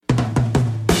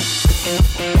Welcome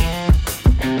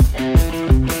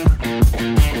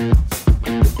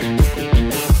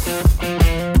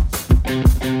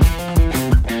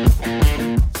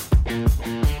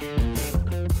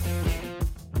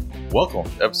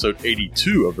to episode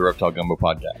 82 of the Reptile Gumbo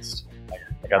podcast.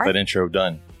 I got that intro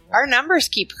done. Our numbers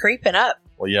keep creeping up.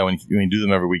 Well, yeah, when you do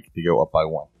them every week, they go up by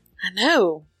one. I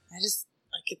know.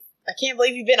 I can't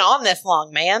believe you've been on this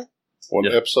long, man. What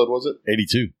episode was it?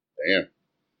 82. Damn.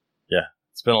 Yeah,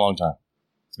 it's been a long time.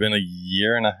 It's been a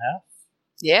year and a half.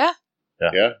 Yeah? Yeah,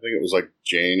 I think it was like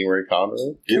January,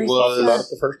 Conrad. It was Talked about it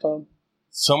the first time?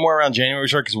 somewhere around January,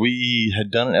 because we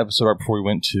had done an episode right before we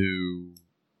went to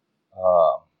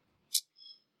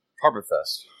Carpet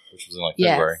Fest, which was in like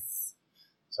February.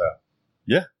 So,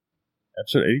 yeah,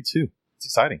 episode 82. It's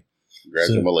exciting.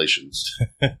 Congratulations.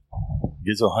 Get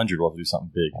to 100, we'll have to do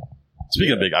something big.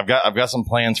 Speaking of big, I've got some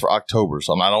plans for October,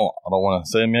 so I don't want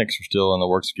to say them yet because we're still in the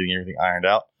works of getting everything ironed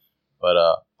out. But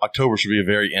October should be a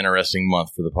very interesting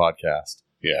month for the podcast.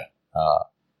 Yeah.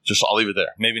 I'll leave it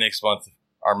there. Maybe next month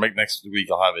or next week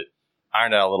I'll have it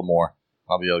ironed out a little more.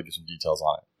 I'll be able to get some details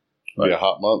on it. It'll be a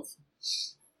hot month.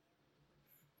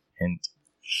 Hint.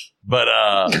 But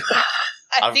I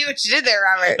see what you did there,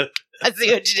 Robert. I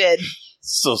see what you did.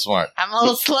 So smart. I'm a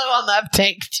little slow on the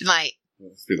uptake tonight.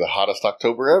 It's be the hottest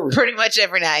October ever. Pretty much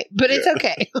every night, but it's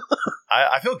okay.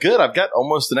 I feel good. I've got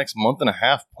almost the next month and a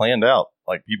half planned out.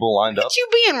 Like people lined up. You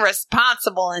being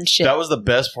responsible and shit. That was the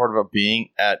best part about being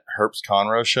at Herp's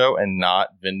Conroe show and not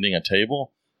vending a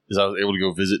table is I was able to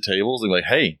go visit tables and be like,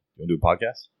 hey, you want to do a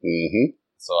podcast? Mm-hmm.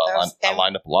 So I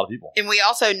lined up a lot of people. And we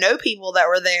also know people that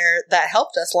were there that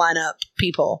helped us line up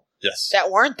people that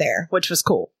weren't there, which was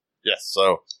cool. Yes.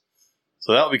 So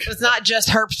that'll be good. It's not just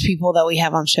Herp's people that we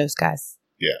have on shows, guys.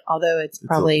 Yeah. Although it's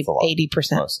probably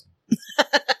 80%.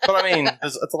 But I mean,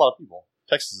 it's a lot of people.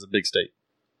 Texas is a big state.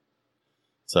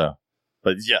 So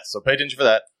pay attention for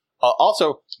that.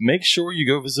 Also, make sure you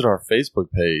go visit our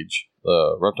Facebook page,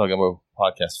 the Reptile Gumbo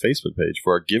Podcast Facebook page,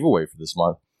 for our giveaway for this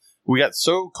month. We got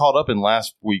so caught up in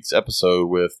last week's episode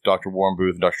with Dr. Warren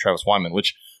Booth and Dr. Travis Wyman,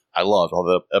 which I loved. All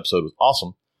the episode was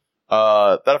awesome.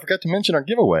 That I forgot to mention our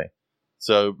giveaway.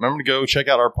 So remember to go check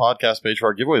out our podcast page for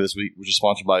our giveaway this week, which is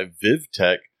sponsored by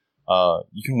VivTech.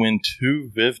 You can win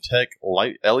 2 VivTech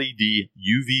LED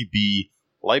UVB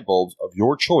light bulbs of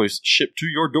your choice shipped to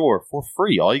your door for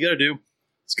free. All you got to do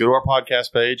is go to our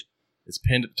podcast page. It's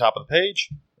pinned at the top of the page.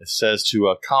 It says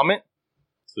to comment.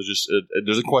 So just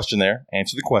there's a question there.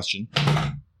 Answer the question. The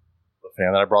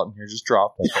fan that I brought in here just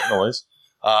dropped. That's what noise.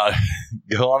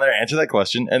 Go on there, answer that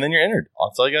question, and then you're entered.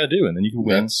 That's all you got to do, and then you can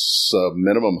win. That's a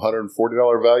minimum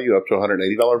 $140 value up to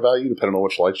 $180 value, depending on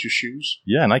which lights you choose.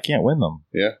 Yeah, and I can't win them.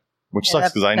 Yeah. Which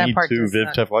sucks because I need 2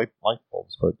 VivTech light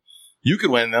bulbs, but you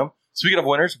could win them. Speaking of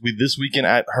winners, this weekend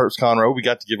at Hertz Conroe, we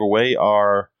got to give away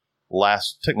our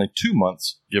last, technically 2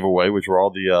 months giveaway, which were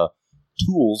all the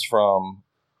tools from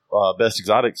Best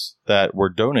Exotics that were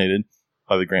donated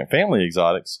by the Grant Family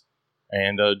Exotics.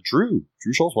 And Drew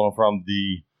Schultz won from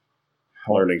the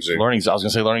Learning Zoo. I was going to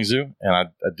say Learning Zoo, and I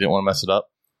didn't want to mess it up.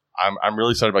 I'm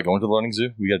really excited about going to the Learning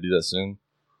Zoo. We got to do that soon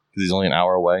because he's only an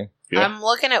hour away. Yeah. I'm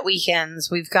looking at weekends.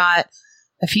 We've got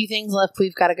a few things left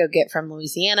we've got to go get from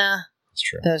Louisiana. That's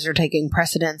true. Those are taking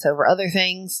precedence over other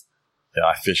things.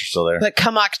 Yeah, fish are still there. But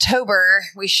come October,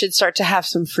 we should start to have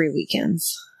some free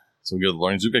weekends. So we go to the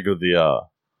Learning Zoo. We got to go to the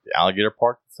alligator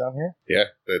park that's down here. Yeah,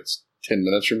 that's 10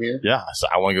 minutes from here. Yeah, so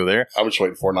I want to go there. I was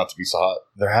waiting for it not to be so hot.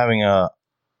 They're having a...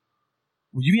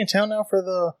 Will you be in town now for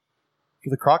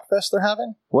the Croc Fest they're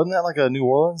having? Wasn't that like a New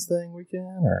Orleans thing weekend?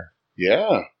 Or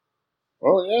Yeah.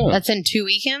 Oh, yeah. That's in 2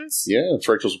 weekends? Yeah, it's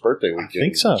Rachel's birthday weekend. I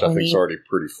think so. Which I think is already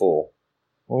pretty full.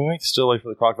 Well, we might still wait for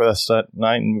the Croc Fest that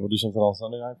night, and we'll do something on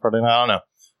Sunday night, Friday night. I don't know.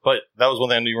 But that was one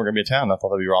thing I knew you weren't going to be in town. I thought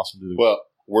that'd be awesome to do. Well,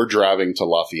 we're driving to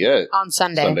Lafayette on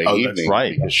Sunday evening. That's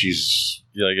right. Because she's...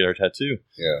 You gotta get her tattoo.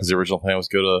 Yeah. Because the original plan was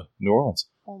to go to New Orleans.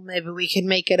 Well, maybe we could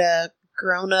make it a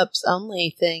grown-ups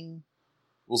only thing.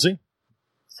 We'll see.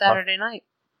 Saturday night.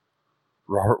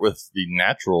 Robert with the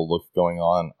natural look going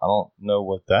on. I don't know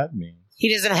what that means.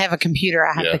 He doesn't have a computer.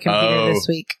 I have the computer this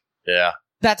week. Yeah.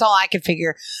 That's all I could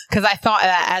figure. Because I thought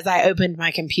that as I opened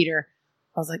my computer,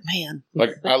 I was like, man.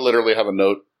 Like, I literally have a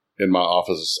note in my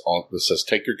office that says,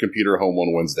 take your computer home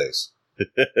on Wednesdays.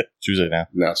 Tuesday now.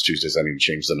 Now it's Tuesdays. I need to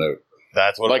change the note.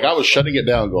 That's what I was shutting it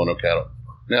down going, okay, I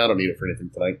don't need it for anything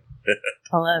tonight.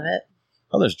 I love it.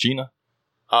 Oh, there's Gina.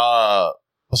 So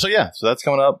that's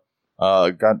coming up.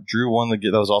 Got Drew one that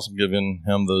was awesome, giving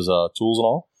him those tools and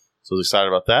all. So I was excited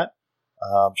about that.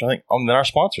 I'm trying to think. Then our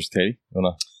sponsors, Katie.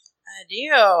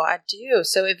 I do.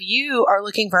 So if you are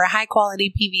looking for a high quality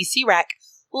PVC rack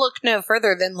Look no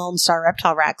further than Lone Star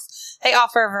Reptile Racks. They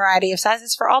offer a variety of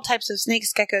sizes for all types of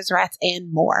snakes, geckos, rats,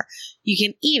 and more. You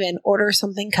can even order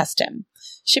something custom.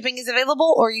 Shipping is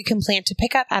available, or you can plan to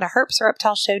pick up at a Herps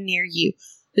Reptile show near you.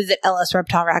 Visit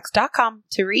lsreptileracks.com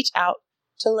to reach out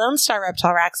to Lone Star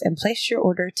Reptile Racks and place your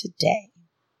order today.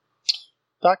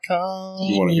 .com.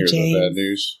 You want to hear the bad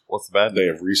news? What's the bad news? They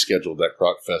have rescheduled that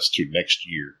Croc Fest to next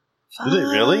year. Did they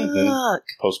really?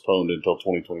 Postponed until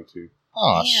 2022.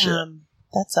 Oh, shit.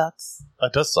 That sucks.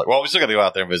 That does suck. Well, we still got to go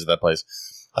out there and visit that place.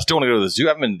 I still want to go to the zoo. I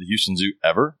haven't been to the Houston Zoo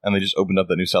ever, and they just opened up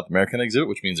that new South American exhibit,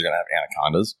 which means they're going to have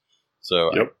anacondas. So,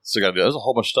 still got to do. There's a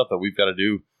whole bunch of stuff that we've got to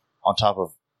do on top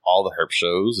of all the herp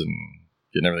shows and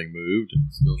getting everything moved,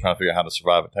 and still trying to figure out how to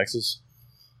survive in Texas.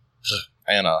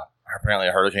 And apparently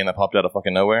a hurricane that popped out of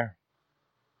fucking nowhere.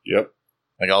 Yep.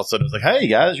 Like all of a sudden, it was like, "Hey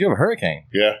guys, you have a hurricane."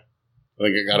 Yeah. I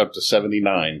think it got up to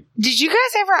 79. Did you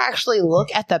guys ever actually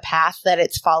look at the path that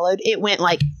it's followed? It went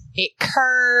it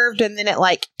curved, and then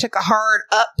it took a hard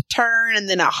upturn and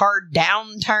then a hard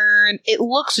downturn. It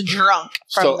looks drunk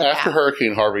from the after path.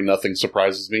 Hurricane Harvey, nothing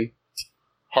surprises me.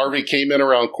 Harvey came in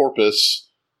around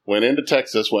Corpus, went into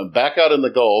Texas, went back out in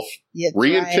the Gulf,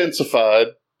 re-intensified,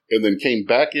 and then came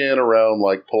back in around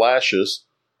Palacios,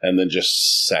 and then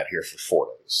just sat here for 4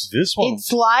 days. This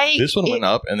one went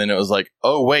up, and then it was like,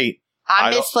 oh wait,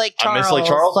 I miss Lake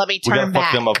Charles. Let me turn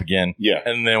back. Fuck them up again. Yeah.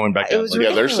 And then it went back down.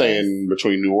 Yeah, they're saying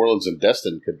between New Orleans and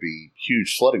Destin could be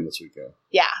huge flooding this weekend.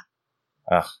 Yeah.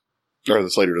 Or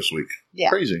this later this week. Yeah.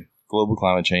 Crazy. Global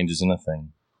climate change isn't a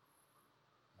thing.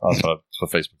 That's what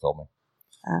Facebook told me.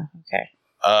 Oh, okay.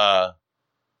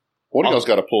 One of y'all's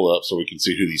got to pull up so we can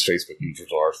see who these Facebook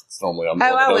users are. Normally I'm the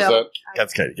one that does that.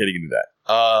 That's Katie. Katie can do that.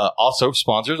 Also,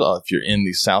 sponsors, if you're in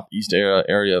the southeast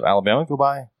area of Alabama, go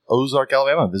by Ozark,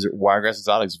 Alabama. Visit Wiregrass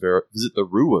Exotics. Visit the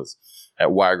Ruas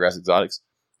at Wiregrass Exotics.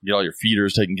 Get all your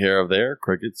feeders taken care of there.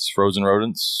 Crickets, frozen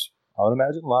rodents, I would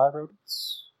imagine, live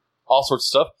rodents. All sorts of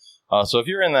stuff. So if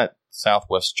you're in that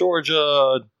southwest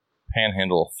Georgia,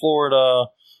 panhandle of Florida,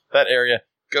 that area,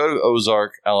 go to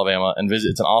Ozark, Alabama, and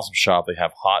visit. It's an awesome shop. They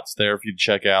have hots there for you to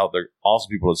check out. They're awesome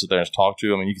people to sit there and talk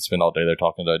to. I mean, you can spend all day there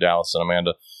talking to Dallas and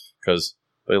Amanda because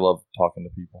they love talking to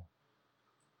people.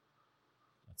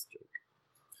 That's a joke.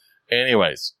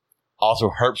 Anyways, also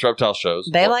Herps Reptile shows.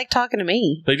 They like talking to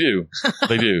me. They do.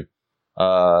 They do.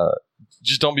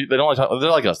 Just don't be. They don't like talk. They're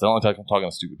like us. They don't like talking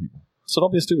to stupid people. So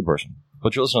don't be a stupid person.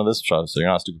 But you're listening to this show, so you're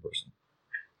not a stupid person.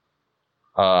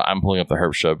 I'm pulling up the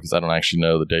Herp show because I don't actually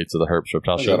know the dates of the Herp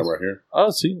Reptile show. I got them right here.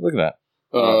 Oh, see, look at that.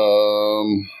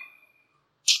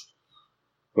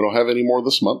 We don't have any more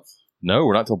this month. No,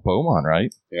 we're not till Beaumont,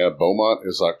 right? Yeah, Beaumont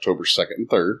is October 2nd and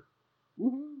 3rd.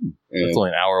 Woohoo! That's only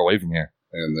an hour away from here.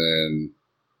 And then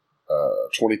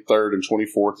 23rd and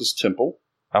 24th is Temple.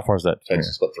 How far is that? Takes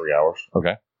us about 3 hours.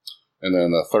 Okay. And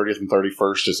then 30th and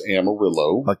 31st is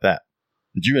Amarillo. Like that.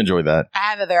 Did you enjoy that?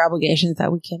 I have other obligations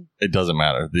that weekend. It doesn't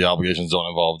matter. The obligations don't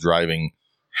involve driving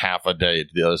half a day to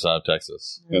the other side of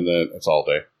Texas. And then it's all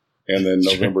day. And then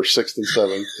November 6th and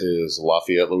 7th is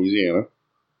Lafayette, Louisiana.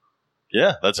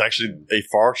 Yeah, that's actually a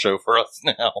far show for us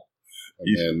now.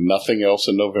 And then nothing else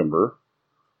in November.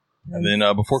 And then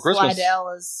before Christmas. Slidell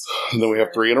is... And then we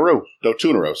have 3 in a row. No, 2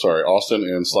 in a row. Sorry. Austin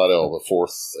and Slidell, the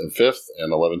 4th and 5th,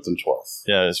 and 11th and 12th.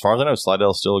 Yeah, as far as I know,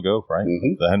 Slidell's still a go, right?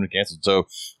 Mm-hmm. That hadn't been canceled. So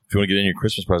if you want to get in your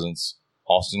Christmas presents,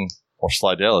 Austin or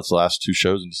Slidell, it's the last 2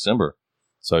 shows in December.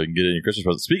 So you can get in your Christmas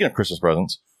presents. Speaking of Christmas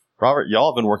presents, Robert,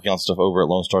 y'all have been working on stuff over at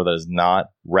Lone Star that is not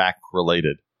rack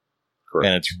related. Correct.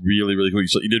 And it's really, really cool.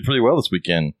 So you did pretty well this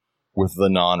weekend with the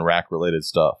non-rack related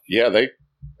stuff. Yeah, they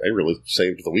really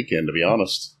saved the weekend, to be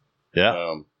honest. Yeah.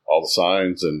 All the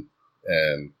signs and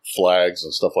flags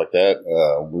and stuff like that.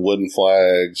 Wooden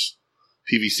flags,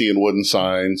 PVC and wooden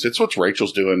signs. It's what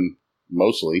Rachel's doing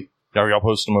mostly. Are y'all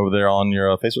posting them over there on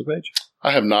your Facebook page?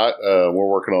 I have not. We're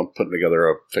working on putting together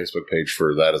a Facebook page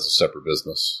for that as a separate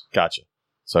business. Gotcha.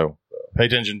 So pay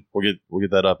attention. We'll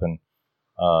get that up, and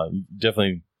you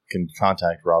definitely can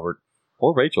contact Robert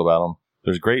or Rachel about them.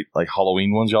 There's great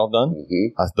Halloween ones y'all have done.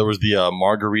 Mm-hmm. There was the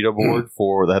margarita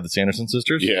board that had the Sanderson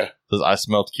sisters. Yeah. It says I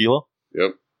smell tequila.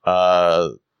 Yep. So I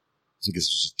guess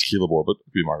it's just a tequila board, but it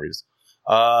could be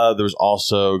margaritas. There's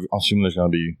also, I'm assuming there's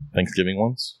going to be Thanksgiving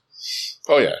ones.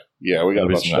 Oh yeah, yeah. We got a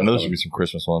bunch of stuff. I know there's going to be some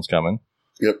Christmas ones coming.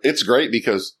 Yep. It's great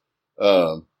because, we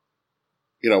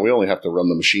only have to run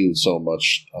the machine so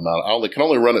much amount. I can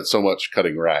only run it so much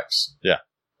cutting racks. Yeah.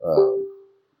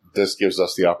 This gives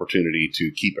us the opportunity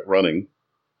to keep it running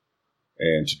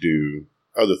and to do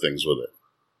other things with it.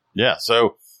 Yeah,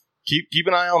 so keep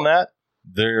an eye on that.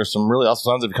 There are some really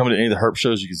awesome signs. If you come to any of the Herp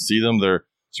shows, you can see them. There are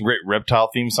some great reptile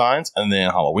themed signs, and then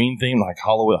Halloween themed,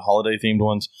 holiday themed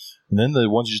ones. And then the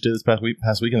ones you just did this past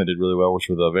weekend that did really well, which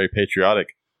were the very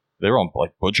patriotic. They were on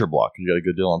like butcher block. You got a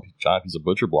good deal on a giant piece of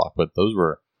butcher block, but those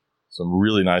were some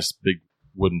really nice big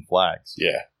wooden flags.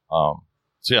 Yeah.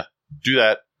 So yeah, do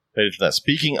that. Pay attention to that.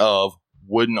 Speaking of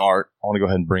wooden art, I want to go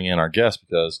ahead and bring in our guest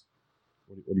because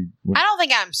I don't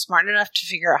think I'm smart enough to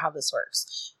figure out how this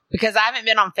works because I haven't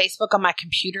been on Facebook on my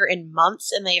computer in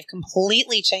months and they have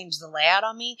completely changed the layout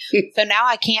on me. So now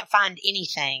I can't find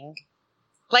anything.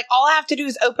 Like all I have to do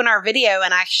is open our video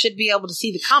and I should be able to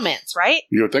see the comments, right?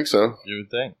 You would think so. You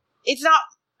would think. It's not.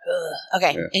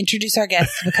 Okay, yeah. Introduce our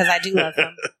guests because I do love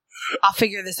them. I'll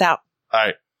figure this out. All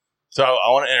right. So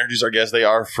I want to introduce our guests. They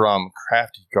are from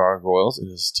Crafty Gargoyles. It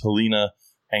is Talena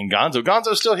and Gonzo.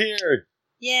 Gonzo's still here.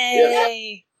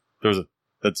 Yay. Yeah.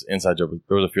 That's an inside joke.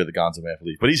 There was a fear that Gonzo may have to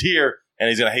leave. But he's here, and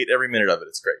he's going to hate every minute of it.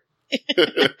 It's great.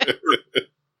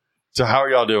 So how are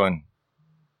y'all doing?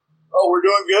 Oh, we're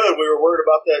doing good. We were worried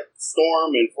about that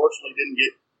storm and fortunately didn't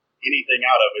get anything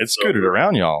out of it. It scooted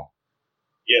around y'all.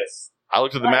 Yes. I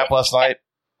looked at the map last night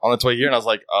on its way here, and I was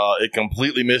like, it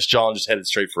completely missed y'all and just headed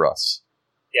straight for us.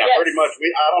 Yeah, yes. Pretty much.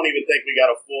 I don't even think we got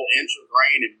a full inch of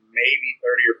rain and maybe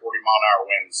 30 or 40 mile an hour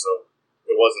winds, so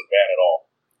it wasn't bad at all.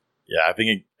 Yeah, I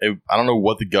think I don't know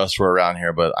what the gusts were around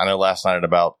here, but I know last night at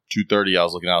about 2:30 I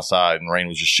was looking outside and rain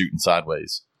was just shooting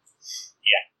sideways.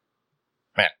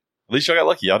 Yeah. Man, at least y'all got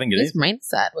lucky. Y'all didn't get it. It's rain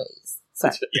sideways.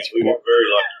 Yeah, we got very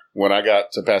lucky. When I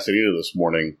got to Pasadena this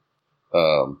morning,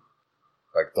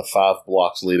 like the 5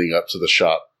 blocks leading up to the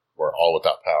shop were all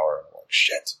without power. And I'm like,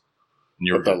 shit.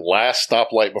 But the last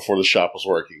stoplight before the shop was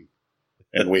working,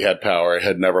 and we had power. I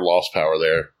had never lost power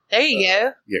there. There you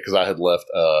go. Yeah, because I had left.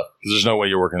 There's no way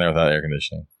you're working there without air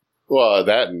conditioning. Well,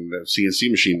 that and the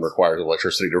CNC machine requires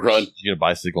electricity to run. You get a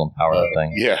bicycle and power that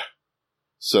thing. Yeah.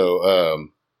 So,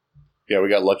 yeah, we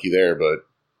got lucky there, but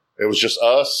it was just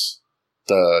us,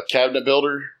 the cabinet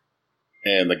builder,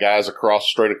 and the guys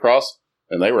straight across,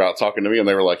 and they were out talking to me, and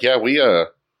they were like, yeah, we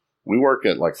work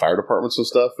at like fire departments and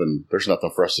stuff, and there's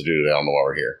nothing for us to do today. I don't know why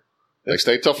we're here. They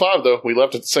stayed till 5 though. We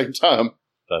left at the same time.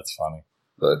 That's funny.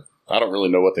 But I don't really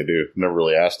know what they do. Never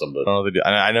really asked them. But I don't know what they do.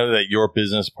 I know that your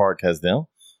business park has them.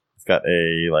 It's got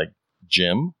a like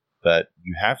gym that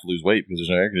you have to lose weight because there's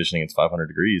no air conditioning. It's 500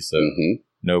 degrees, so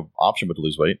no option but to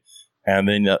lose weight. And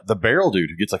then the barrel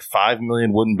dude who gets like 5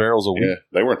 million wooden barrels a week. Yeah,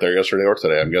 they weren't there yesterday or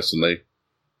today. I'm guessing they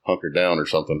hunkered down or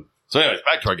something. So anyways,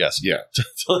 back to our guest. Yeah.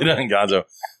 Talena and Gonzo.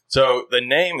 So the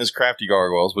name is Crafty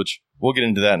Gargoyles, which we'll get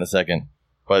into that in a second.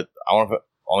 But I want to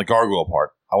on the gargoyle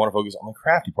part. I want to focus on the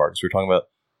crafty part because we're talking about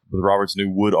with Robert's new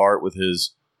wood art with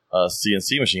his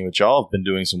CNC machine, which y'all have been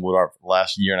doing some wood art for the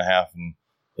last year and a half, and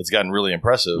it's gotten really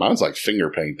impressive. Mine's like finger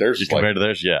paint. Theirs is compared to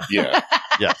theirs, yeah, yeah,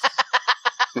 yes.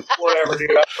 Whatever,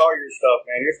 dude. I saw your stuff,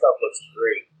 man. Your stuff looks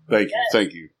great.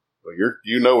 Thank you.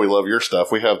 Well, we love your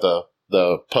stuff. We have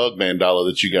the pug mandala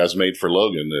that you guys made for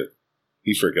Logan. That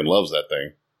he freaking loves that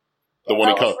thing. The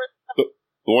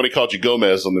one he called you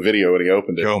Gomez on the video when he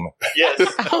opened it. Gomez. Yes.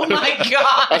 Oh my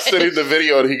god! I sent him the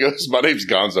video and he goes, "My name's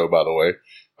Gonzo, by the way."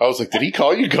 I was like, "Did he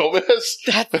call you Gomez?"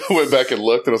 I went back and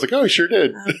looked and I was like, "Oh, he sure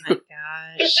did." Oh my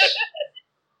gosh,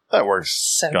 that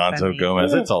works. So Gonzo, funny.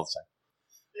 Gomez. It's all the same.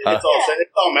 It's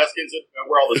all Mexicans.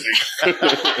 We're all the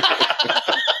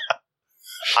same.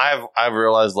 I've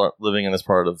realized living in this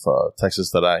part of Texas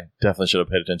that I definitely should have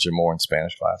paid attention more in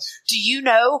Spanish class. Do you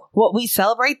know what we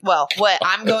celebrate? Well, what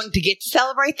I'm going to get to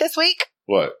celebrate this week?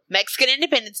 What? Mexican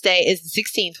Independence Day is the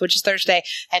 16th, which is Thursday,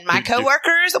 and my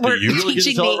coworkers were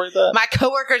teaching me. My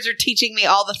coworkers are teaching me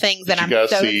all the things, and I'm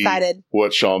so excited.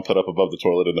 What Sean put up above the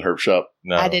toilet in the herb shop?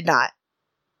 No, I did not.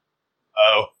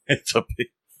 Oh, it's a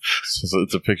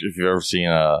picture. If you've ever seen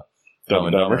Dumb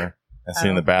and Dumber. And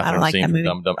seeing the bathroom scene from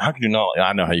Dumb and Dumber. How can you not?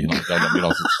 I know how you can like Dumb and Dumber. You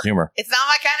don't see humor. It's not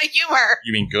my kind of humor.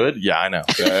 You mean good? Yeah, I know.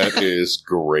 That is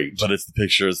great. But it's the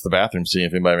picture. It's the bathroom scene.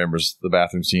 If anybody remembers the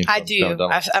bathroom scene. I do. Dumb and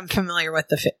Dumber. I'm familiar with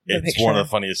the picture. It's one of the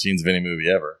funniest scenes of any movie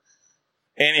ever.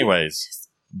 Anyways,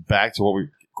 back to what we're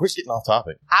getting off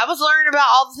topic. I was learning about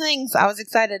all the things. I was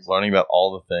excited. Learning about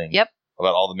all the things. Yep.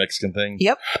 About all the Mexican things.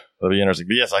 Yep. That'll be interesting.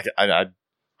 But yes, I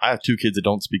have 2 kids that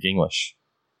don't speak English.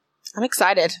 I'm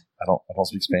excited. I don't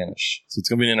speak Spanish, so it's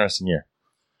gonna be an interesting year.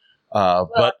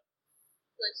 But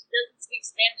she doesn't speak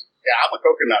Spanish. Yeah, I'm a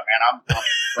coconut man. I'm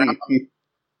the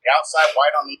outside,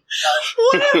 white on the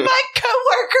inside. One of my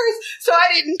coworkers. So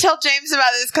I didn't tell James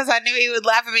about this because I knew he would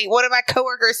laugh at me. One of my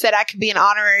coworkers said I could be an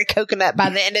honorary coconut by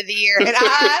the end of the year, and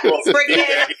I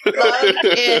freaking loved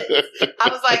it. I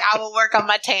was like, I will work on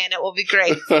my tan. It will be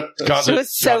great. Gonzo, it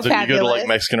was so fabulous. You go to like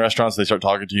Mexican restaurants, they start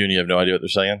talking to you, and you have no idea what they're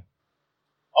saying.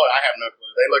 Oh, I have no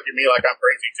clue. They look at me like I'm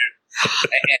crazy, too.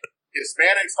 And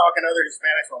Hispanics talking to other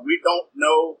Hispanics when we don't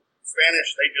know Spanish,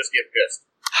 they just get pissed.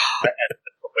 That's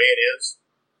the way it is.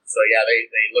 So yeah,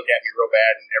 they look at me real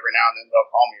bad, and every now and then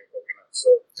they'll call me a coconut. So,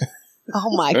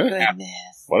 oh my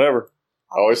goodness! Whatever.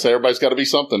 I always say everybody's got to be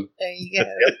something. There you go.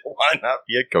 Why not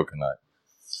be a coconut?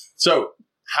 So,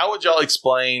 how would y'all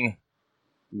explain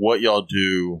what y'all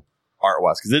do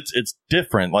art-wise? Because it's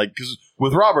different. Like, because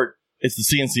with Robert, it's the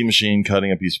CNC machine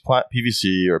cutting a piece of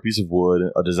PVC or a piece of wood,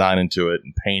 a design into it,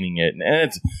 and painting it,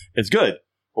 and it's good.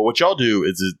 But what y'all do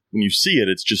is when you see it,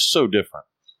 it's just so different.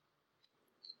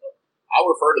 I'll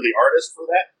refer to the artist for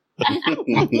that.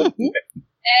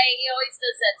 Hey, he always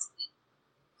does that to me.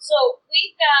 So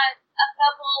we've got a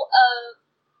couple of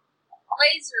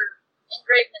laser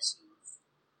engraving machines,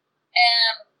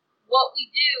 and what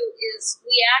we do is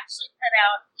we actually cut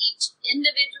out each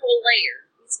individual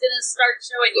layer. He's going to start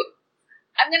showing you.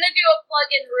 I'm going to do a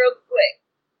plug-in real quick.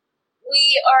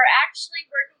 We are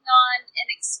actually working on an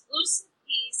exclusive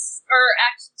piece, or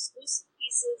actually exclusive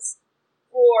pieces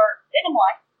for Venom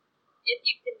Life. If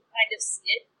you can kind of see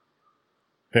it.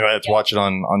 Anyway, let's watch it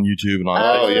on YouTube and on.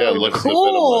 Oh yeah, look at the cool.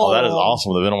 Venom Life. Oh, that is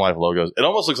awesome with the Venom Life logos. It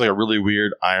almost looks like a really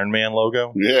weird Iron Man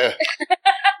logo. Yeah,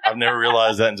 I've never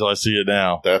realized that until I see it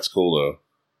now. that's cool though.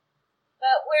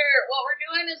 But what we're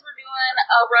doing is we're doing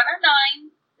a run of 9.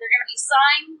 They're going to be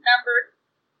signed, numbered,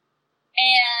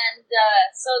 and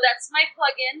so that's my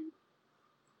plug-in.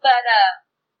 But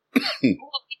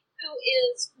what we do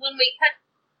is when we cut,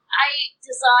 I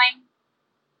design,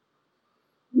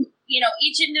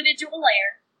 each individual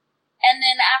layer, and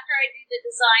then after I do the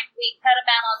design, we cut them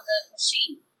out on the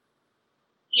machine.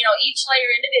 Each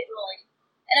layer individually,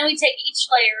 and then we take each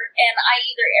layer and I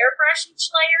either airbrush each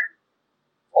layer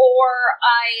or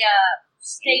I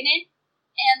stain it,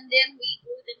 and then we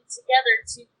glue them together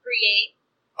to create.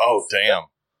 Oh, damn.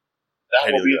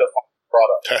 That will be the final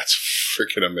product. That's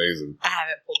freaking amazing. I have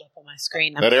it pulled up on my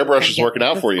screen. That airbrush is working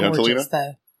out for you, huh, Talena?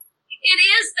 Though. It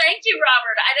is. Thank you,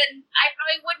 Robert. I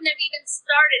probably wouldn't have even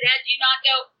started had you not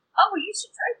go, oh, well, you should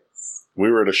try this.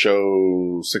 We were at a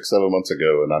show 6-7 months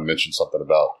ago, and I mentioned something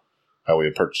about how we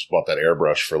had bought that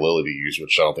airbrush for Lily to use,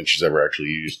 which I don't think she's ever actually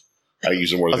used. I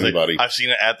use it more than anybody. I've seen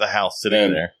it at the house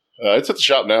sitting there. It's at the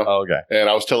shop now. Oh, okay. And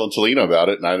I was telling Talena about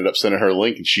it, and I ended up sending her a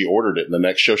link, and she ordered it. And the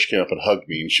next show, she came up and hugged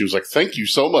me, and she was like, "Thank you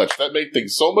so much. That made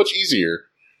things so much easier."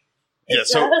 Yeah.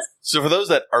 So for those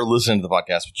that are listening to the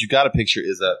podcast, what you got a picture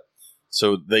is that.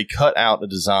 So they cut out a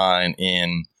design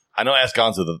in. I know I asked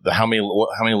Gonzo how many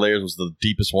layers was the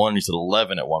deepest one. He said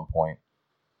 11 at one point.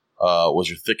 Was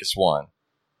your thickest one?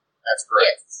 That's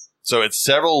correct. Yes. So it's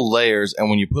several layers, and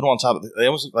when you put them on top, they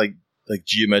almost look like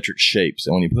geometric shapes.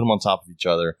 And when you put them on top of each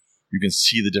other, you can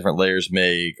see the different layers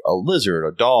make a lizard,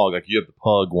 a dog. Like you have the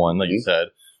pug one, like you said.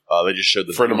 They just showed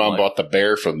the A friend of mine bought the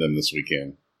bear from them this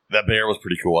weekend. That bear was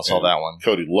pretty cool. I saw that one.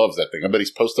 Cody loves that thing. I bet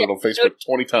he's posted it on Facebook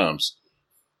 20 times.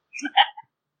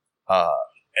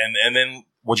 And then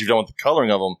what you've done with the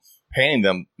coloring of them, painting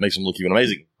them makes them look even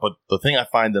amazing. But the thing I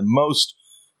find the most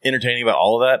entertaining about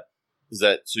all of that is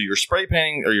that so you're spray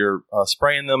painting or you're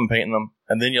spraying them, painting them,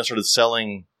 and then you started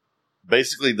selling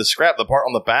basically the scrap, the part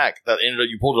on the back that ended up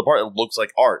you pulled it apart. It looks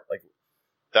like art. Like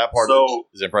that part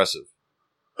is impressive.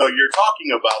 So you're talking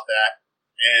about that,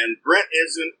 and Brent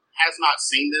has not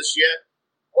seen this yet.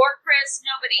 Or Chris,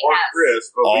 nobody Or has. Chris,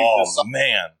 but Oh we've decided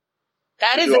man,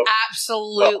 That is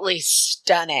absolutely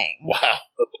stunning. Wow.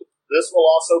 this will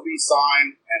also be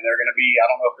signed, and they're going to be, I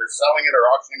don't know if they're selling it or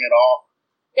auctioning it off.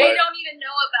 They but don't even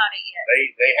know about it yet.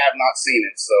 They have not seen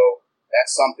it, so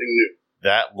that's something new.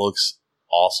 that looks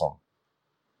awesome.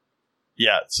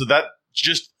 Yeah, so that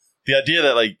just the idea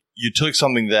that like you took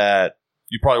something that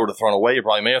you probably would have thrown away, you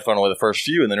probably may have thrown away the first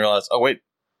few, and then realized, oh wait,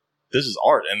 this is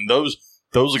art, and those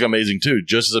look amazing too,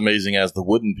 just as amazing as the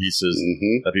wooden pieces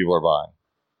that people are buying.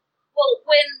 Well,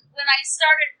 when I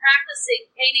started practicing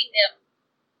painting them,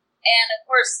 and of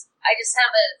course I just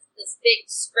have this big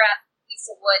scrap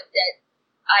piece of wood that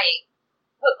I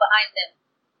put behind them,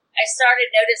 I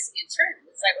started noticing a trend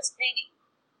as I was painting.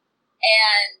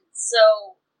 And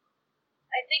so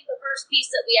I think the first piece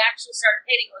that we actually started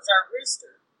painting was our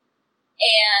rooster.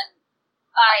 And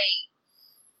I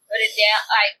put it down,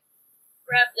 I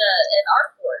grabbed an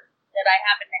art board that I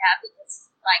happen to have because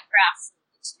my craft's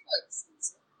extremely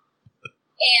expensive.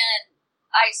 And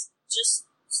I just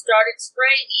started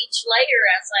spraying each layer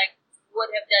as I would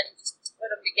have done just to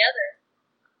put them together.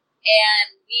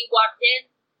 And he walked in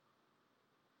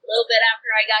a little bit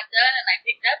after I got done, and I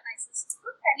picked up and I said,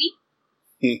 "Look, honey."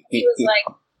 He was like,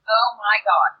 "Oh my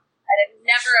God, I'd have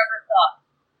never ever thought."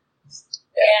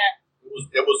 And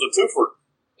It was a twofer.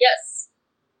 yes,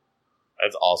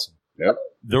 That's awesome. Yep.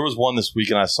 There was one this week,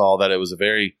 and I saw that it was a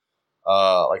very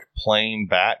like plain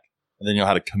back, and then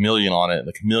had a chameleon on it, and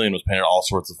the chameleon was painted all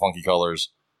sorts of funky colors.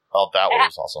 Oh, that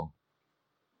was awesome.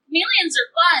 Chameleons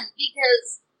are fun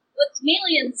because with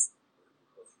chameleons,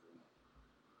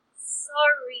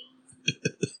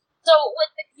 so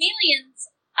with the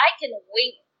chameleons, I can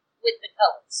wing it with the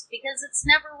colors because it's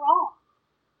never wrong.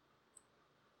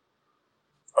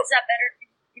 Is that better?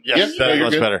 Yes,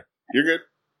 much better. You're good.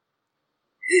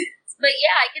 But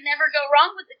yeah, I can never go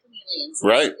wrong with the chameleons.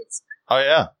 Right. Oh,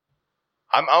 yeah.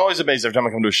 I'm always amazed every time I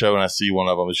come to a show and I see one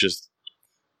of them. It's just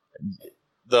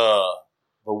the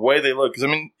way they look. Because, I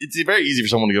mean, it's very easy for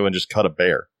someone to go and just cut a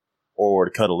bear or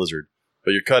to cut a lizard.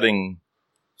 But you're cutting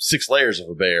 6 layers of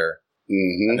a bear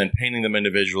and then painting them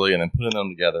individually and then putting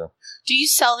them together. Do you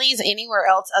sell these anywhere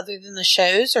else other than the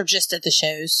shows or just at the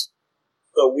shows?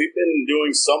 So we've been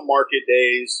doing some market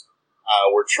days.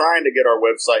 We're trying to get our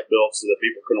website built so that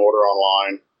people can order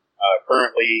online.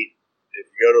 Currently, if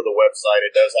you go to the website,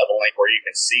 it does have a link where you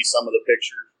can see some of the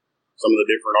pictures, some of the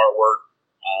different artwork.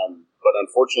 But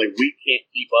unfortunately, we can't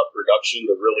keep up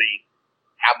production to really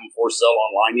have them for sale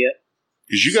online yet.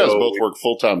 Because you guys both work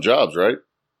full-time jobs, right?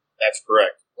 That's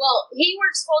correct. Well, he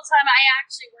works full-time. I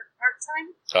actually work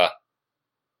part-time.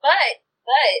 But,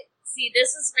 see,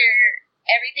 this is where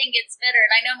everything gets better.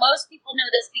 And I know most people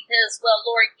know this because, well,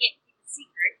 Lori can't keep a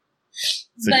secret.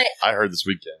 See, but I heard this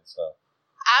weekend, so.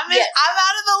 I'm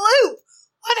out of the loop.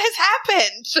 What has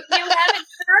happened? You haven't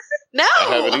heard? No.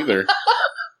 I haven't either.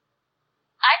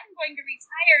 I'm going to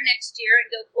retire next year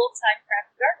and go full-time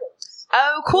Crafty Gargoyles.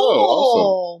 Oh, cool.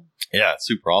 Oh, awesome. Yeah, it's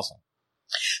super awesome.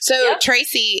 So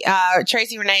Tracy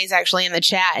Renee is actually in the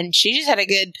chat, and she just had a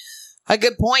good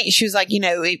point. She was like,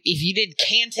 if you did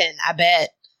Canton, I bet.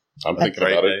 I'm thinking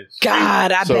about it.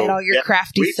 God, I bet all your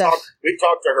crafty stuff. We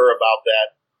talked to her about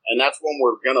that, and that's one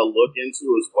we're going to look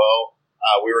into as well.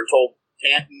 We were told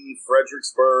Canton,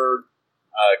 Fredericksburg,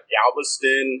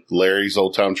 Galveston. Larry's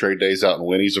Old Town Trade Days out in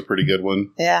Winnie's a pretty good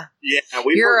one. Yeah. Yeah.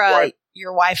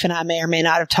 Your wife and I may or may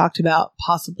not have talked about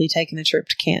possibly taking a trip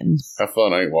to Canton. Have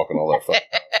fun. I ain't walking all that far.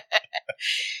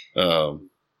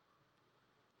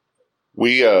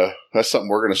 That's something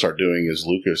we're going to start doing is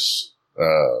Lucas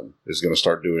is going to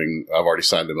start doing. I've already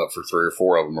signed him up for 3 or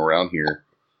 4 of them around here.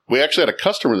 We actually had a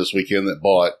customer this weekend that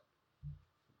bought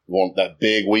that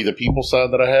big We the People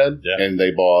sign that I had, and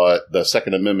they bought the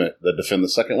Second Amendment, the Defend the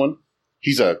Second one.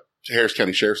 He's a Harris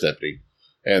County Sheriff's deputy,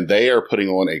 and they are putting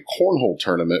on a cornhole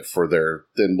tournament for their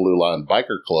Thin Blue Line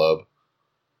Biker Club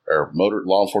or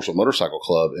Law Enforcement Motorcycle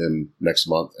Club in next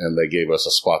month, and they gave us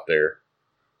a spot there.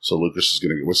 So Lucas is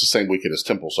going to go. It's the same weekend as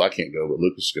Temple, so I can't go, but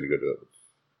Lucas is going to go do it.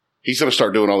 He's going to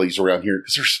start doing all these around here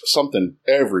because there's something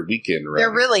every weekend around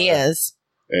There really is.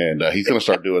 And he's going to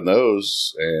start doing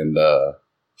those, and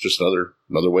just another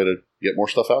way to get more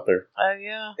stuff out there. Oh,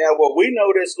 yeah. Yeah, what we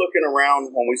noticed looking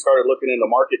around when we started looking into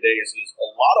market days is a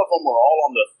lot of them are all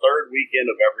on the 3rd weekend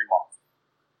of every month.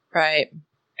 Right.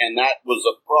 And that was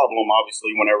a problem,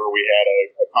 obviously, whenever we had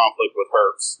a conflict with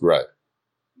Hertz. Right.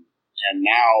 And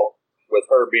now, with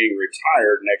her being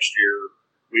retired next year,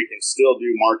 we can still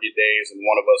do market days, and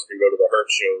one of us can go to the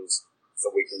Hertz shows, so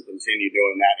we can continue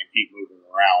doing that and keep moving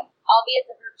around. I'll be at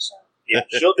the Hertz show. Yeah,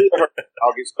 she'll do the Hertz.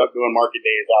 I'll get stuck doing market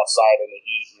days outside in the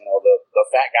heat. The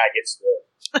fat guy gets the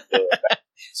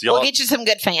So we'll get you some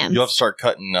good fans. You'll have to start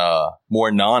cutting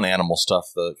more non-animal stuff,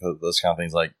 those kind of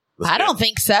things. Like I don't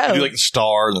think so. You do like the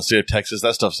Star in the state of Texas.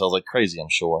 That stuff sells like crazy, I'm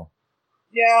sure.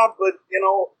 Yeah, but,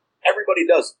 everybody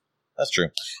does. That's true.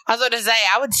 I was about to say,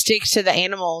 I would stick to the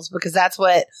animals because that's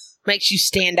what makes you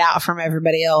stand out from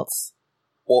everybody else.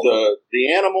 Well,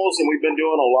 the animals, and we've been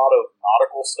doing a lot of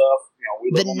nautical stuff.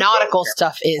 The nautical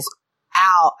stuff is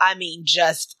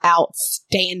just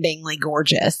outstandingly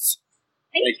gorgeous.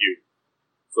 Thank you.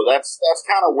 So that's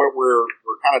kind of what we're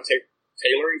kind of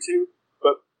tailoring to.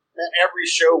 But at every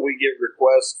show we get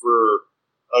requests for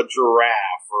a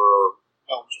giraffe or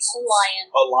just a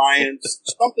lion,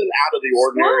 something out of the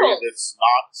ordinary that's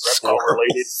not reptile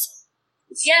related. Yes.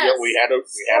 Yeah, we had a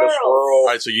squirrel.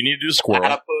 All right, so you need to do a squirrel.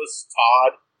 Platypus,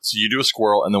 Todd. So you do a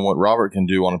squirrel, and then what Robert can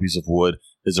do on a piece of wood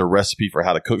is a recipe for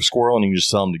how to cook squirrel, and you can just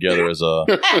sell them together as a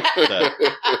set.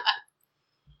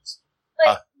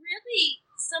 But really,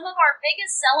 some of our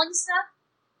biggest selling stuff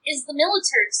is the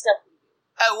military stuff we do.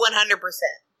 Oh, 100%.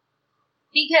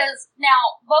 Because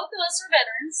now, both of us are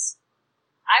veterans.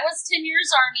 I was 10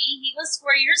 years Army. He was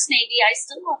 4 years Navy. I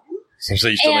still love him. So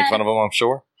you still make fun of him, I'm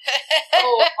sure?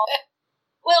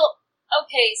 Well,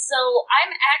 okay, so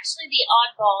I'm actually the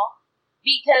oddball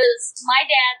because my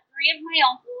dad, 3 of my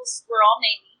uncles were all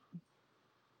Navy.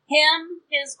 Him,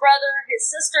 his brother, his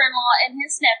sister-in-law, and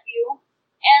his nephew,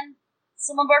 and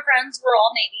some of our friends were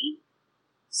all Navy.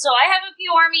 So I have a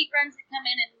few Army friends that come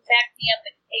in and back me up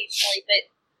occasionally, but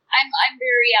I'm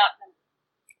very outnumbered.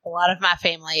 A lot of my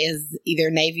family is either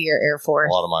Navy or Air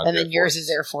Force. A lot of mine, and then yours is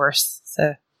Air Force. So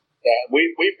Yeah,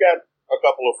 we've got a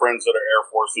couple of friends that are Air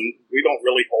Force, and we don't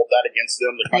really hold that against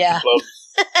them. The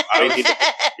country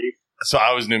club. So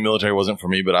I always knew military wasn't for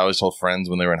me, but I always told friends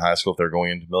when they were in high school if they're going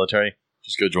into military,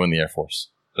 just go join the Air Force.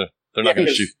 They're not going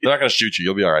to shoot. They're not going to shoot you.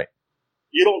 You'll be all right.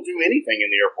 You don't do anything in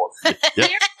the Air Force. Yep. The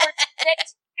Air Force, they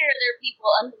take care of their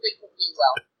people unbelievably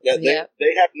well. Yeah,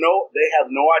 they have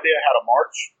no idea how to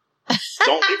march.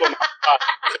 Don't leave them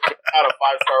at a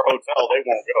 5-star hotel; they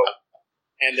won't go.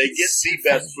 And they get the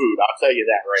best food. I'll tell you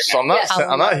that right now. So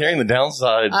I'm not hearing the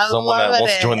downside. Someone that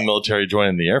wants to join the military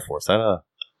joining the Air Force. If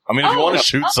you want to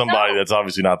shoot somebody, that's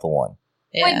obviously not the one.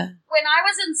 yeah. When I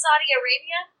was in Saudi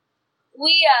Arabia,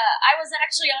 I was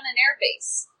actually on an air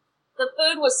base. The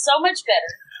food was so much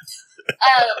better.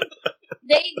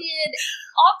 They did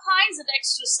all kinds of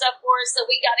extra stuff for us that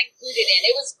we got included in.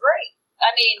 It was great.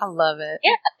 I mean, I love it.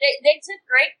 Yeah, they took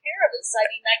great care of us. I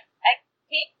mean, I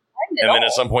can't find it. And then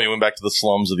at some point, you went back to the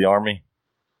slums of the Army.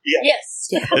 Yeah. Yes.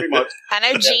 Pretty much. I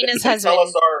know Gina's They husband.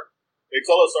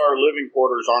 tell us our living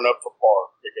quarters aren't up to par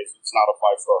because it's not a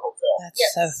 5-star hotel. That's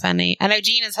so funny. I know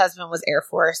Gina's husband was Air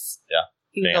Force. Yeah.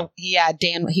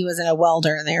 Dan. He was a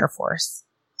welder in the Air Force.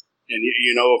 And,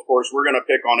 of course, we're going to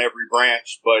pick on every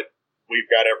branch, but we've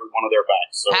got every one of their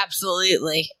backs. So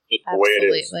Absolutely. it's the way it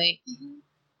is. Mm-hmm.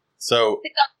 So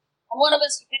Pick on one of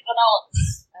us, you pick on all of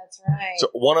us. That's right. So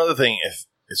one other thing,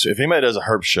 if anybody does a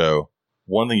herp show,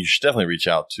 one thing you should definitely reach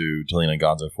out to Talena and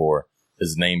Gonzo for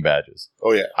is name badges.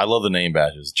 Oh, yeah. I love the name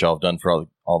badges that y'all have done for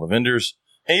all the vendors.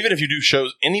 And even if you do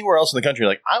shows anywhere else in the country,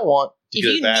 like, I want to get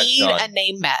a badge If you done. need a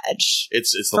name badge.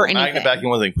 It's the for magnet anything. backing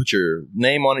one thing. Put your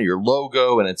name on it, your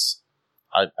logo, and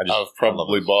I've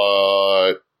probably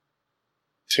bought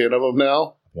 10 of them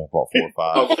now. I bought 4 or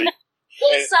 5.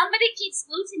 Well, somebody keeps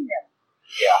losing them.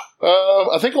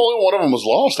 I think only one of them was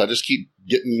lost. I just keep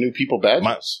getting new people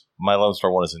badges. My Lone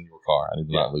Star one is in your car. I did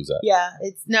not lose that. Yeah.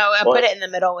 I put it in the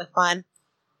middle with mine.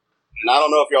 And I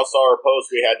don't know if y'all saw our post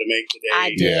we had to make today. I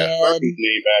did.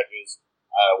 Name badges.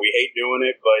 We hate doing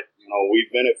it, but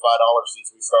we've been at $5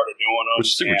 since we started doing them,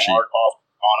 Which is super and cheap. our cost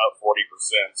has gone up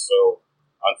 40%. So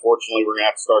unfortunately, we're gonna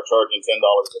have to start charging $10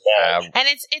 a badge. And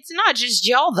it's not just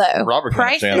y'all though. Robert can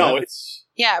prices, understand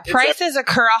that. prices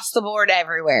across the board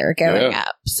everywhere going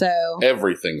up. So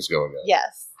Everything's going up.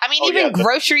 yes. I mean, even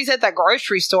groceries at the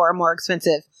grocery store are more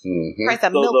expensive. Mm-hmm. Price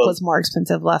of milk was more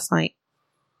expensive last night.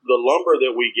 The lumber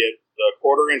that we get, the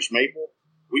 1/4-inch maple,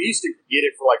 we used to get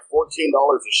it for like $14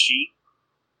 a sheet.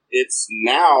 It's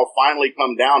now finally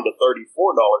come down to $34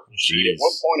 a sheet. At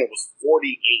one point, it was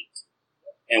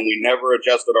 $48, and we never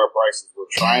adjusted our prices. We're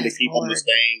trying to keep them the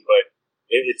same, but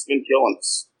it's been killing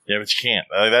us. Yeah, but you can't.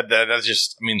 That's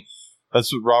just. I mean,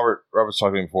 that's what Robert's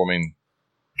talking before. I mean,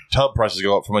 tub prices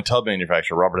go up from a tub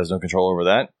manufacturer. Robert has no control over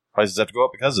that. Prices have to go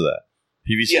up because of that.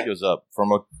 PVC goes up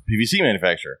from a PVC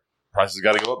manufacturer. Prices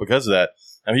got to go up because of that.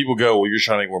 And people go, well, you're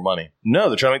trying to make more money. No,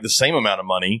 they're trying to make the same amount of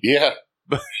money. Yeah.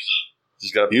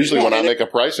 Just gotta Usually when I make a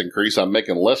price increase, I'm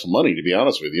making less money, to be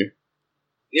honest with you.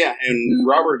 Yeah, and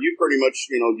Robert, you pretty much,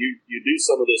 you do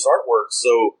some of this artwork,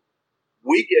 so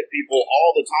we get people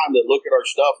all the time that look at our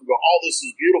stuff and go, oh, this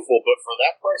is beautiful, but for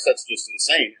that price, that's just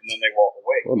insane, and then they walk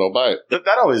away. Well, no, buy it.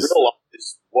 That always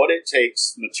realize what it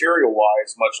takes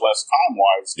material-wise, much less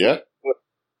time-wise, Yeah. to put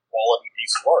a quality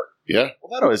piece of art. Yeah.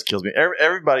 Well, that always kills me.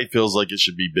 Everybody feels like it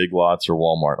should be Big Lots or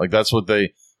Walmart. Like, that's what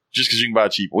just because you can buy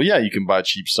cheap. Well, yeah, you can buy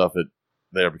cheap stuff at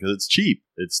there because it's cheap.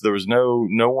 There was no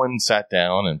one sat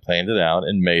down and planned it out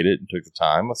and made it and took the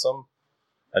time with some.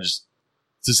 It's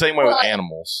the same way with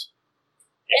animals.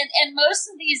 And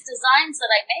most of these designs that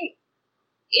I make,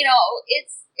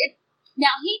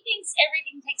 now he thinks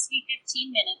everything takes me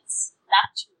 15 minutes.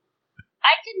 Not true.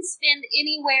 I can spend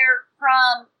anywhere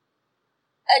from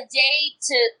a day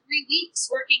to 3 weeks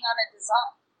working on a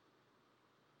design.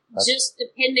 Just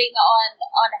depending on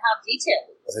how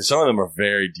detailed it is. Some of them are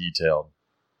very detailed.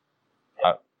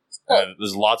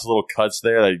 There's lots of little cuts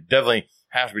there. They definitely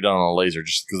have to be done on a laser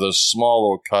just because those small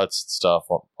little cuts and stuff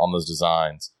on those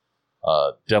designs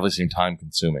definitely seem time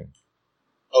consuming.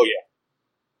 Oh, yeah.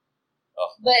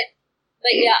 But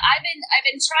yeah, I've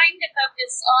been trying to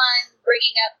focus on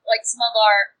bringing up like some of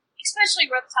our, especially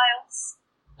reptiles,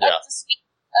 up to speed.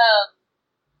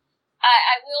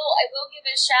 I will give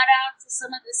a shout out to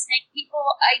some of the snake people.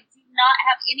 I do not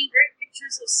have any great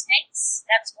pictures of snakes.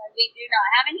 That's why we do not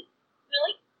have any,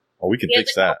 really. Well, we can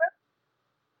fix that.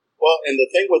 Well, and the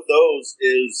thing with those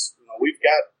is, we've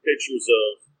got pictures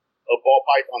of ball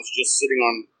pythons just sitting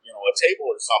on, a table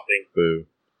or something. Boo.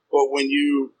 but when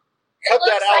you cut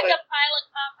that out, like a pile of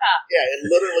caca. Yeah, it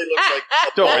literally looks like.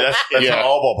 Don't worry, that's how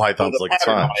all ball pythons look. It's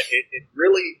fine. It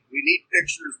really, we need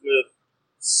pictures with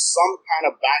some kind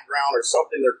of background or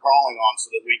something they're crawling on, so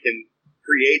that we can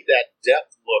create that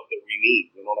depth look that we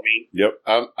need. You know what I mean? Yep.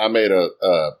 I made a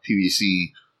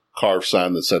PVC carved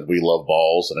sign that said "We love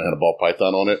balls" and it had a ball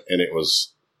python on it, and it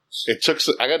took.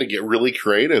 I got to get really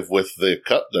creative with the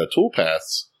tool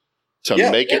paths to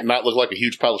make it not look like a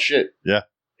huge pile of shit. Yeah.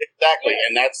 Exactly,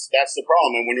 and that's the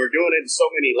problem. And when you're doing it in so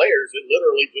many layers, it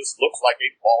literally just looks like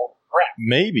a ball of crap.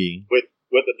 Maybe with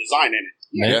a design in it.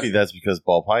 Maybe that's because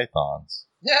ball pythons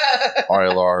are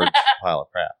a large pile of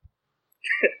crap.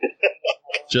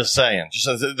 Just saying.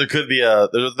 There could be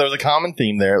there's a common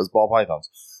theme there. It was ball pythons.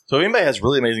 So if anybody has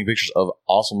really amazing pictures of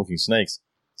awesome looking snakes,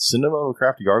 send them over to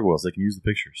Crafty Gargoyles. They can use the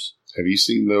pictures. Have you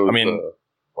seen those? I mean,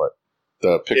 what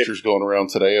the pictures going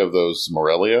around today of those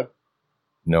Morelia?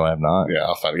 No, I have not. Yeah,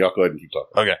 I'll find it. Y'all go ahead and keep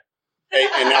talking. Okay. Hey,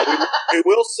 and now we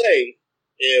will say,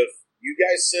 if you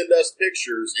guys send us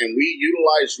pictures and we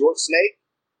utilize your snake,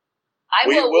 I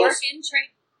will work in trade.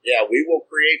 Yeah, we will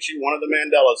create you one of the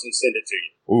Mandelas and send it to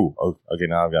you. Ooh, okay,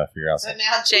 now I've got to figure out something. So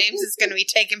now James is going to be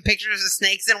taking pictures of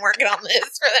snakes and working on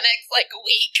this for the next,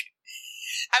 week.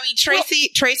 I mean,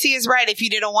 Tracy is right. If you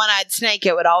did a one-eyed snake,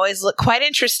 it would always look quite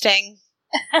interesting.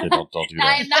 Yeah, don't do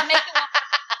that. I'm not making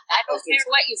I don't care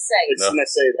what you say. It's gonna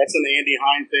say that's an Andy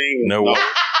Hine thing. No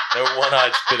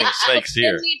one-eyed spitting snakes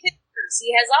here. Send me pictures.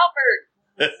 He has offered.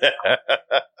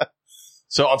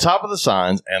 So on top of the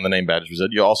signs and the name badges, we said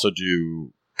you also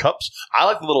do cups. I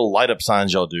like the little light-up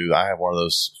signs y'all do. I have one of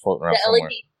those floating around somewhere.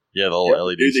 LED. Yeah, the little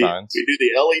LED signs. We do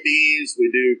the LEDs.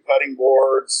 We do cutting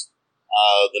boards.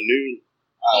 The new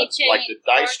like the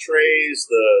dice trays,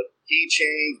 the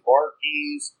keychains, bar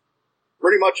keys.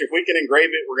 Pretty much, if we can engrave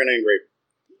it, we're going to engrave it.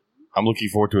 I'm looking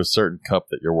forward to a certain cup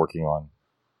that you're working on.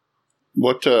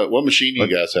 What machine do you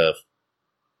guys have?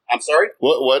 I'm sorry?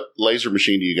 What laser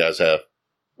machine do you guys have?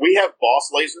 We have Boss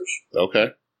lasers.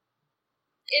 Okay.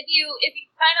 If you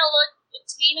kind of look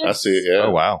between us, I see it. Yeah.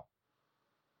 Oh wow.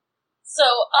 So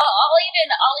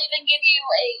I'll even give you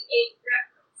a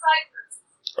reference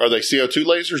size. Are they CO2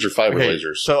 lasers or fiber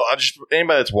lasers? So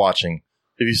anybody that's watching,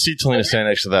 if you see Talena standing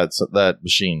next to that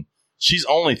machine, she's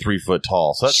only 3 foot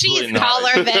tall. So that's really nice.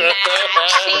 Taller than that.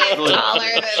 She is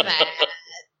taller than that.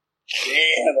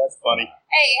 Yeah, that's funny.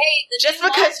 Hey, just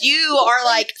because you are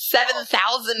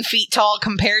 7,000 feet tall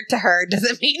compared to her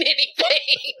doesn't mean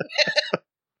anything.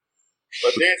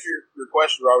 But to answer your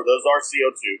question, Robert, those are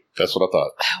CO2. That's what I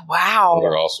thought. Oh, wow.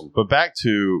 They're awesome. But back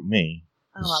to me.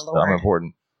 Oh, my Lord. I'm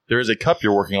important. There is a cup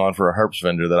you're working on for a herbs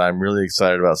vendor that I'm really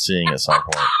excited about seeing at some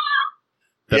point.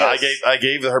 I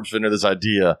gave the herbs vendor this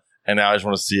idea, and now I just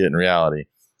want to see it in reality.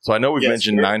 So I know we've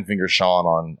mentioned Nine Finger Sean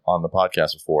on the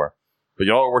podcast before, but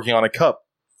y'all are working on a cup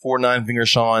for Nine Finger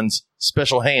Sean's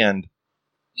special hand.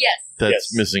 Yes.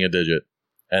 That's missing a digit,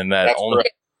 and that that's only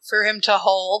correct. For him to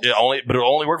hold. but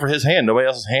it'll only work for his hand. Nobody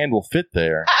else's hand will fit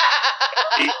there.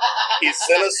 He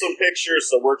sent us some pictures,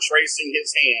 so we're tracing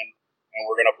his hand, and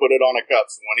we're going to put it on a cup.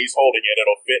 So when he's holding it,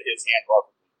 it'll fit his hand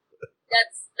perfectly.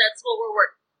 That's what we're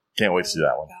working. Can't wait to see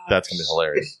that one. That's going to be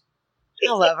hilarious.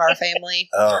 I love our family.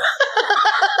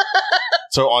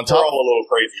 So on top, we're all a little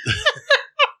crazy.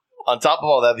 On top of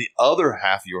all that, the other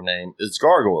half of your name is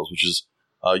Gargoyles, which is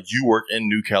you work in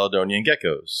New Caledonian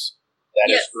geckos.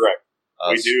 That is correct.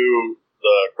 We do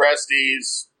the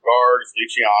Cresties, Gargs,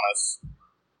 Lucianus,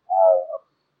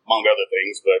 among other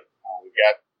things, but we've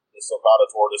got the Sulcata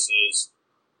tortoises,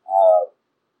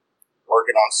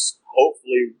 working on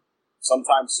hopefully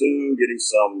sometime soon getting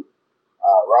some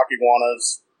rock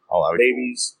iguanas,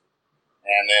 babies,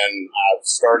 and then I've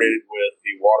started with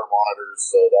the water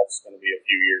monitors, so that's going to be a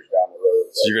few years down the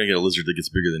road. So you're going to get a lizard that gets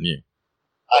bigger than you?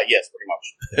 Yes, pretty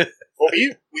much. Well,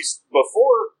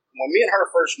 before, when me and her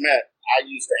first met, I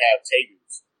used to have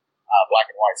tegus, black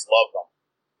and whites, loved them,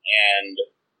 and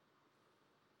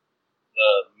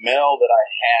the male that I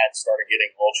had started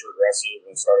getting ultra aggressive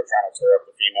and started trying to tear up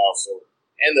the female, so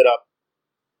ended up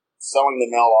selling the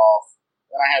male off.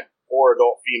 Then I had 4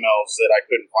 adult females that I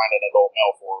couldn't find an adult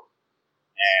male for,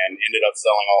 and ended up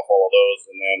selling off all of those,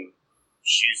 and then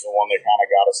she's the one that kind of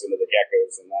got us into the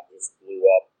geckos, and that just blew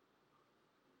up.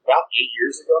 About 8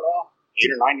 years ago now,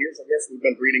 8 or 9 years, I guess, we've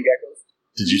been breeding geckos.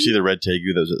 Did you see the red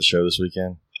tegu that was at the show this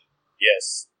weekend?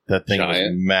 Yes. That thing was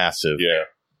massive. Yeah.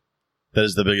 That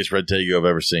is the biggest red tegu I've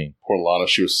ever seen. Poor Lana,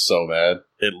 she was so mad.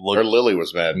 Her Lily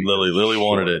was mad. Lily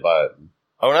wanted it.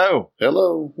 Oh no!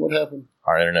 Hello, what happened?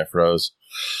 Our internet froze.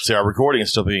 See, our recording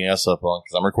is still picking us up on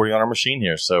because I'm recording on our machine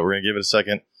here, so we're gonna give it a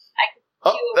second.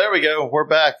 Oh, there we go. We're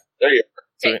back. There you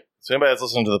go. So anybody that's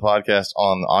listening to the podcast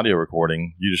on the audio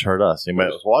recording, you just heard us. Anybody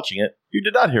that was watching it, you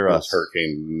did not hear us.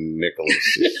 Hurricane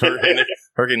Nicholas.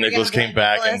 Hurricane Nicholas came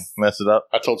back and messed it up.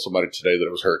 I told somebody today that it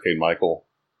was Hurricane Michael.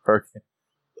 Hurricane.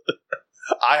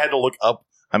 I had to look up.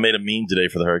 I made a meme today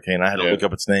for the hurricane. I had to look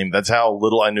up its name. That's how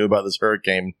little I knew about this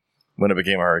hurricane when it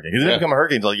became a hurricane. It didn't become a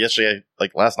hurricane until yesterday,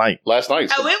 like last night. Oh, it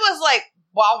was like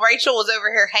while Rachel was over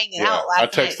here hanging out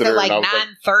last night. So like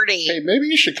 9:30. Hey, maybe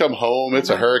you should come home. It's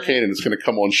a hurricane and it's going to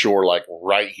come on shore like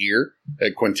right here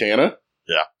at Quintana.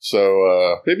 Yeah.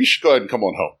 So maybe you should go ahead and come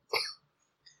on home.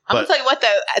 I'm going to tell you what,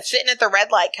 though. Sitting at the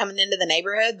red light coming into the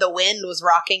neighborhood, the wind was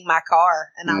rocking my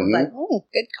car. And I was like,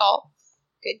 good call.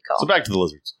 Good call. So back to the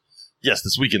lizards. Yes,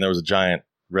 this weekend there was a giant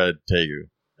red tegu.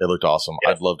 It looked awesome. Yeah.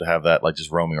 I'd love to have that, like,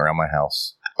 just roaming around my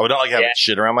house. I would not like having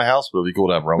shit around my house, but it would be cool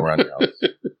to have roam around your house.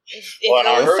 Well,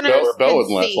 I heard Bell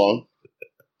wouldn't last long.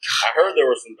 I heard there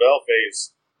were some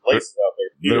Bell-phase places out there.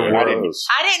 There were. I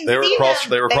didn't They were see across. them.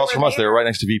 They were across from us. They were right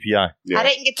next to VPI. Yeah. I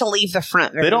didn't get to leave the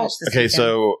front very They don't. much this Okay, weekend.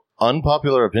 so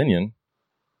unpopular opinion.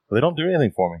 They don't do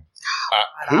anything for me.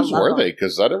 Whose were they?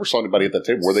 Because I never saw anybody at that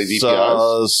table. Were they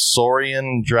VPIs?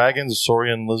 Saurian dragons,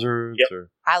 Saurian lizards. Yep. Or,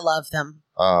 I love them.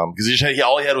 because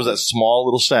all he had was that small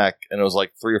little stack, and it was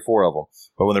like 3 or 4 of them.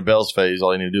 But when they're Bell's phase,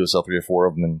 all you need to do is sell 3 or 4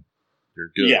 of them, and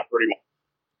you're good. Yeah, pretty much.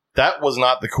 That was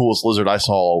not the coolest lizard I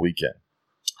saw all weekend.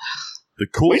 The We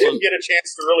coolest. didn't get a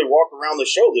chance to really walk around the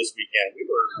show this weekend. We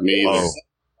were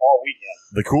all weekend.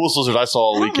 The coolest lizard I saw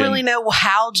all I don't weekend. really know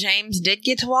how James did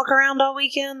get to walk around all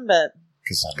weekend, but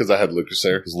Because I had Lucas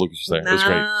there. Because Lucas was there. no. It was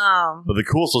great. But the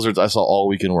coolest lizards I saw all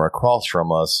weekend were across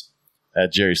from us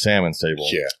at Jerry Salmon's table.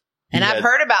 Yeah. And I've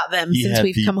heard about them since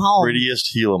we've come home.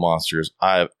 Prettiest Gila monsters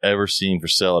I've ever seen for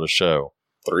sale at a show.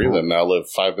 3 of them now live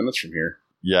 5 minutes from here.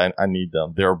 Yeah, I need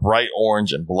them. They were bright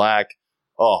orange and black.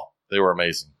 Oh, they were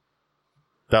amazing.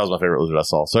 That was my favorite lizard I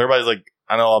saw. So everybody's like,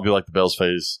 I know I'll be like the Bell's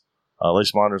Phase.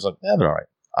 Lace monitors, like, yeah, they're all right.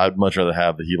 I'd much rather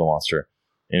have the Gila monster.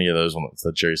 Any of those ones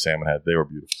that Jerry Salmon had, they were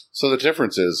beautiful. So the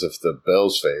difference is if the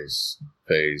Bell's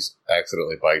phase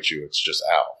accidentally bites you, it's just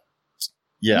ow.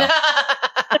 Yeah.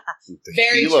 If the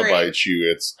Very Gila true. bites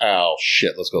you, it's ow,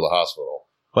 shit, let's go to the hospital.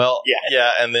 Well,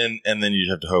 yeah, and then you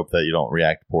have to hope that you don't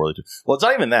react poorly to. Well, it's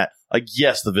not even that. Like,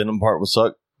 yes, the venom part would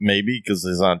suck, maybe, because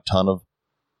there's not a ton of.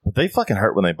 But they fucking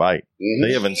hurt when they bite. Mm-hmm.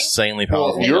 They have insanely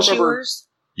powerful. Well, you remember? Chewers?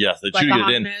 Yes, they Like chew a you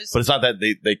hawk in, nose? but it's not that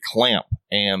they clamp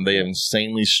and they have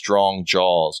insanely strong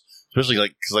jaws. Especially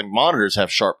because like monitors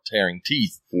have sharp tearing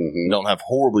teeth. Mm-hmm. They don't have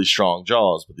horribly strong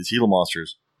jaws, but these Gila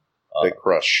monsters, They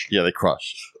crush. yeah, they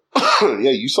crush.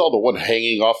 Yeah, you saw the one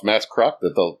hanging off Matt's croc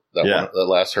that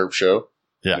last herp show.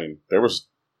 Yeah. I mean,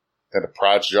 had to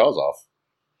pry its jaws off.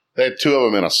 They had 2 of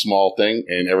them in a small thing,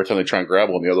 and every time they try and grab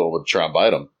one, the other one would try and bite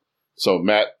them. So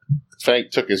Fank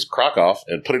took his croc off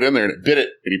and put it in there, and it bit it,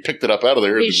 and he picked it up out of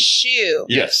there. His shoe.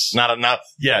 Yes. That's why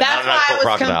I was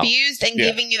crocodile. confused and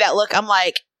giving you that look. I'm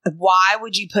like, why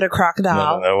would you put a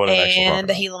crocodile No, an actual and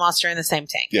a crocodile. Gila monster in the same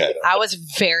tank? Yeah. I was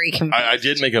very confused. I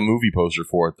did make a movie poster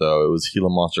for it, though. It was Gila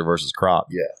Monster versus Croc.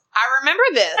 Yeah. I remember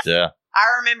this. Yeah. I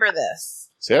remember this.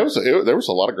 See, there was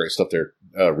a lot of great stuff there.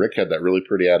 Rick had that really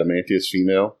pretty adamantius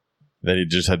female. Then he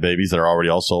just had babies that are already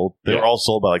all sold. They were all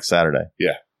sold by like Saturday.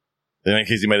 Yeah. Then in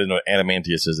case you made it know what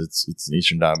adamantius is, it's an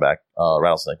eastern diamondback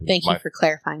rattlesnake. Thank you for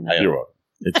clarifying that. You're welcome.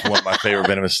 It's one of my favorite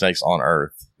venomous snakes on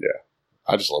earth. Yeah.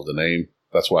 I just love the name.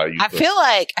 That's why I feel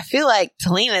like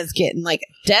Talena's getting like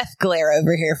death glare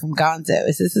over here from Gonzo.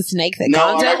 Is this a snake that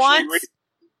Gonzo wants?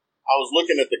 I was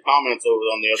looking at the comments over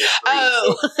on the other screen.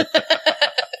 Oh.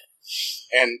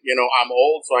 And, I'm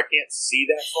old, so I can't see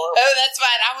that far. Oh, that's fine.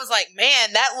 I was like,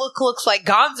 man, that looks like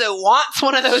Gonzo wants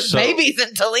one of those babies,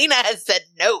 and Talena has said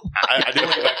no. I do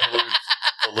want to get back to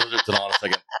the lizards in a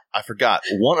second. I forgot.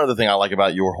 One other thing I like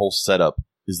about your whole setup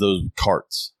is those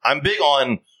carts. I'm big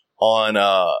on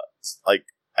like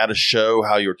at a show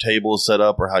how your table is set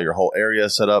up or how your whole area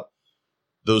is set up.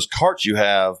 Those carts you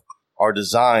have are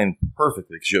designed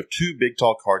perfectly because you have 2 big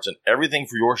tall carts and everything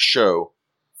for your show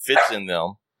fits in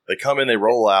them. They come in, they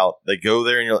roll out, they go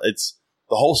there, and it's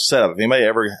the whole setup. If anybody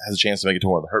ever has a chance to make it to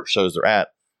one of the herp shows they're at,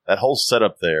 that whole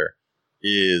setup there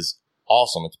is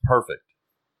awesome. It's perfect.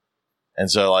 And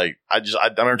so, like, I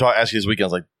remember asking you this weekend, I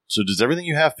was like, so does everything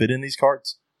you have fit in these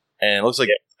carts? And it looks like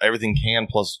everything can,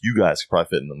 plus you guys could probably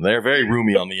fit in them. They're very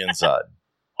roomy on the inside.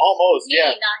 Almost,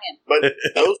 yeah. Maybe not him. But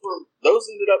those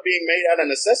ended up being made out of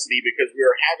necessity because we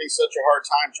were having such a hard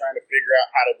time trying to figure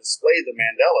out how to display the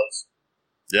Mandelas.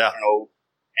 Yeah.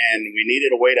 And we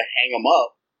needed a way to hang them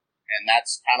up, and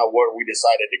that's kind of where we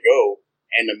decided to go.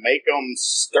 And to make them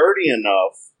sturdy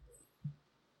enough,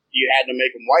 you had to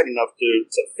make them wide enough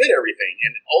to fit everything.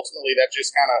 And ultimately, that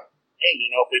just kind of hey,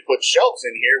 if we put shelves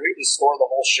in here, we just store the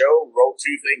whole show, roll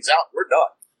 2 things out, we're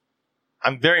done.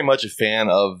 I'm very much a fan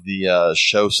of the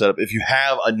show setup. If you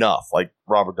have enough, like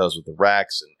Robert does with the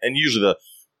racks, and usually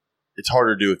it's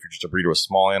harder to do if you're just a breeder with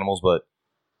small animals, but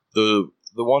the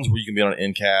ones where you can be on an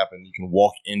end cap and you can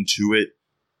walk into it,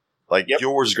 like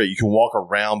yours is great. You can walk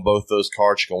around both those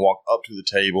carts. You can walk up to the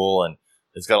table, and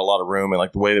it's got a lot of room. And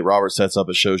like the way that Robert sets up,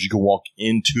 it shows you can walk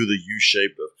into the U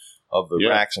shape of the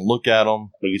racks and look at them.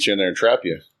 We'll get you in there and trap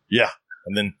you. Yeah,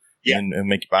 and then and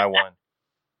make you buy one.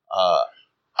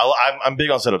 I'm big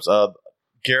on setups.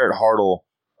 Garrett Hartle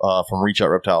from Reach Out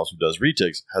Reptiles, who does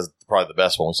retics, has probably the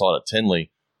best one. We saw it at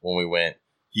Tinley when we went.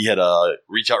 He had a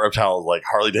Reach Out Reptiles like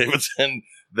Harley Davidson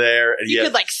there, and you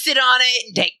could like sit on it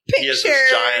and take pictures. He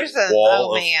has this giant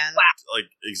wall of like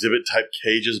exhibit type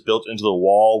cages built into the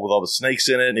wall with all the snakes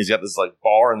in it, and he's got this like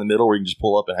bar in the middle where you can just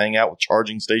pull up and hang out with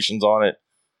charging stations on it.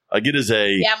 It is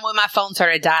a when my phone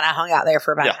started dying, I hung out there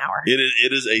for about an hour.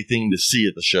 It is a thing to see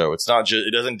at the show. It's not just,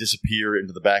 it doesn't disappear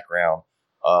into the background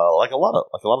like a lot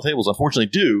of tables unfortunately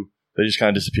do. They just kind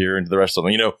of disappear into the rest of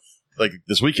them. Like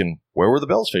this weekend, where were the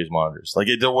Bell's phase monitors? Like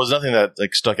there was nothing that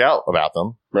like stuck out about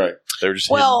them. Right. They were just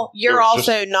you're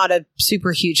also not a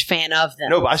super huge fan of them.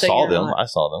 No, but I saw them. I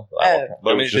saw them.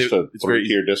 But it's just a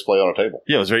 3-tier display on a table.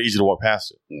 Yeah, it was very easy to walk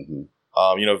past it. Mm-hmm.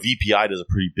 VPI does a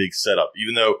pretty big setup,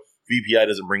 even though VPI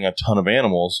doesn't bring a ton of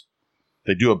animals.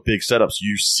 They do a big setup, so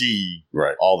you see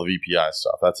all the VPI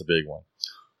stuff. That's a big one.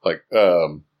 Like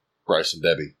Bryce and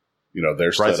Debbie,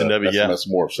 their Bryce setup, and Debbie,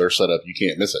 Mesomorphs, their setup, you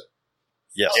can't miss it.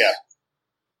 Yes. Yeah.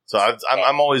 So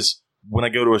I'm always, when I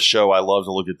go to a show, I love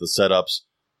to look at the setups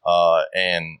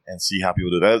and see how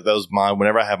people do that. That was mine.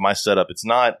 Whenever I have my setup, it's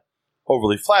not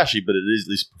overly flashy, but it is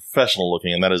at least professional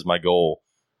looking, and that is my goal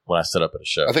when I set up at a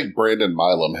show. I think Brandon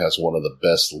Milam has one of the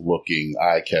best looking,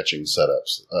 eye-catching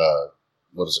setups.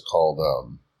 What is it called? I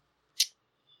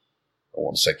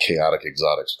want to say Chaotic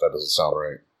Exotics. That doesn't sound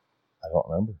right. I don't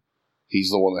remember.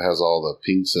 He's the one that has all the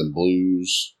pinks and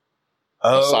blues.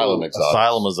 Asylum Exotics.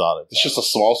 Asylum Exotics. It's just a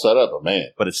small setup, but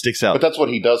man. But it sticks out. But that's what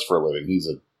he does for a living. He's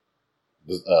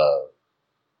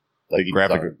like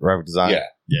graphic design.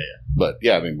 Yeah. But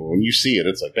yeah, I mean, when you see it,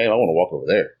 it's like, damn, I want to walk over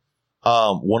there.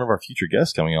 One of our future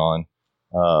guests coming on,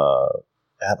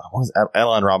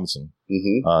 Adeline Robinson,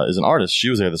 is an artist. She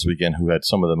was there this weekend who had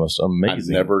some of the most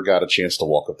amazing. I never got a chance to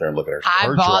walk up there and look at her. I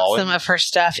bought some of her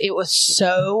stuff. It was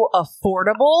so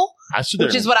affordable,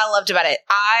 which is what I loved about it.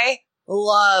 I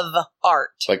love art.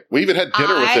 Like, we even had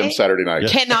dinner with him Saturday night.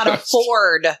 Cannot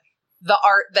afford the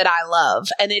art that I love,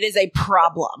 and it is a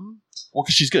problem. Well,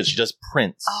 because she's good. She does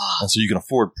prints, and so you can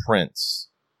afford prints.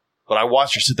 But I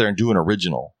watched her sit there and do an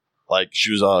original. Like,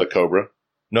 she was the Cobra.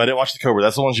 No, I didn't watch the Cobra.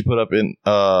 That's the one she put up in.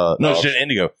 She did an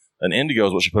Indigo. An Indigo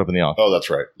is what she put up in the auction. Oh, that's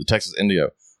right. The Texas Indigo.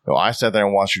 No, I sat there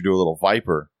and watched her do a little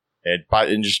Viper,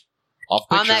 and just off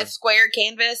the picture, on that square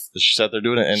canvas. She sat there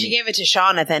doing it, and she gave it to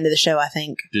Sean at the end of the show, I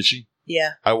think. Did she?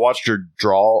 Yeah. I watched her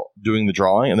doing the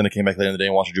drawing, and then I came back later in the day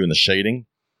and watched her doing the shading.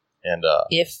 And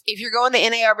if you're going to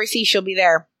NARBC, she'll be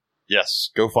there.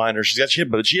 Yes, go find her. She had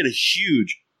a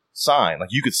huge sign, like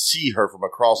you could see her from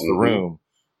across the room.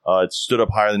 It stood up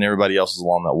higher than everybody else's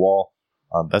along that wall.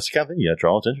 That's the kind of thing you got to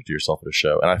draw attention to yourself at a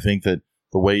show. And I think that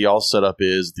the way y'all set up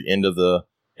is the end of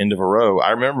a row.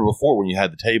 I remember before when you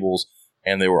had the tables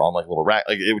and they were on like little rack,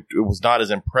 like it was not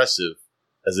as impressive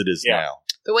as it is now.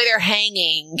 The way they're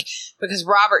hanging, because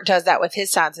Robert does that with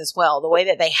his signs as well. The way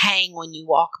that they hang when you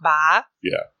walk by.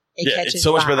 Yeah. It's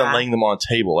so much better than laying them on a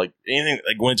table. Like anything,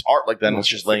 like when it's art like that, it's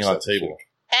just laying on a table.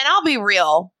 And I'll be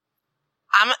real.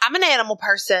 I'm an animal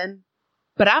person,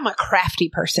 but I'm a crafty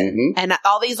person. And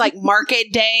all these like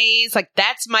market days, like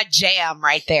that's my jam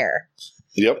right there.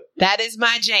 Yep. That is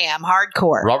my jam,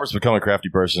 hardcore. Robert's become a crafty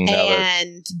person now.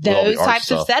 And those types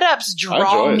of setups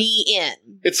draw me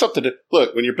in. It's something to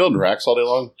look when you're building racks all day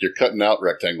long. You're cutting out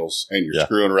rectangles and you're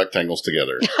screwing rectangles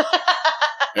together,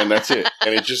 and that's it.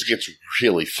 And it just gets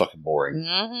really fucking boring.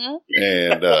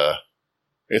 And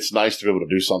it's nice to be able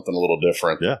to do something a little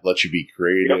different. Yeah. Let you be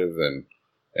creative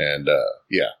and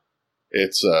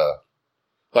it's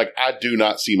like I do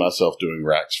not see myself doing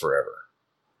racks forever.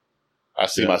 I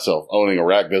see myself owning a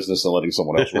rack business and letting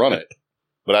someone else run it,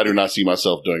 but I do not see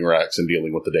myself doing racks and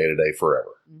dealing with the day to day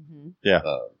forever. Yeah,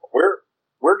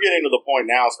 we're getting to the point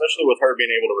now, especially with her being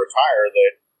able to retire,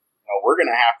 that we're going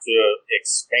to have to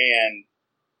expand,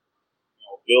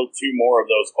 build 2 more of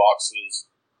those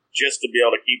boxes just to be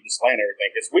able to keep displaying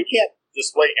everything, because we can't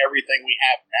display everything we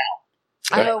have now.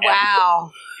 Oh,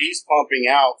 wow! He's pumping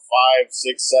out 5, 6,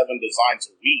 7 designs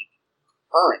a week.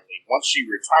 Currently, once she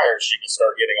retires, she can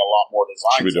start getting a lot more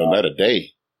designs. She'll be doing that a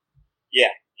day.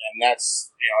 Yeah, and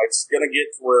that's it's going to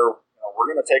get to where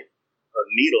we're going to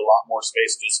need a lot more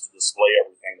space just to display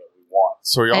everything that we want.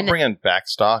 So are y'all bringing back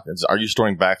stock? Are you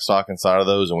storing back stock inside of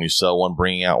those, and when you sell one,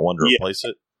 bringing out one to replace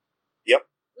it? Yep.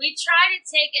 We try to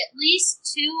take at least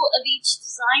 2 of each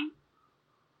design.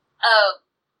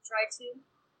 Try to.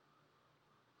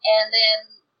 And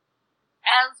then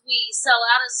as we sell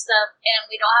out of stuff and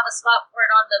we don't have a spot for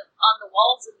it on the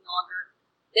walls any longer,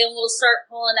 then we'll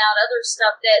start pulling out other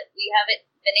stuff that we haven't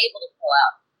been able to pull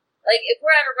out. Like if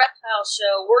we're at a reptile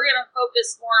show, we're going to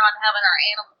focus more on having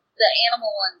the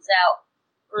animal ones out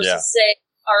versus say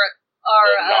our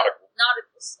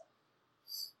nautical stuff.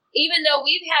 Even though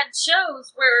we've had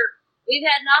shows where we've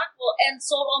had nautical and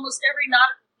sold almost every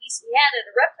nautical piece we had at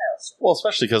a reptile show. Well,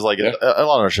 especially because a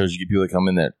lot of our shows, you get people that come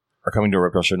in that are coming to a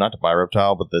reptile show not to buy a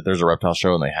reptile, but that there's a reptile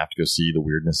show and they have to go see the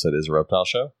weirdness that is a reptile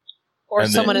show. Or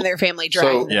someone in their family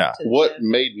dragging them to what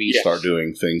made me start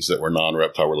doing things that were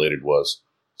non-reptile related was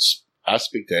I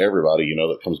speak to everybody,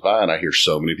 that comes by, and I hear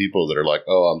so many people that are like,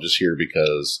 oh, I'm just here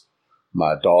because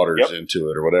my daughter's into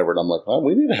it or whatever. And I'm like, well,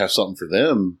 we need to have something for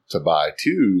them to buy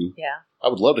too. Yeah. I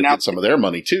would love to get some of their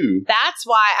money too. That's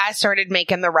why I started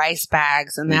making the rice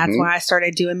bags, and that's why I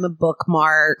started doing the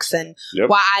bookmarks, and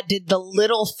why I did the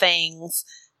little things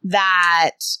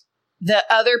that the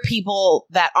other people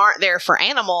that aren't there for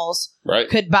animals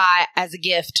could buy as a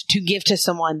gift to give to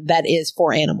someone that is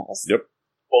for animals. Yep.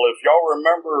 Well, if y'all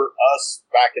remember us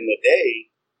back in the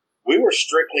day, we were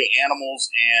strictly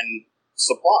animals and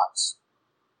supplies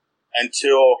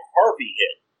until Harvey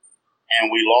hit. And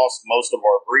we lost most of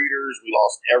our breeders. We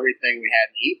lost everything we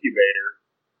had in the incubator.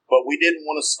 But we didn't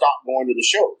want to stop going to the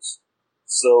shows.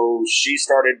 So she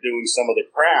started doing some of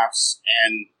the crafts.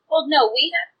 And well, no,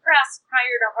 we had crafts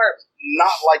prior to Harvey.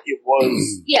 Not like it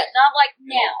was. Not like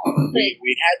now.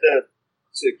 We had to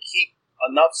keep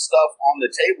enough stuff on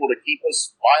the table to keep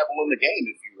us viable in the game,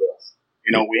 if you will.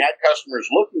 We had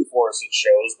customers looking for us at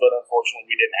shows, but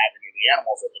unfortunately we didn't have any of the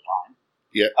animals at the time.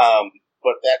 Yeah.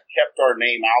 But that kept our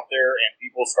name out there, and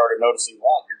people started noticing,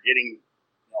 wow, you're getting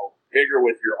bigger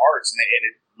with your arts, and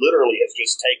it literally has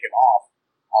just taken off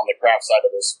on the craft side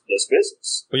of this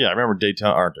business. Well, yeah, I remember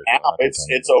Daytona. Now it's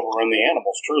overrun the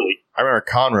animals, truly. I remember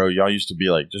Conroe, y'all used to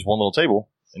be like just one little table,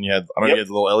 and you had you had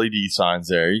the little LED signs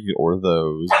there. You could order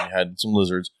those, and you had some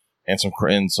lizards and some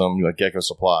gecko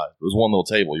supplies. It was one little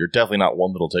table. You're definitely not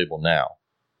one little table now.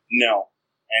 No.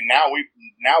 And now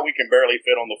we can barely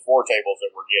fit on the 4 tables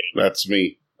that we're getting. That's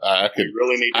me. I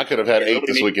could have had 8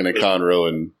 this weekend at Conroe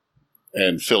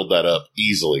and filled that up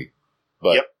easily.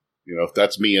 But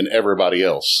that's me and everybody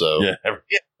else. So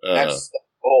that's the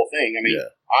whole thing. I mean,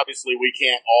 obviously we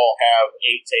can't all have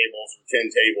 8 tables or 10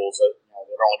 tables.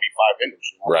 There'd only be 5 vendors.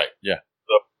 Right. Yeah.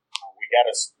 So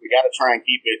we gotta try and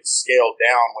keep it scaled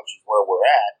down, which is where we're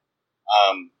at.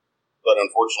 But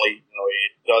unfortunately,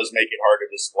 it does make it hard to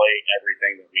display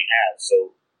everything that we have.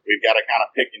 So we've got to kind of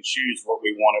pick and choose what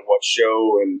we want at what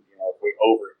show. And, if we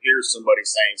overhear somebody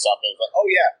saying something, it's like, oh,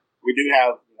 yeah, we do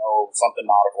have, something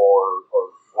nautical or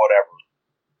whatever.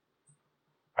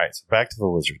 All right, so back to the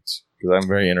lizards, because I'm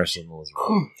very interested in the lizards.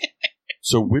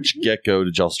 So which gecko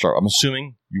did y'all start? I'm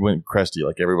assuming you went Crafty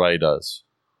like everybody does.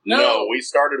 No, we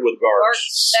started with Garch.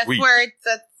 That's where it's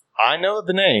I know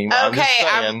the name. Okay,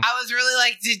 I was really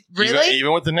like, really?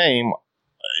 Even with the name,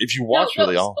 if you watch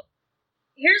really all.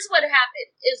 Here's what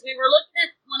happened, is we were looking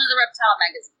at one of the reptile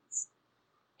magazines,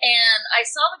 and I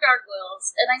saw the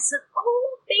gargoyles, and I said,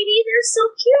 oh, baby, they're so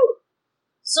cute.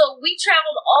 So we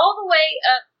traveled all the way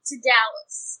up to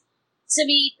Dallas to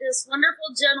meet this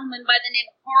wonderful gentleman by the name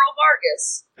of Carl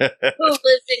Vargas, who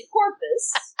lived in Corpus.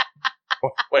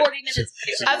 40 minutes.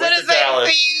 I was going to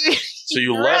say, so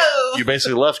you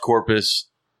basically left Corpus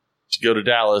to go to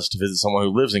Dallas to visit someone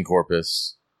who lives in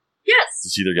Corpus. Yes. To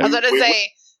see their I was going to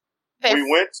say, we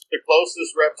went to the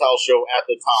closest reptile show at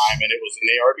the time, and it was in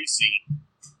ARBC,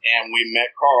 and we met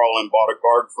Carl and bought a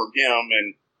guard from him,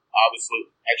 and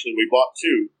actually we bought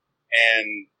 2,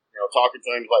 and talking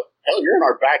to him, like, hell, you're in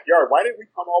our backyard. Why didn't we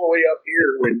come all the way up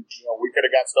here when we could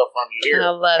have got stuff from you here?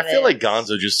 I feel like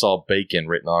Gonzo just saw bacon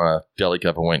written on a deli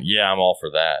cup and went, yeah, I'm all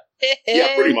for that.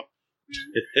 Yeah, pretty much.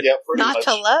 Not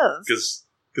to love. Because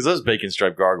those bacon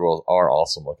striped gargoyles are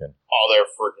awesome looking. Oh, they're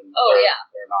freaking. Oh, yeah.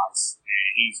 They're nice.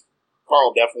 And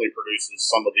Carl definitely produces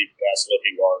some of the best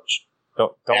looking guards.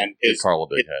 Don't give Carl a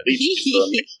big head.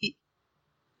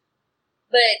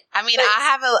 But I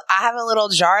have a little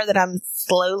jar that I'm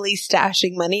slowly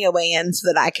stashing money away in so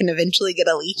that I can eventually get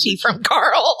a lychee from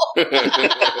Carl.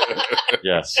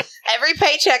 Yes. Every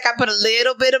paycheck I put a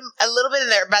little bit in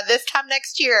there. By this time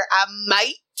next year, I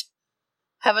might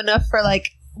have enough for like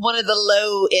one of the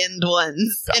low end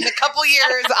ones. In a couple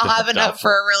years, I'll have enough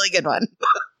for a really good one.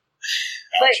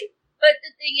 Gotcha. But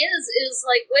the thing is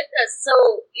like with us, so,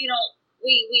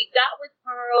 we got with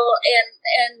Carl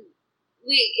and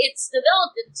it's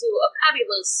developed into a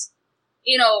fabulous,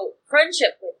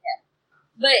 friendship with him.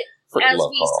 But Freaking as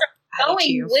love we Carl. started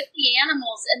going with the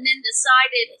animals and then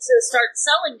decided to start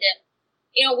selling them,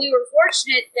 we were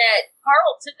fortunate that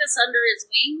Carl took us under his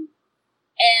wing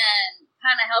and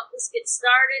kind of helped us get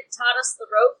started, taught us the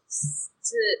ropes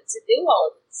to do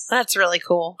all of this. That's really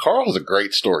cool. Carl has a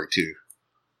great story too.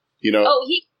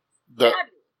 Fabulous.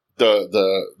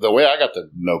 The way I got to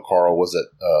know Carl was at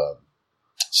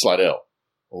Slidell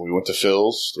when we went to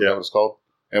Phil's. Is that what it's called?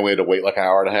 And we had to wait like an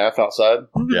hour and a half outside.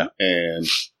 Yeah. And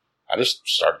I just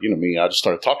started, I just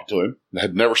started talking to him. I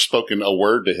had never spoken a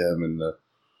word to him in the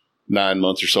 9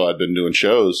 months or so I'd been doing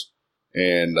shows.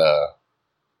 And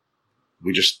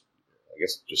we just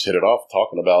hit it off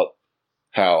talking about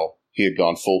how he had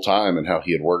gone full time and how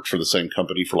he had worked for the same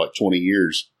company for like 20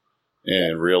 years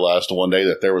and realized one day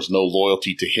that there was no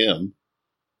loyalty to him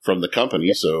from the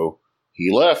company. So he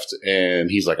left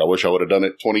and he's like, I wish I would have done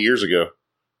it 20 years ago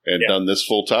and done this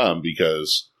full time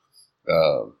because,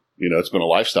 it's been a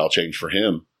lifestyle change for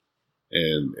him.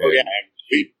 And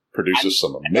he produces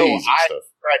some amazing stuff. I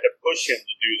tried to push him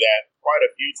to do that quite a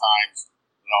few times,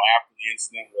 after the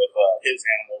incident with his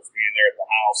animals being there at the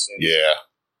house. And,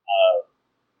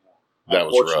 that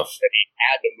was rough. That he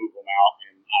had to move them out,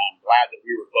 and I'm glad that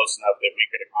we were close enough that we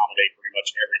could accommodate pretty much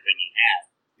everything he had.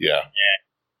 Yeah.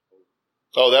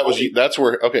 And that's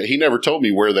where, okay, he never told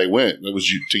me where they went. It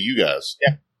was to you guys.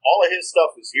 Yeah. All of his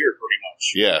stuff is here pretty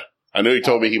much. Yeah. I knew he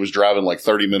told me he was driving like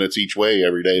 30 minutes each way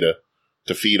every day to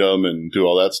feed them and do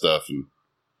all that stuff. And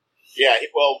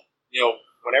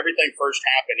when everything first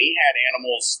happened, he had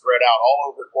animals spread out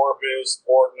all over Corpus,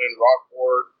 Portland,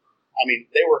 Rockport. I mean,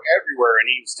 they were everywhere, and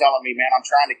he was telling me, man, I'm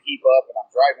trying to keep up, and I'm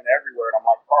driving everywhere. And I'm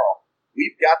like, Carl,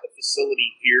 we've got the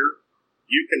facility here.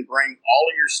 You can bring all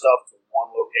of your stuff to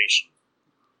one location,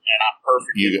 and I'm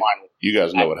perfectly fine with it. You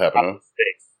guys know what happened, huh?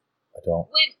 I don't.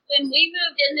 When we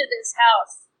moved into this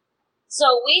house,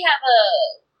 so we have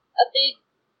a big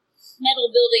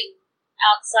metal building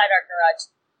outside our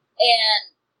garage.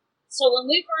 And so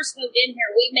when we first moved in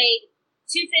here, we made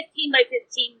 2 15 by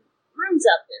 15 rooms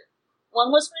out there. One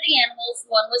was for the animals,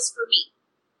 one was for me.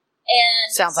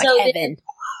 And sounds like heaven.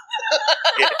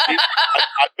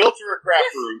 I built her a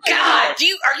craft room. God,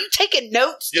 are you taking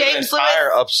notes, You have James an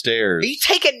entire Lewis? upstairs. Are you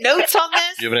taking notes on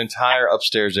this? You have an entire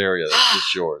upstairs area that's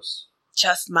just yours.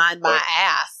 Just mind my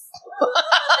ass. After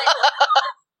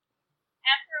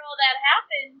all that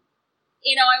happened,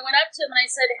 I went up to him and I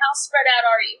said, how spread out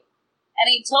are you? And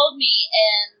he told me,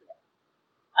 and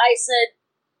I said,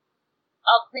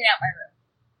 I'll clean out my room.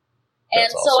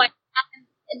 That's and awesome.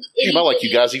 I like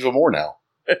you guys even more now.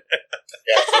 So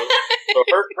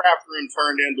her craft room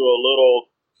turned into a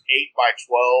little 8 by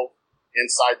 12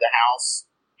 inside the house,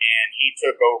 and he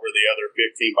took over the other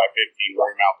 15 by 15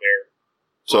 room out there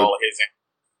for all of his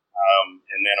animals.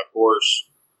 And then, of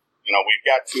course, we've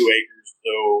got 2 acres,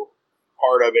 so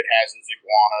part of it has his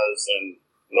iguanas and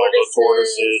the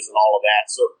tortoises and all of that.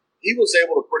 So he was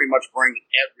able to pretty much bring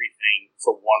everything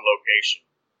to one location.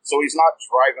 So he's not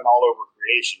driving all over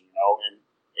creation, and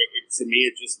to me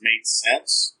it just made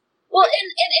sense. Well,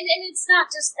 and it's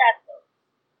not just that though.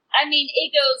 I mean,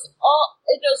 it goes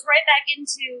right back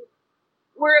into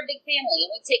we're a big family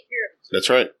and we take care of it. That's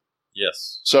right.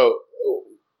 Yes. So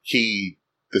the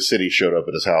city showed up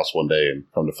at his house one day and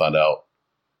come to find out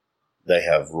they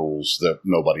have rules that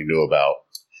nobody knew about.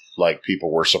 Like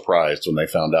people were surprised when they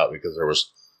found out because there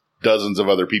was dozens of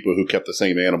other people who kept the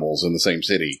same animals in the same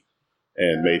city.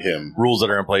 And made him rules that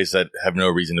are in place that have no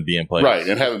reason to be in place, right?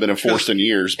 And haven't been enforced in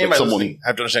years. But someone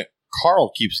have to understand.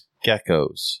 Carl keeps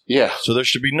geckos, so there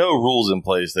should be no rules in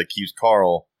place that keeps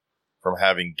Carl from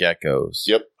having geckos.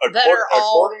 Yep.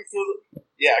 According to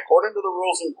the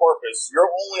rules in Corpus, you're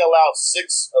only allowed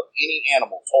 6 of any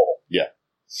animal total. Yeah.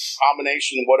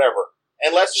 Combination, whatever,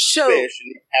 unless it's fish, and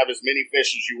you can have as many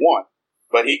fish as you want.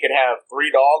 But he could have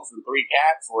 3 dogs and 3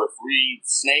 cats, or 3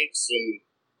 snakes and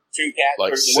 2 cats,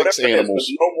 like or 6 animals.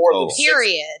 Is, no more than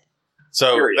Period. 6.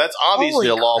 So that's obviously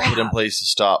Holy a law crap. put in place to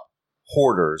stop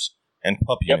hoarders and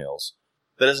puppy mills.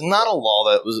 That is not a law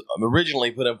that was originally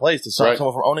put in place to stop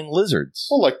someone from owning lizards.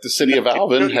 Well, like the city of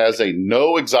Alvin has a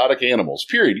no exotic animals,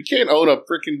 period. You can't own a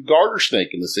freaking garter snake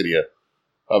in the city of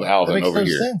Alvin that makes over no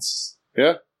here. sense.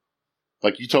 Yeah.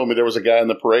 Like you told me there was a guy in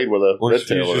the parade with a red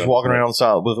tail. He's just walking around on the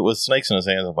side with snakes in his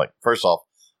hands. I'm like, first off,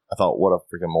 I thought, what a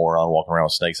freaking moron walking around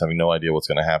with snakes, having no idea what's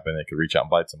going to happen. It could reach out and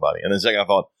bite somebody. And then second, I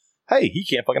thought, hey, he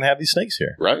can't fucking have these snakes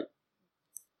here. Right.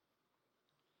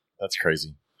 That's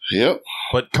crazy. Yep.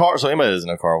 But so anybody that doesn't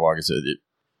know Carl Vargas,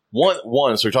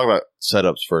 One. So we talk about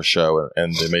setups for a show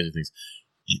and the amazing things.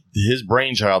 His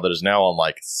brainchild that is now on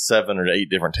like 7 or 8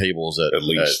 different tables at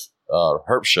least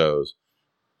herp shows,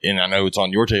 and I know it's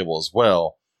on your table as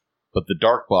well. But the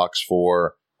dark box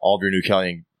for all of your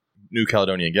New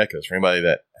Caledonian geckos, for anybody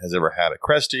that has ever had a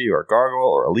Crafty or a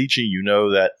Gargoyle or a Lychee, you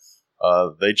know that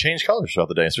they change colors throughout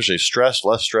the day, especially stressed,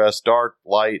 less stressed, dark,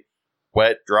 light,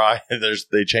 wet, dry.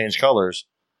 They change colors,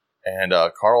 and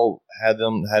Carl had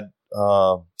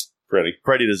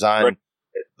Freddie design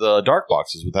the dark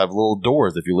boxes would have little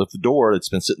doors. If you lift the door, it's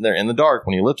been sitting there in the dark.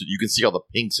 When you lift it, you can see all the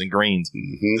pinks and greens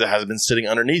that has been sitting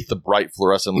underneath the bright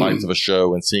fluorescent lights of a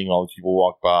show and seeing all the people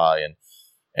walk by.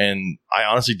 And I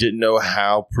honestly didn't know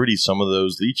how pretty some of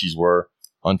those Lychees were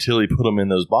until he put them in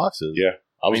those boxes. Yeah.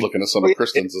 I was looking at some of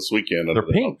Kristen's this weekend. They're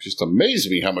pink. It just amazed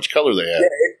me how much color they have.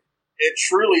 Yeah, it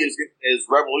truly is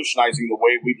revolutionizing the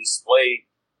way we display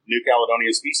New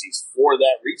Caledonian species for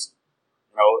that reason.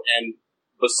 And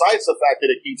besides the fact that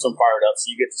it keeps them fired up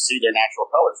so you get to see their natural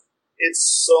colors, it's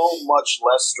so much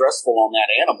less stressful on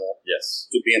that animal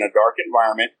to be in a dark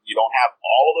environment. You don't have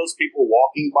all of those people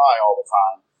walking by all the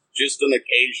time. Just an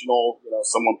occasional,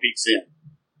 someone peeks in.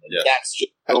 Yes. That's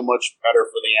just so much better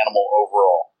for the animal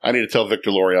overall. I need to tell Victor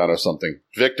Loriano something.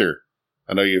 Victor,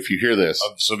 I know if you hear this.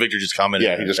 So Victor just commented.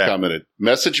 Yeah, he just commented.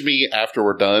 Message me after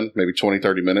we're done, maybe 20,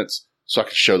 30 minutes, so I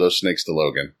can show those snakes to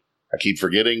Logan. I keep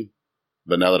forgetting,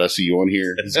 but now that I see you on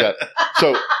here, he's got.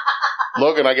 So,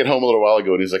 Logan, I get home a little while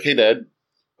ago, and he's like, "Hey, Dad.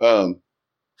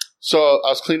 So I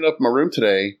was cleaning up my room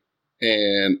today,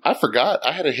 and I forgot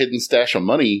I had a hidden stash of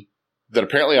money that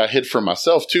apparently I hid from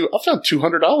myself, too. I found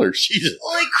 $200. Jesus.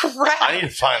 Holy crap. I need to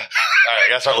find... All right, I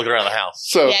got to start looking around the house.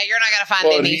 So, yeah, you're not going to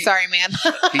find any. Sorry, man.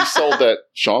 He sold that...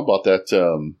 Sean bought that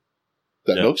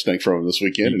milk snake from him this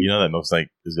weekend. You know that milk snake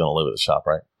is going to live at the shop,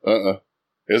 right?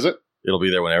 Is it? It'll be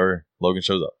there whenever Logan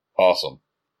shows up. Awesome.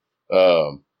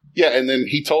 Yeah, and then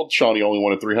he told Sean he only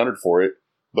wanted $300 for it,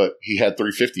 but he had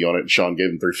 $350 on it, and Sean gave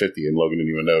him $350, and Logan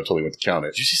didn't even know until he went to count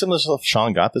it. Did you see some of the stuff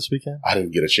Sean got this weekend? I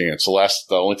didn't get a chance.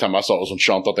 The only time I saw it was when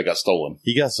Sean thought they got stolen.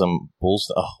 He got some bulls.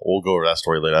 Oh, we'll go over that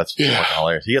story later. That's fucking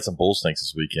hilarious. He got some bull snakes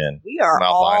this weekend. We are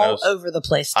all over the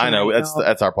place tonight. I know.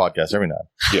 That's our podcast every night.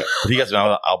 Yeah. But he got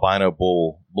some albino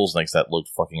bull snakes that looked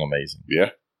fucking amazing. Yeah.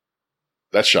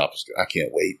 That shop is good. I can't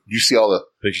wait. You see all the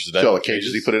pictures of that? All the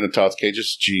cages he put into Todd's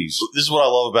cages? Jeez. This is what I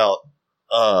love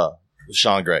about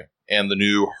Sean Gray and the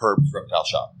new Herb's Reptile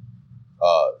Shop.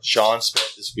 Sean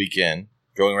spent this weekend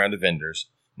going around to vendors,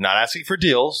 not asking for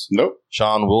deals. Nope.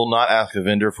 Sean will not ask a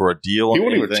vendor for a deal. He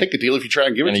won't even take a deal if you try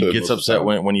and give it to him. And he gets upset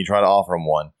when you try to offer him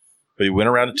one. But he went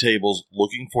around to tables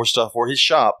looking for stuff for his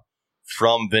shop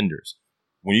from vendors.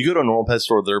 When you go to a normal pet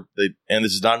store, and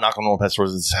this is not a knock on normal pet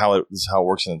stores. This is how it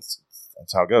works, and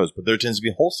that's how it goes. But there tends to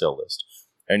be a wholesale list,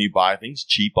 and you buy things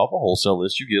cheap off a wholesale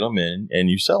list. You get them in,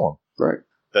 and you sell them. Right.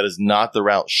 That is not the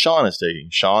route Sean is taking.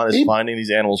 Sean is finding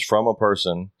these animals from a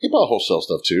person. He bought wholesale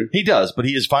stuff too. He does, but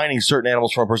he is finding certain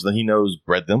animals from a person that he knows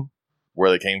bred them,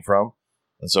 where they came from.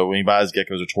 And so when he buys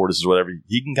geckos or tortoises or whatever,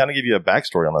 he can kind of give you a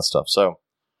backstory on that stuff. So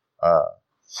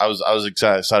I was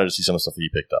excited to see some of the stuff that he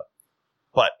picked up.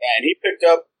 But and he picked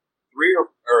up three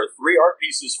art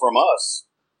pieces from us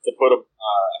to put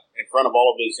in front of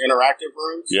all of his interactive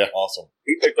rooms. Yeah, awesome.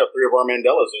 He picked up 3 of our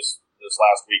Mandelas this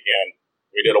last weekend.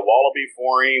 We did a wallaby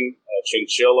for him, a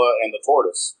chinchilla, and the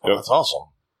tortoise. Oh, that's awesome.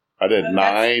 I did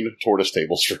 9 tortoise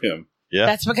tables for him. Yeah,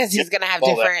 that's because he's going to have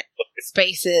different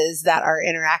spaces that are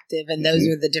interactive, and those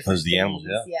are the different. Those are the animals,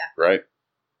 yeah, right.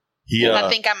 I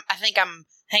think I'm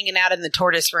hanging out in the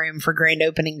tortoise room for grand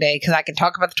opening day because I can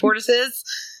talk about the tortoises,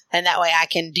 and that way I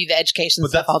can do the education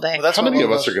stuff all day. How many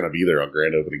of us are going to be there on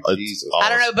grand opening? Jesus, I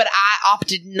don't know, but I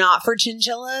opted not for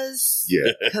chinchillas.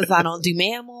 Yeah, because I don't do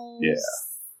mammals. Yeah.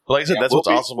 But like I said, that's what's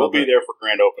awesome. We'll be there for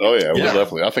grand opening. Oh yeah, we'll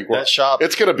definitely. I think that shop.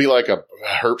 It's going to be like a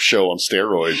herp show on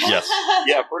steroids. Yes.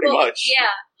 Yeah, pretty much. Yeah.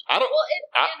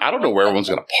 I don't know where everyone's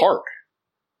going to park.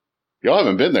 Y'all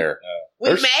haven't been there.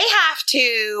 We may have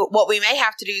to. What we may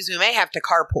have to do is we may have to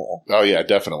carpool. Oh yeah,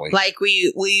 definitely. Like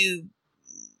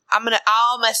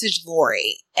I'll message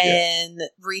Lori and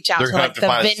reach out to like the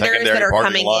vendors that are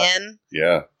coming in.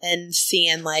 Yeah. And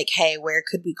seeing like, hey, where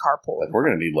could we carpool? Like we're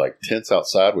going to need like tents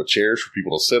outside with chairs for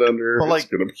people to sit under. But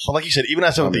like you said, even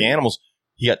I said with the animals,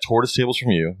 he got tortoise tables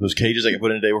from you. Those cages I can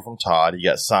put in today were from Todd. He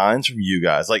got signs from you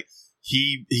guys. Like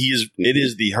he is, it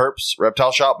is the Herps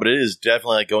Reptile Shop, but it is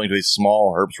definitely like going to a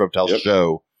small Herps Reptile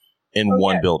show in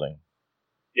one building.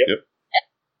 Yep.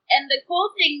 And the cool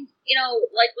thing,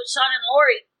 like with Sean and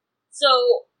Lori, so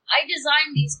I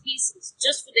designed these pieces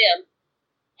just for them,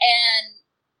 and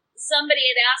somebody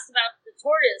had asked about the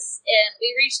tortoise, and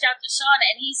we reached out to Sean,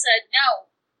 and he said, no,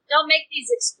 don't make these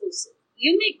exclusive.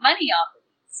 You make money off of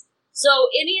these. So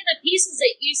any of the pieces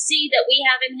that you see that we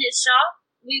have in his shop,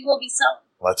 we will be selling.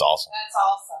 Well, that's awesome. That's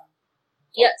awesome.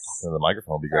 Yes. The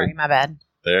microphone will be great. Sorry, my bad.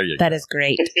 There you go. That is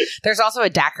great. There's also a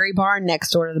daiquiri bar next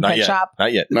door to the Not pet yet. shop.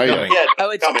 Not yet. Not yet. Yeah, Oh,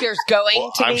 there's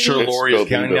going to I'm be. sure Lori is It's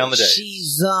counting down the days.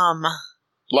 She's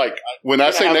Like, when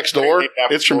I say next door,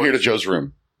 it's from here to Joe's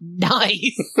room.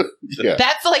 nice. Yeah.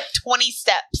 That's like 20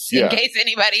 steps, Yeah. in case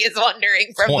anybody is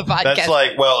wondering from the podcast. That's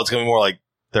like, well, it's going to be more like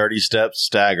 30 steps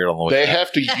staggered on the way. They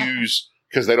have to use,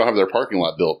 because they don't have their parking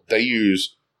lot built, they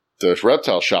use the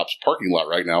reptile shop's parking lot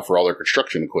right now for all their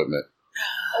construction equipment.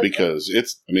 Because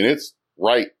it's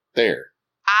right there.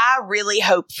 I really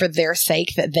hope for their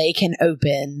sake that they can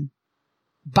open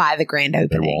by the grand They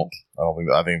opening. won't.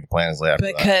 I think the plan is after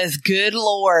that. Because, good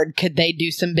Lord, could they do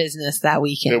some business that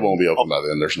weekend? It won't be open by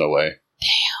then. There's no way.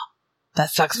 That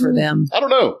sucks for them. I don't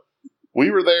know. We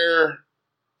were there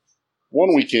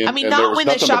one weekend. I mean, and there not was when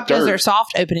the nothing shop but does dirt. their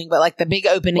soft opening, but like the big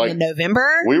opening Like, in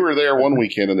November. We were there one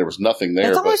weekend and there was nothing there.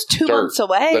 That's but almost 2 dirt. months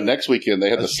away. The next weekend they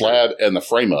had the slab and the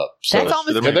frame up. So That's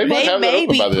almost. they might They have it may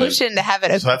open be by then. pushing to have it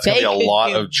open. So that's going to be a They lot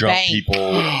could of do drunk bank.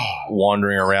 people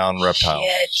wandering around reptile.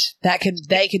 Shit.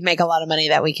 They could make a lot of money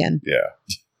that weekend. Yeah.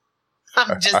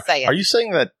 I'm just saying. Are you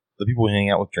saying that the people we hang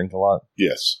out with drink a lot?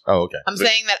 Yes. Oh, okay. I'm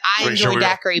saying that I Pretty sure enjoy we-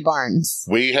 daiquiri barns.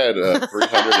 We had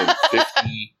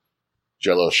 350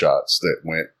 Jello shots that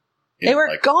went. in They were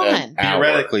like gone. an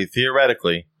hour.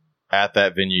 Theoretically, at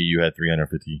that venue, you had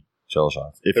 350 Jello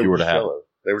shots. If They you were to just have, Jell-O.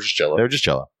 They were just Jello. they were just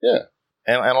Jello. Yeah.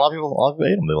 And a lot of people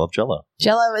ate them. They love Jello.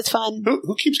 Jello is fun.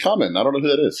 Who keeps commenting? I don't know who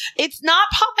that is. It's not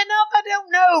popping up. I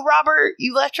don't know, Robert.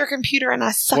 You left your computer, and I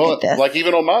suck Well, at this. like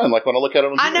even on mine, like when I look at it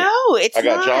on I Google, know it's I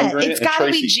got not. John Grant It's and got to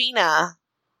be Tracy. Gina.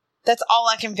 That's all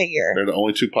I can figure. they're the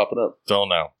only two popping up. Don't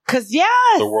know. Because yes,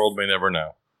 The world may never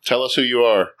know. Tell us who you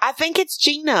are. I think it's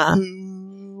Gina,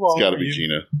 It's got to be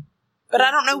Gina. but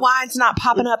I don't know why it's not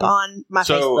popping up on my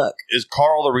So, Facebook. is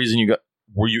Carl the reason you got?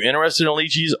 Were you interested in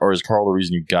lychees, or is Carl the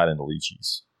reason you got into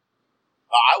lychees?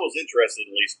 I was interested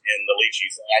in the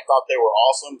lychees, and I thought they were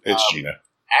awesome. It's Gina.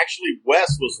 Actually, Wes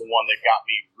was the one that got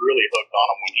me really hooked on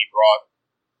them when he brought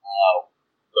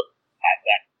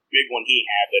that big one he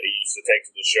had that he used to take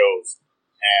to the shows,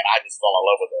 and I just fell in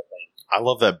love with that thing. I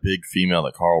love that big female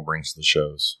that Carl brings to the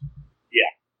shows.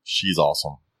 Yeah. She's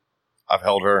awesome. I've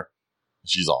held her.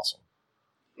 She's awesome.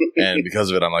 And because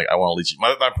of it, I'm like, I want to lychee.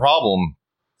 My problem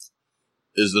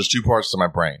is there's two parts to my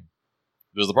brain.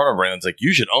 There's the part of my brain that's like,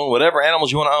 you should own whatever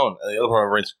animals you want to own. And the other part of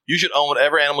my brain is, you should own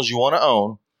whatever animals you want to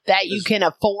own That you can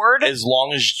afford. as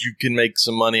long as you can make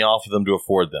some money off of them to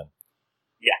afford them.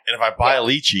 Yeah. And if I buy a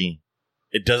lychee,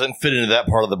 it doesn't fit into that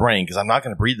part of the brain because I'm not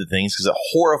going to breed the things because it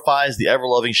horrifies the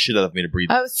ever-loving shit out of me to breed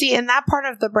them. Oh, see, and that part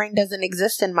of the brain doesn't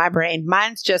exist in my brain.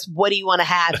 Mine's just, what do you want to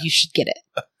have? You should get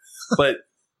it. But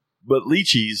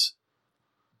lychees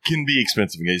can be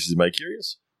expensive. In case you might be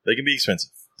curious, they can be expensive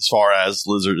as far as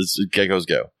lizards, geckos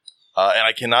go. And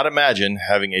I cannot imagine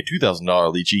having a $2,000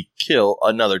 lychee kill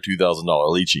another $2,000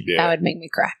 lychee. Yeah. That would make me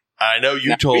cry. I know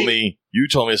you told me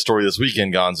a story this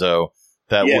weekend, Gonzo,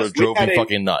 that Yes, would have we drove had me a-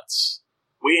 fucking nuts.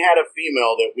 We had a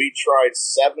female that we tried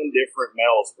 7 different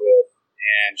males with,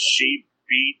 and she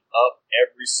beat up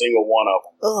every single one of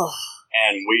them. Ugh.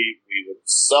 And we would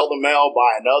sell the male,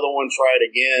 buy another one, try it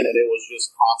again, and it was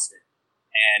just constant.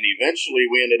 And eventually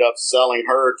we ended up selling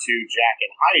her to Jack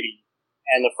and Heidi,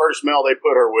 and the first male they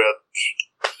put her with,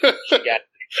 she got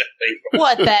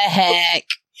What the heck?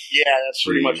 Yeah, that's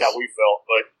pretty much how we felt,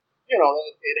 but, you know,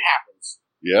 it happens.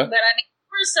 Yeah. But I mean,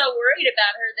 we're so worried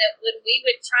about her that when we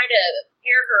would try to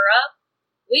pair her up,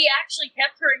 we actually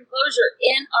kept her enclosure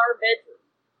in our bedroom.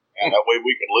 And that way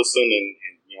we could listen and,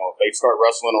 you know, if they'd start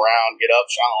rustling around, get up,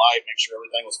 shine a light, make sure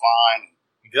everything was fine.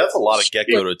 That's a lot of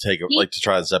gecko to take, like to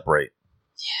try and separate.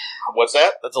 What's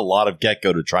that? That's a lot of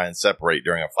gecko to try and separate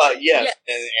during a fight. Yes,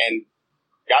 and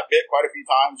got bit quite a few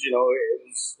times. You know,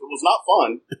 it was not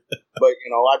fun, but you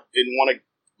know, I didn't want to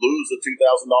lose a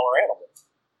 $2,000 animal.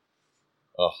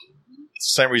 Oh,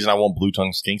 it's the same reason I want blue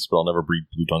tongue skinks, but I'll never breed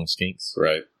blue tongue skinks.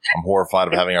 Right. I'm horrified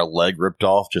of having our leg ripped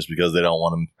off just because they don't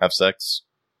want them to have sex.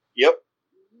 Yep.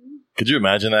 Could you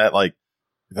imagine that? Like,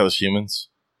 if that was humans,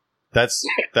 that's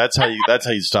how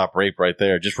you stop rape right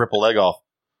there. Just rip a leg off.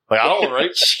 Like, I don't want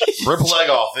rape. Rip a leg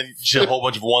off, and you see a whole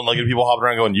bunch of one-legged people hopping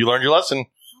around going, "You learned your lesson."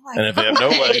 Oh And if they have no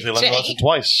legs, they learn the lesson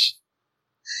twice.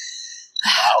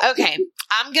 Okay,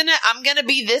 I'm gonna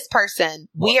be this person.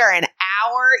 We are an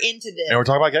hour into this, And we're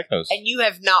talking about geckos. and you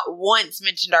have not once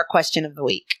mentioned our question of the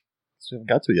week. So we haven't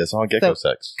got to it yet. It's not gecko So-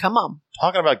 sex. Come on,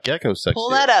 Talking about gecko sex. pull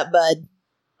here. that up, bud.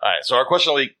 All right. So our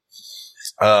question of the week,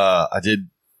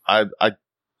 I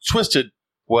twisted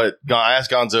I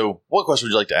asked Gonzo, what question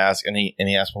would you like to ask? And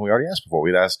he asked one we already asked before.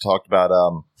 We'd talked about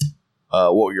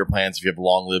what were your plans if you have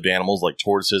long-lived animals like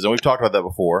tortoises. And we've talked about that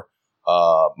before.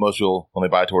 Most people, when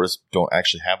they buy a tortoise, don't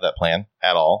actually have that plan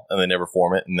at all, and they never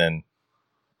form it. And then,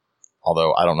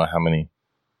 although I don't know how many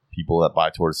people that buy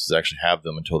tortoises actually have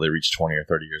them until they reach 20 or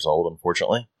 30 years old,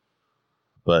 unfortunately.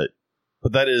 But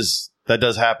that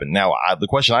does happen. Now, the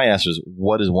question I asked is,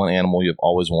 what is one animal you've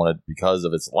always wanted because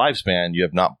of its lifespan you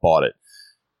have not bought it?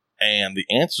 And the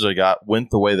answers I got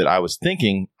went the way that I was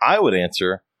thinking I would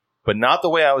answer, but not the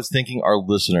way I was thinking our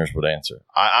listeners would answer.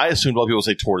 I assumed a lot of people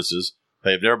say tortoises.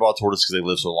 They've never bought tortoises because they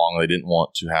live so long and they didn't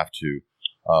want to have to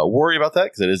worry about that,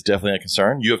 because it is definitely a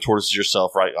concern. You have tortoises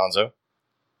yourself, right, Gonzo?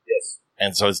 Yes.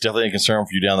 And so it's definitely a concern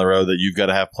for you down the road that you've got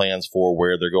to have plans for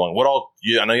where they're going.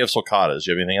 I know you have sulcatas.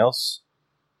 Do you have anything else?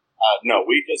 No,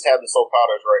 we just have the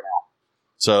sulcatas right now.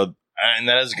 So, and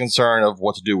that is a concern of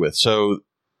what to do with. So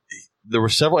there were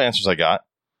several answers I got.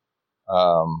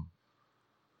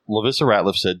 Lavissa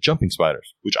Ratliff said jumping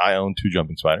spiders, which I own 2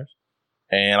 jumping spiders.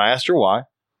 And I asked her why.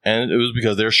 And it was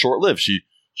because they're short-lived. She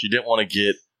didn't want to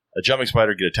get a jumping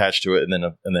spider, get attached to it, and then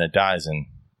it dies in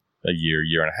a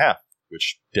year and a half,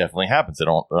 which definitely happens. They're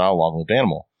not a long-lived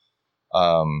animal.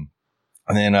 And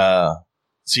then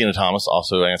Sienna Thomas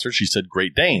also answered. She said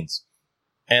Great Danes.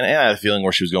 And I had a feeling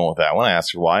where she was going with that one. I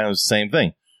asked her why, and it was the same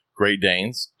thing. Great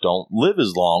Danes don't live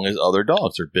as long as other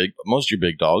dogs. They're big. Most of your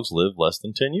big dogs live less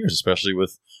than 10 years, especially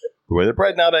with the way they're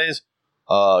bred nowadays.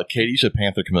 Katie, you said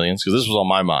Panther Chameleons, because this was on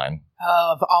my mind.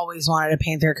 Oh, I've always wanted a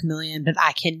Panther Chameleon, but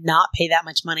I cannot pay that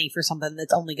much money for something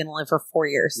that's only going to live for 4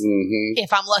 years. Mm-hmm.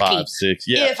 If I'm lucky. 5, 6,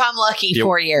 yeah. If I'm lucky,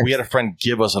 4 years. We had a friend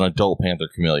give us an adult Panther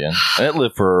Chameleon, and it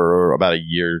lived for about a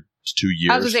year to 2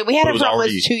 years. I was going to say, we had it for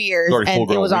almost 2 years,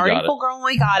 and it was already full grown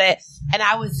when we got it, and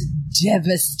I was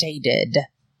devastated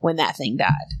when that thing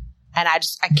died. And I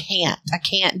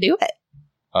can't do it.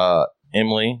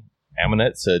 Emily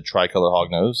Aminette said tricolor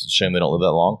hognose. It's a shame they don't live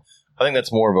that long. I think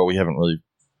that's more of a, we haven't really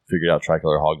figured out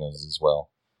tricolor hognoses as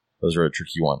well. Those are a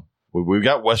tricky one. We've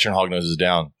got Western hognoses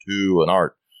down to an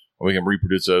art. We can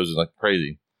reproduce those like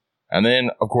crazy. And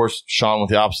then, of course, Sean with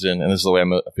the opposite end, and this is the way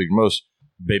I figured most,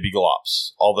 baby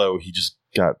Galops. Although he just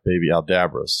got baby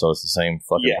Aldabras, so it's the same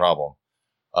fucking problem.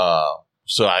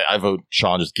 So I vote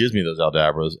Sean just gives me those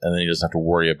Aldabras, and then he doesn't have to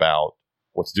worry about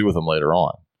what to do with them later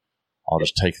on. I'll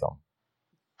just take them.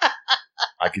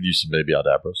 I could use some baby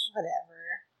Aldabras. Whatever.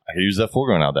 I could use that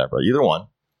full-grown Aldabra. Either one.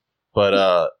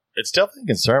 But it's definitely a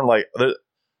concern. Like,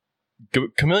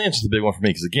 chameleons is the big one for me,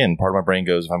 because, again, part of my brain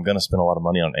goes, if I'm going to spend a lot of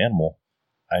money on an animal,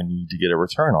 I need to get a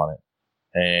return on it.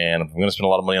 And if I'm going to spend a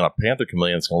lot of money on a Panther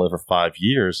Chameleon that's going to live for 5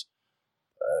 years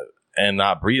and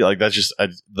not breed, like, that's just,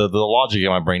 the logic in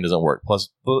my brain doesn't work. Plus,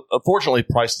 unfortunately,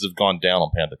 prices have gone down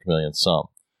on Panther Chameleons some.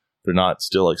 They're not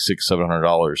still like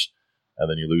 $600-700, and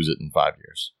then you lose it in 5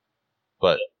 years.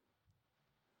 But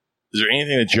is there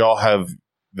anything that y'all have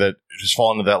that just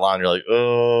fall into that line? You're like,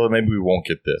 oh, maybe we won't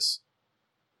get this.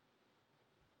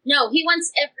 No, he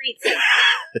wants everything.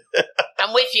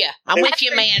 I'm with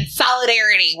you, man.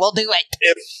 Solidarity. We'll do it.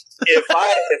 If I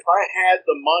had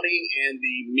the money and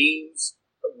the means,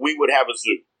 we would have a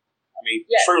zoo. I mean,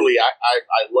 truly,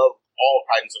 I love all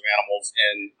kinds of animals,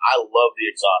 and I love the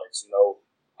exotics. You know,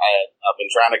 I've been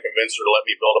trying to convince her to let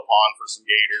me build a pond for some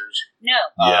gators. No.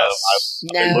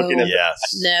 I've been looking at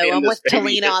I'm with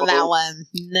Talena on that one.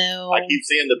 No. I keep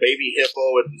seeing the baby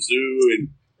hippo at the zoo, and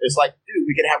it's like, dude,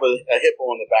 we could have a hippo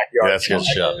in the backyard. That's good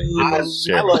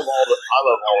shit. I love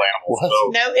all animals. So.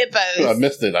 No hippos. I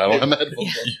missed it. I don't have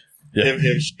headphones.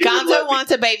 If Gonzo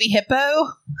wants a baby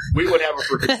hippo. We would have a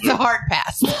freaking That's a hard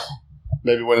pass.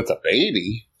 Maybe when it's a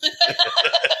baby.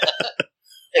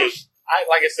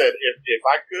 Like I said, if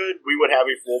I could, we would have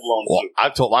a full-blown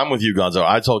zoo. I'm with you, Gonzo.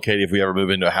 I told Katie if we ever move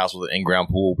into a house with an in-ground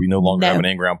pool, we no longer have an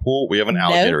in-ground pool. We have an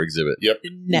alligator exhibit. Yep.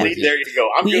 No. There you go.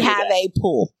 We have a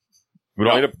pool. We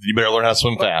don't need you better learn how to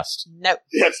swim fast. Nope.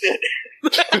 That's it.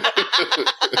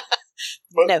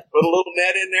 Put a little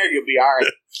net in there, you'll be all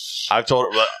right. I've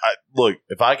told her, look,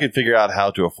 if I could figure out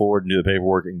how to afford and do the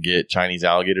paperwork and get Chinese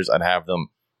alligators, I'd have them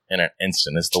in an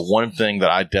instant. It's the one thing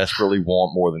that I desperately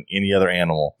want more than any other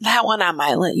animal. That one I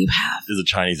might let you have. Is a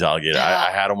Chinese alligator. I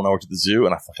had him when I worked at the zoo,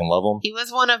 and I fucking love him. He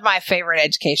was one of my favorite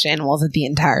education animals at the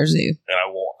entire zoo. And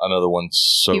I want another one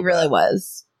so He really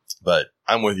was. But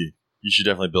I'm with you. You should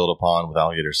definitely build a pond with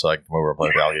alligators so I can come over and play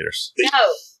with alligators.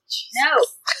 No.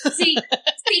 See,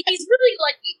 he's really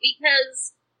lucky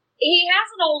because he has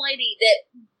an old lady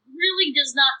that really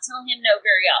does not tell him no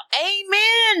very often.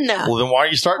 Amen. Well, then why are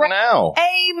you starting now?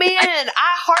 Amen.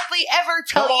 I hardly ever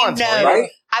tell you no. Right?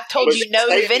 I've told you no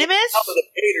to venomous,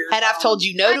 and I've told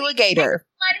you no to a gator.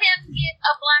 Let him get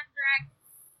a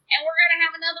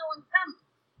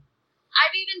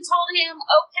told him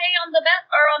okay on the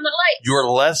on the lake. You're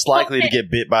less likely to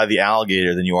get bit by the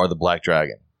alligator than you are the black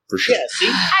dragon. For sure. Yeah, see?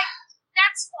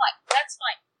 That's fine. That's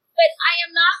fine. But I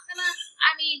am not gonna.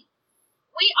 I mean,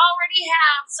 we already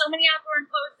have so many outdoor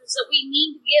enclosures that we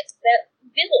need to get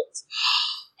built.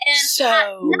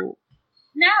 And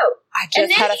no. I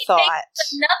just had a thought.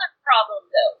 Another problem,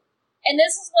 though, and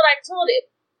this is what I told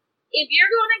him: if you're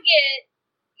going to get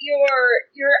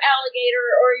your alligator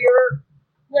or your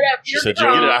whatever, she said you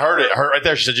can get it. I heard it. I heard right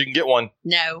there. She said you can get one.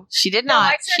 No, she did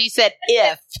not. She said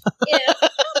if.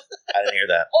 I didn't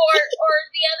hear that. Or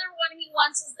the other one he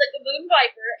wants is the Gaboon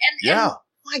Viper. And oh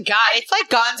my God, it's like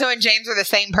Gonzo and James are the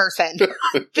same person.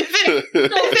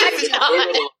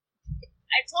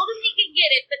 I told him he could get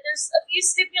it, but there's a few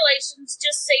stipulations,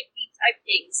 just safety type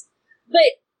things.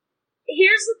 But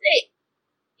here's the thing.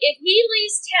 If he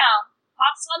leaves town,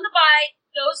 hops on the bike,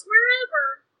 goes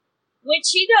wherever,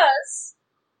 which he does,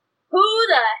 who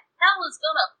the hell is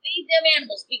going to feed them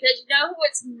animals? Because you know who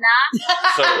it's not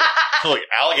going to So look,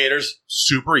 alligators,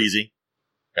 super easy.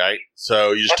 Right?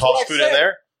 So you just toss food in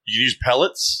there. You can use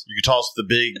pellets. You can toss the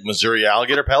big Missouri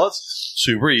alligator pellets.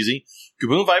 Super easy.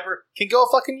 Gaboon Viper can go a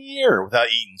fucking year without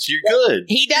eating, so you're good.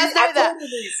 He does know that. I told him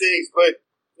these things, but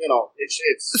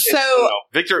it's so.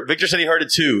 Victor said he heard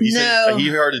it too. He said he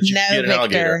heard it. No, an Victor,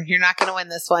 alligator. you're not going to win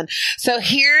this one. So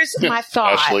here's my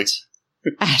thought.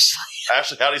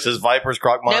 Ashley Howdy says vipers,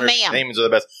 croc monitors, caimans are the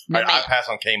best. I pass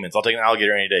on caimans. I'll take an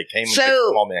alligator any day. Caimans, so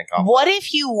small man. What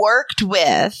if you worked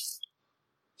with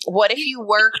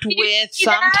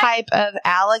some type of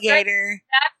alligator?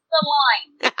 That's the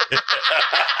line.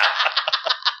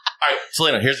 All right,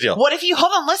 Talena, here's the deal. What if you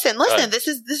hold on? Listen. This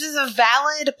is a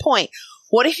valid point.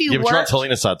 What if you but you're on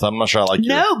Talena's side, so I'm not sure I like you.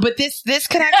 No, but this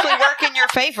could actually work in your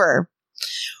favor.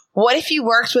 What if you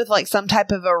worked with like some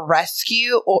type of a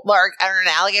rescue or an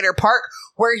alligator park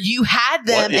where you had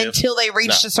them until they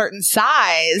reached a certain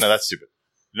size? No, that's stupid.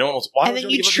 No one wants. And then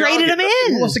you traded them in.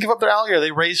 Who wants to give up their alligator?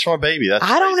 They raised from a baby. I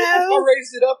don't know. If I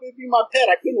raised it up, it'd be my pet.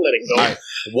 I couldn't let it go. Right.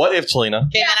 What if, Talena?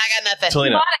 Okay, then I got nothing.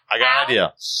 Talena, I got an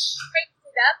idea.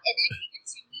 Up and then he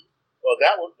gets to me. Well,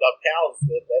 that was a cow.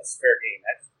 That's fair game.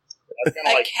 That's kind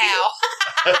of like cow.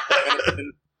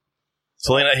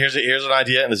 Talena, here's an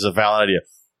idea, and this is a valid idea.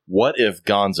 What if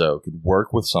Gonzo could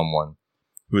work with someone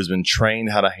who has been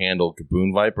trained how to handle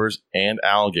Gaboon Vipers and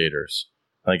alligators,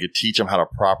 and they could teach them how to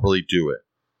properly do it?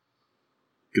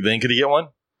 Could he get one?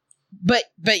 But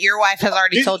your wife has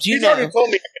already told you he's no. already told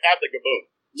me I can have the Gaboon.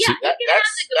 Yeah,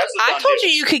 that's I told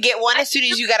you could get one as soon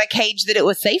as you got a cage that it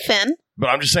was safe in. But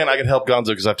I'm just saying I could help Gonzo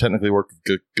because I've technically worked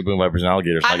with Gaboon Vipers and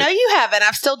alligators. I know you have, and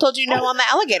I've still told you no on the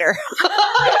alligator.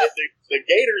 The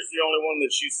gator's the only one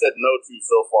that she said no to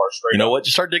so far. Straight. You know what?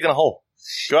 Just start digging a hole.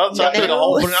 Go outside, dig a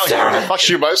hole, put an alligator in it. Fuck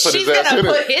you, might put She's going to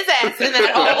put his ass in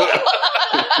that hole.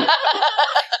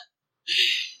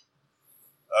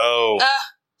 Oh.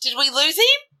 Did we lose him?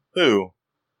 Who?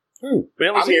 We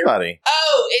didn't lose anybody.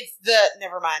 Oh, it's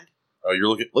never mind. Oh, you're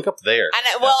look up there. I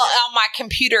know. Well, on my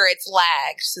computer, it's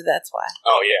lagged, so that's why.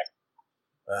 Oh,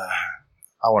 yeah.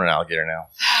 I want an alligator now.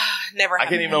 Never. I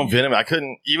can't even own Venom. I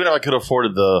couldn't, even if I could have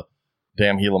afforded the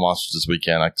damn Gila monsters this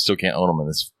weekend, I still can't own them in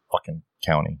this fucking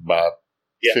county. By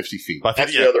 50 feet. By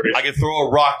 50, I can throw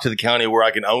a rock to the county where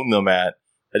I can own them at.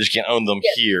 I just can't own them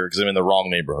here because I'm in the wrong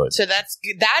neighborhood. So that's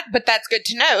good. But that's good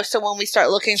to know. So when we start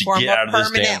looking for a more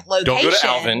permanent location, don't go to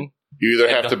Alvin. You either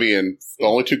have to be in the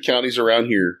only two counties around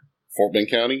here: Fort Bend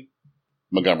County,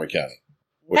 Montgomery County,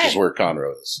 which is where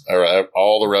Conroe is.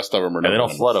 All the rest of them are. And they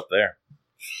don't flood up there.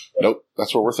 Nope,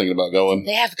 that's where we're thinking about going.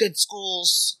 They have good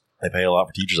schools. They pay a lot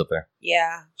for teachers up there.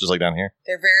 Yeah, just like down here.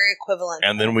 They're very equivalent.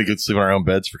 And then we could sleep in our own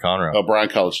beds for Conroe. Oh, Bryan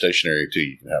College Station area too.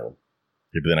 You can have them.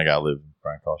 Yeah, but then I gotta live in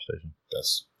Bryan College Station.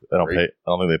 They don't great. pay. I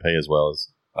don't think they pay as well as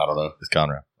I don't know. As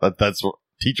Conroe. That's what,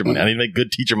 teacher money. I need to make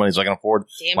good teacher money so I can afford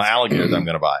my alligator that I'm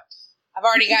going to buy. I've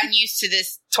already gotten used to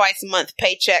this twice a month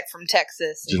paycheck from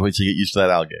Texas. Just wait till you get used to that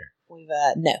alligator. We've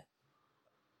no.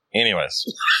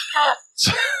 Anyways,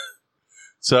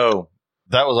 so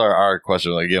that was our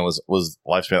question. Again, was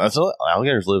lifespan. That's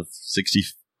alligators live 60,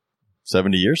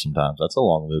 70 years sometimes. That's a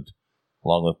long lived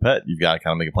pet. You've got to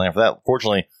kind of make a plan for that.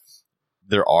 Fortunately,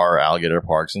 there are alligator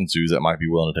parks and zoos that might be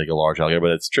willing to take a large alligator,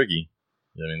 but it's tricky.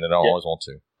 I mean, they don't always want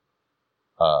to.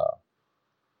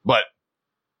 But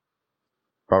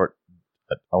Robert,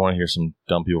 I want to hear some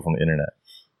dumb people from the internet.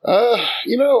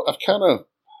 I've kind of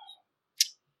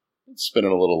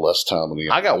spending a little less time on the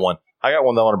internet. I got one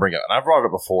that I want to bring up, and I've brought it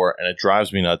up before, and it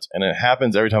drives me nuts, and it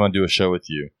happens every time I do a show with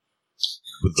you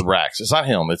with the racks. It's not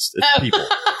him; it's people.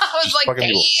 I was like,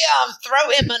 damn,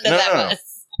 throw him under that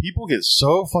bus. People get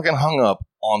so fucking hung up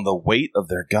on the weight of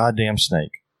their goddamn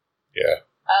snake. Yeah.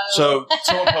 So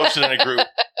someone posted in a group.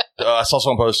 I saw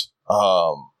someone post.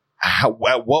 At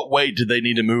what weight did they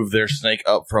need to move their snake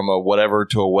up from a whatever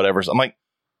to a whatever? I'm like,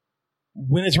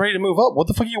 when it's ready to move up, what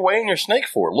the fuck are you weighing your snake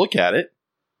for? Look at it.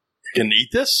 Can it eat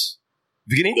this?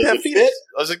 If you can eat that, feed it.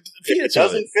 I was like, feed it. If it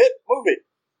doesn't fit, move it.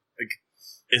 Like,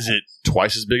 is it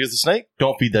twice as big as the snake?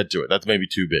 Don't feed that to it. That's maybe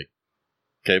too big.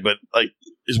 Okay, but like,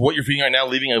 is what you're feeding right now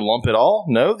leaving a lump at all?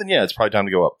 No? Then yeah, it's probably time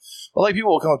to go up. But like,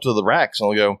 people will come up to the racks and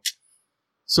they'll go,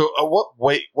 so what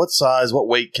weight, what size, what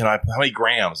weight can I, how many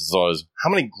grams? Is always, how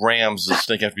many grams does the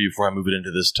snake have to be before I move it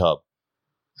into this tub?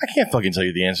 I can't fucking tell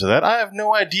you the answer to that. I have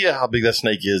no idea how big that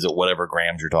snake is at whatever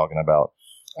grams you're talking about.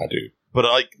 I do. But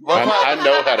like, I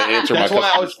know how to answer my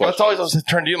customer's questions. That's always I was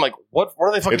turning to you. I'm like, what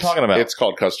are they fucking talking about? It's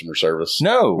called customer service.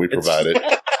 No. We provide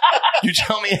it. You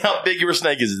tell me how big your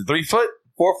snake is. Is it 3 foot?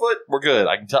 4 foot? We're good.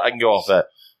 I can go off that.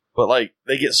 But like,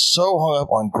 they get so hung up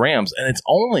on grams, and it's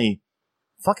only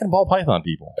fucking ball python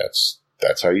people.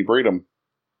 That's how you breed them.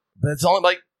 But it's only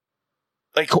like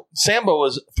Sambo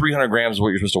was 300 grams is what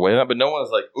you're supposed to weigh that, but no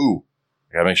one's like, ooh,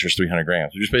 I gotta make sure it's 300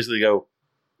 grams. You just basically go,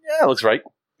 yeah, it looks right.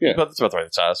 Yeah, that's about the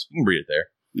right size. You can breed it there.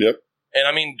 Yep. And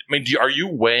I mean, are you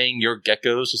weighing your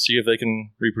geckos to see if they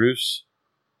can reproduce?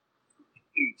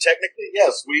 Technically,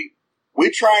 yes. We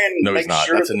try and make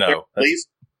sure that's a no. At least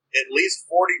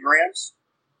 40 grams.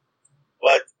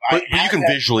 But you can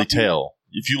visually tell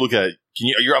if you look at it.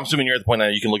 I'm assuming you're at the point now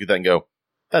you can look at that and go,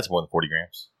 that's more than 40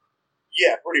 grams.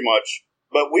 Yeah, pretty much.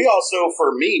 But we also,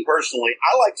 for me personally,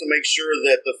 I like to make sure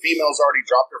that the female's already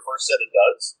dropped her first set of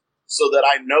duds so that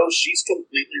I know she's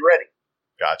completely ready.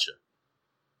 Gotcha.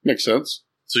 Makes sense.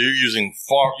 So you're using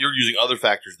other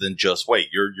factors than just weight.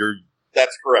 You're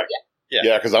That's correct.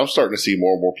 Yeah, because I'm starting to see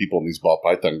more and more people in these ball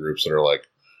python groups that are like,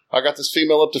 I got this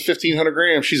female up to 1,500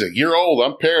 grams. She's a year old.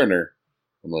 I'm pairing her.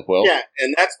 I'm like, well. Yeah,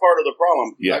 and that's part of the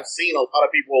problem. Yeah. I've seen a lot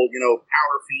of people,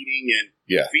 power feeding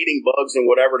and feeding bugs and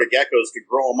whatever to geckos to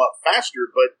grow them up faster,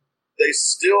 but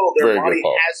their body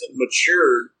hasn't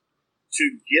matured to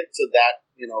get to that,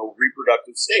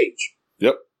 reproductive stage.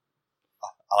 Yep.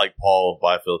 I like Paul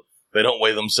Byfield. They don't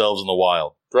weigh themselves in the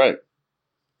wild. Right.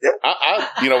 Yep. I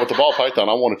with the ball python,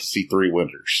 I wanted to see 3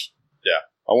 winters. Yeah.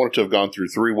 I wanted to have gone through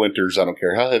 3 winters. I don't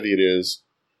care how heavy it is.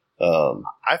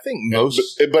 I think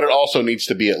most, but it also needs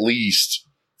to be at least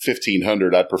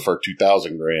 1,500. I'd prefer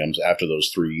 2,000 grams after those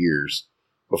 3 years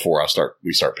before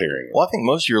we start pairing it. Well, I think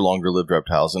most of your longer-lived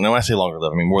reptiles, and when I say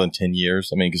longer-lived, I mean more than 10 years.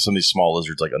 I mean, because some of these small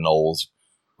lizards, like anoles,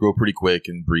 grow pretty quick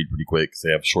and breed pretty quick because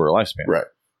they have a shorter lifespan. Right.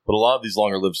 But a lot of these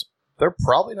longer-liveds, they're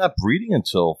probably not breeding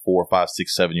until 4, 5,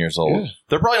 6, 7 years old. Yeah.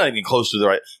 They're probably not even close to the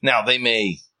right. Now, they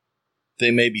may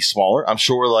be smaller. I'm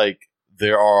sure, like,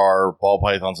 there are ball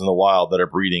pythons in the wild that are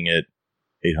breeding at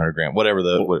 800 grams, whatever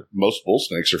most bull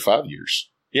snakes are 5 years.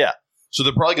 Yeah. So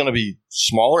they're probably going to be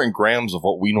smaller in grams of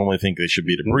what we normally think they should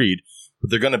be to breed, but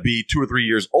they're going to be 2 or 3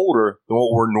 years older than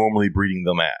what we're normally breeding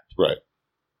them at. Right.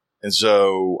 And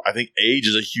so I think age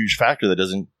is a huge factor that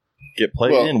doesn't get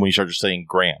played in when you start just saying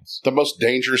grams. The most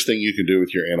dangerous thing you can do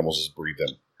with your animals is breed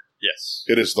them. Yes.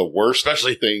 It is the worst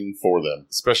thing for them.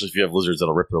 Especially if you have lizards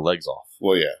that'll rip their legs off.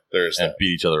 Well, yeah, there is that. And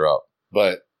beat each other up.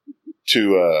 But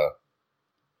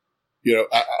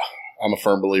I'm a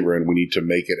firm believer in we need to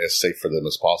make it as safe for them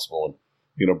as possible.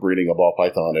 And, breeding a ball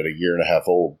python at 1.5 years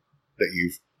old that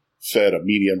you've fed a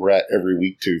medium rat every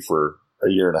week to for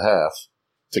 1.5 years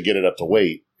to get it up to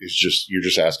weight is you're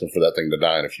just asking for that thing to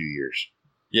die in a few years.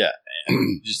 Yeah.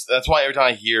 That's why every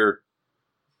time I hear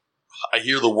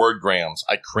the word grams,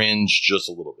 I cringe just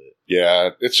a little bit. Yeah.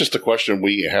 It's just a question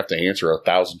we have to answer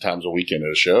 1,000 times a weekend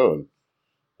at a show.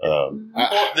 And,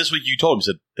 this week you told me,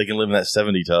 said they can live in that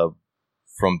 70 tub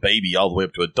from baby all the way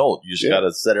up to adult. You just got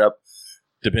to set it up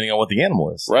depending on what the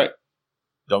animal is. Right.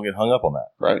 Don't get hung up on that.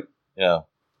 Right. Yeah.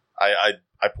 I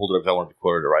pulled it up because I wanted to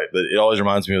quote it right, but it always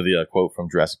reminds me of the quote from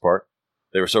Jurassic Park.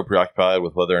 They were so preoccupied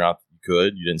with whether or not you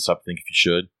could, you didn't stop to think if you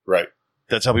should. Right.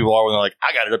 That's how people are when they're like,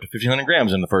 I got it up to 1,500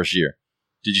 grams in the first year.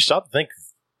 Did you stop to think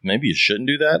maybe you shouldn't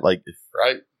do that?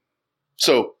 Right.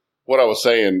 So what I was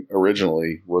saying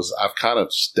originally was I've kind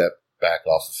of stepped back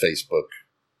off of Facebook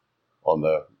on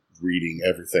the reading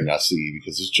everything I see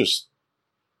because it's just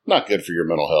not good for your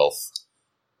mental health.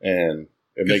 And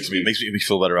it makes me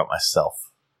feel better about myself.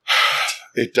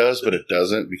 It does, but it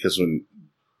doesn't, because when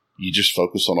you just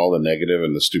focus on all the negative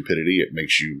and the stupidity, it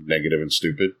makes you negative and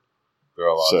stupid.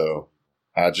 So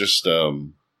I just, I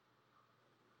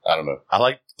don't know. I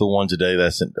liked the one today that I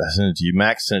sent it to you.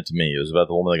 Max sent it to me. It was about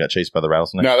the woman that got chased by the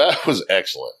rattlesnake. Now, that was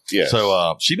excellent. Yeah.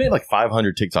 So she made like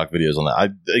 500 TikTok videos on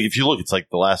that. If you look, it's like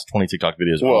the last 20 TikTok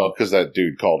videos. Well, because that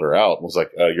dude called her out and was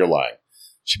like, you're lying.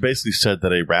 She basically said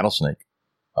that a rattlesnake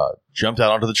jumped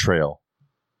out onto the trail,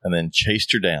 and then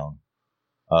chased her down,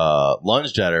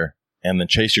 lunged at her, and then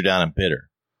chased her down and bit her.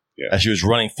 Yeah. As she was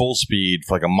running full speed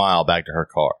for like a mile back to her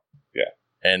car. Yeah.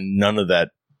 And none of that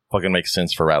fucking makes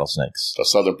sense for rattlesnakes. The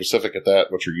Southern Pacific at that,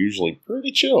 which are usually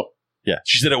pretty chill. Yeah.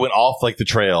 She said it went off like the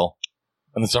trail,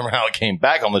 and then somehow it came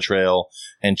back on the trail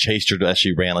and chased her as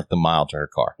she ran like the mile to her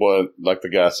car. Well, like the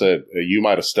guy said, you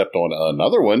might have stepped on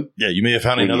another one. Yeah, you may have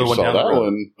found another one down the road.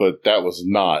 One, but that was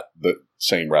not the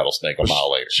same rattlesnake a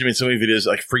mile later. She made so many videos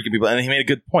like freaking people, and he made a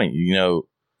good point. You know,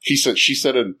 she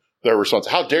said in their response,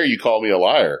 "How dare you call me a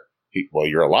liar?" Well,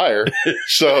 you're a liar,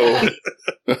 so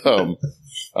I'm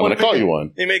going to call you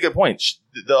one. He made a good point.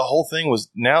 The whole thing was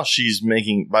now she's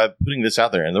making, by putting this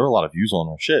out there, and there were a lot of views on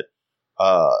her shit,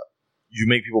 you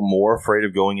make people more afraid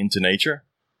of going into nature.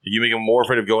 You make them more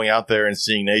afraid of going out there and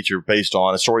seeing nature based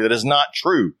on a story that is not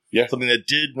true. Yeah. Something that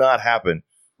did not happen,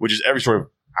 which is every story of,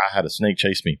 I had a snake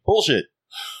chase me. Bullshit.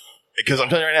 Because I'm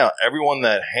telling you right now, everyone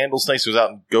that handles snakes, goes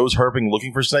out and goes herping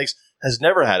looking for snakes, has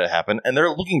never had it happen, and they're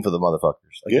looking for the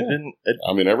motherfuckers. Like,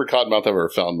 yeah. Every cottonmouth I've ever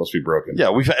found must be broken. Yeah,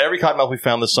 every cottonmouth we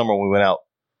found this summer when we went out,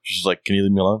 she's like, "Can you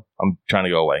leave me alone? I'm trying to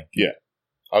go away." Yeah.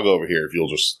 I'll go over here if you'll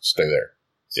just stay there.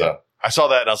 So yeah. I saw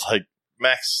that, and I was like,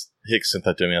 Max Hicks sent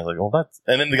that to me. I was like, well, that's...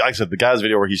 And then, like I said, the guy's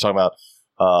video where he's talking about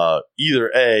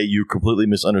either A, you completely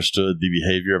misunderstood the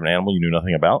behavior of an animal you knew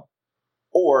nothing about,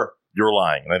 or you're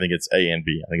lying. And I think it's A and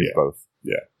B. I think it's both.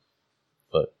 Yeah.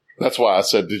 But that's why I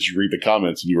said, did you read the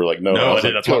comments? And you were like, no. No, I did.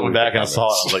 Like, that's why I went back and I saw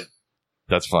it. I was like,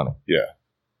 that's funny. Yeah.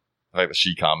 The fact that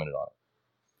she commented on it.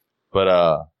 But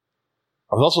I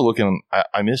was also looking,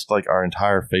 I missed like our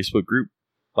entire Facebook group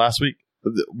last week.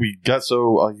 We got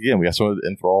so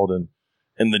enthralled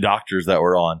in the doctors that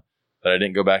were on that I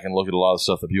didn't go back and look at a lot of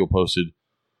stuff that people posted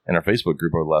in our Facebook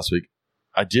group over the last week.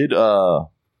 I did, I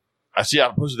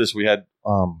posted this. We had,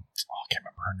 I can't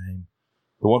remember her name.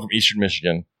 The one from Eastern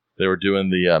Michigan. They were doing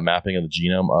the mapping of the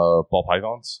genome of ball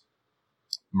pythons.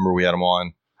 Remember we had them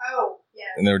on? Oh, yeah.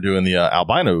 And they were doing the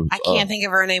albino. I can't think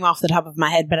of her name off the top of my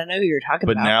head, but I know who you're talking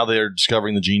about. But now they're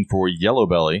discovering the gene for yellow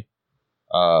belly.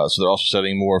 So they're also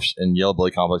studying morphs in yellow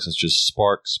belly complexes such as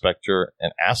spark, spectre,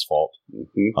 and asphalt.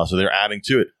 Mm-hmm. So they're adding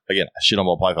to it. Again, I shit on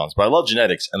ball pythons. But I love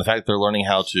genetics and the fact that they're learning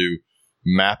how to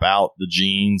map out the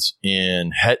genes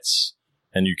in hets.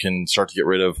 And you can start to get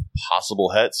rid of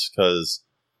possible hets because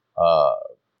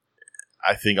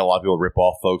I think a lot of people rip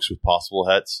off folks with possible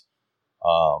hets.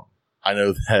 I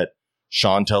know that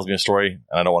Sean tells me a story,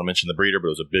 and I don't want to mention the breeder, but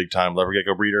it was a big-time leopard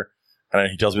gecko breeder. And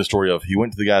he tells me a story of he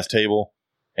went to the guy's table,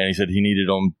 and he said he needed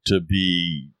them to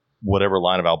be whatever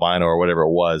line of albino or whatever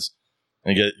it was.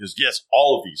 And he goes, yes,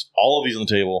 all of these on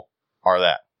the table are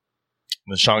that.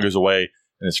 And then Sean goes away,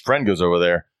 and his friend goes over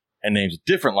there and names a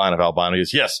different line of albino. He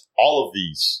goes, yes, all of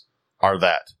these are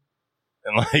that.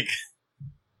 And like,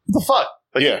 what the fuck?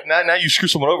 Like, yeah. Now you screw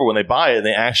someone over when they buy it and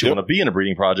they actually want to be in a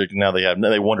breeding project, and now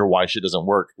they wonder why shit doesn't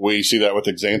work. We see that with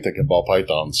xanthic and ball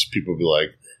pythons. People be like,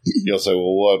 you'll say,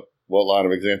 well, what line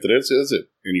of xanthic is it?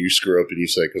 And you screw up and you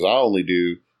say, because I only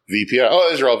do VPI. Oh,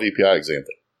 these are all VPI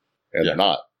xanthic. And they're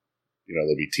not.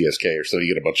 They'll be TSK, or so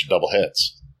you get a bunch of double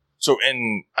heads. So,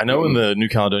 and I know in the New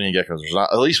Caledonian geckos, there's not,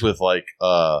 at least with like,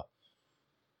 why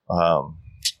am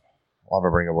I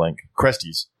bringing a blank?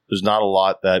 Cresties. There's not a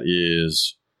lot that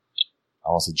is, I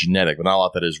don't want to say genetic, but not a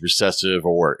lot that is recessive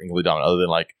or incredibly dominant, other than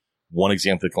like one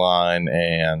xanthic line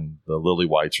and the lily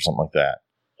whites or something like that.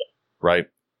 Right?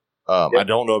 I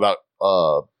don't know about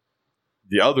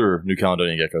the other New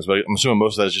Caledonian geckos, but I'm assuming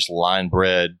most of that is just line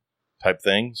bred type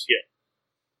things. Yeah.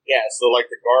 Yeah, so like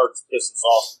the guards piss us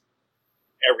off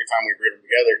every time we breed them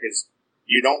together because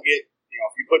you don't get,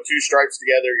 if you put two stripes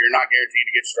together, you're not guaranteed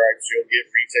to get stripes. You'll get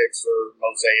retics or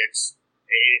mosaics.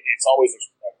 It's always a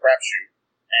crapshoot.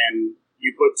 And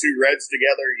you put two reds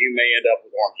together, you may end up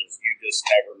with oranges. You just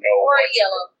never know. Or a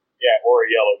yellow. Or a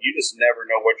yellow. You just never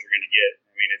know what you're going to get.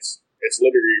 I mean, it's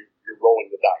literally, you're rolling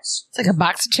the dice. It's like a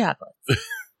box of chocolates.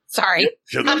 Sorry.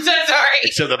 I'm so sorry.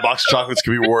 Except the box of chocolates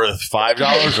could be worth $5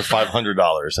 or $500.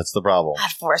 That's the problem.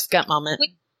 That Forrest Gump moment.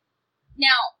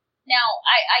 Now,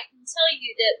 I can tell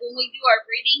you that when we do our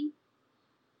breeding,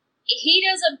 he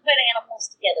doesn't put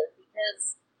animals together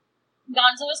because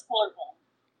Gonzo is colorblind.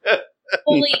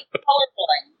 Fully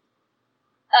colorblind.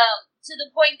 To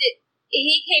the point that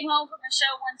he came home from a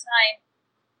show one time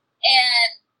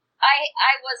and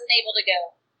I wasn't able to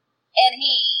go. And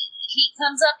he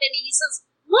comes up and he says,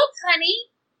 "Look,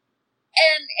 honey."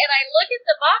 And I look at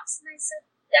the box and I said,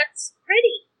 "That's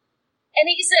pretty." And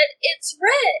he said, "It's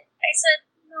red." I said,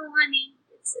 "No, honey,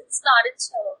 it's not. It's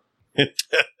yellow." And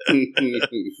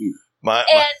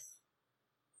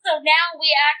so now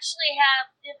we actually have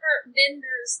different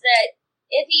vendors that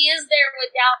if he is there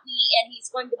without me and he's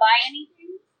going to buy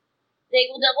anything, they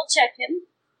will double check him.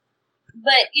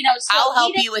 But, so I'll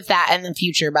help you with that in the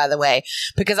future, by the way,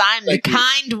 because I'm the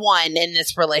kind one in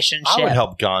this relationship. I would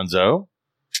help Gonzo.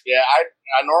 Yeah,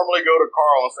 I normally go to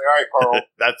Carl and say, all right, Carl.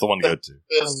 That's the one to go to.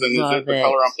 This and is it the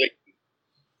color I'm thinking?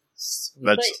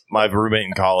 That's my roommate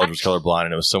in college was colorblind,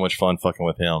 and it was so much fun fucking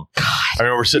with him. God, I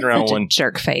remember we're sitting around one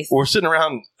jerk face. We're sitting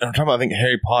around, and I'm talking about, I think,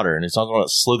 Harry Potter, and he's talking about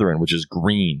Slytherin, which is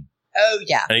green. Oh,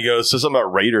 yeah. And he goes, says something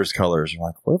about Raiders colors. I'm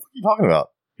like, what the fuck are you talking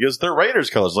about? He goes, they're Raiders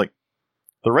colors. Like,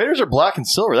 the Raiders are black and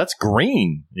silver. That's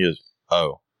green. He goes,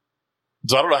 oh.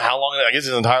 So I don't know how long, I guess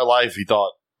his entire life he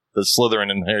thought that Slytherin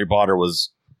and Harry Potter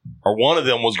was, or one of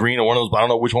them was green, or one of those, but I don't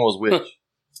know which one was which.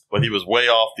 But he was way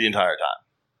off the entire time.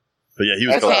 But yeah, he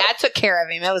was okay. I took care of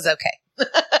him. It was okay.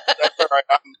 That's all right.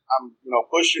 I'm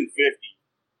pushing 50,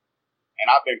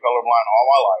 and I've been colorblind all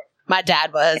my life. My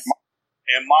dad was,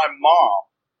 and my mom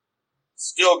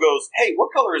still goes, "Hey,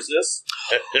 what color is this?"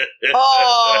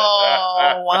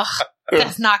 Oh,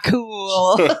 that's not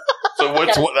cool. So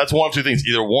that's one of two things: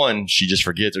 either one, she just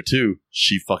forgets, or two,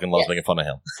 she fucking loves making fun of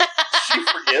him. She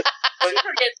forgets.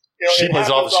 She plays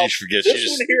off and she forgets. This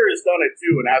one here has done it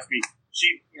too, and asked me.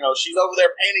 She's over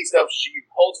there painting stuff. She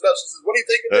holds it up. She says, "What do you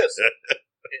think of this?"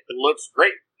 It looks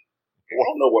great. I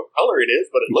don't know what color it is,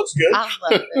 but it looks good. I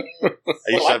love it.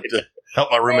 I used to have to help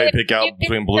my roommate pick out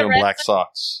between blue and black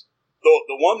socks.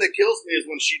 The one that kills me is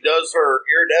when she does her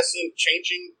iridescent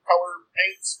changing color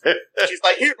paints. She's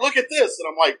like, "Here, look at this," and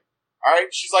I'm like, "All right."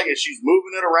 She's like, and she's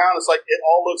moving it around. It's like it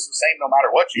all looks the same no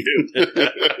matter what you do.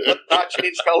 Let's not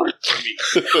change colors for me.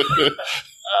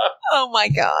 Oh my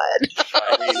god!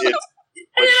 I mean,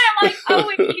 and then I'm like, oh,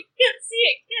 and you can't see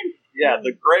it, can you? Yeah,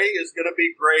 the gray is going to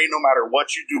be gray no matter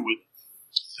what you do with it.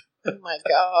 Oh my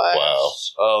god! Wow!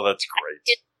 Oh, that's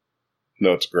great.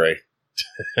 No, it's gray.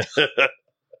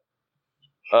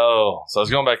 Oh, so I was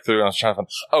going back through and I was trying to find.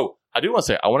 Oh, I do want to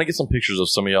say I want to get some pictures of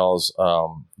some of y'all's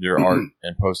your art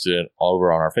and post it all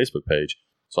over on our Facebook page.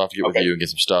 So I have to get with you and get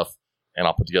some stuff, and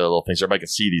I'll put together little things so everybody can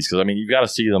see these, because I mean you've got to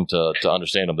see them to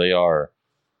understand them. They are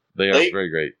very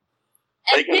great.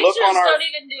 And they can pictures look on our, don't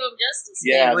even do them justice.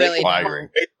 Yeah, really they can look on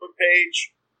our Facebook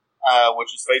page,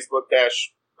 which is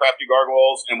Facebook-Crafty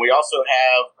Gargoyles, and we also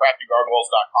have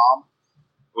CraftyGargoyles.com,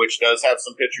 which does have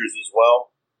some pictures as well.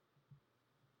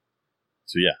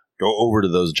 So yeah, go over to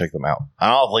those and check them out.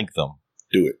 I'll link them.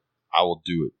 Do it. I will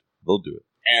do it. They'll do it.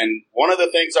 And one of the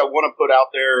things I want to put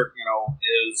out there,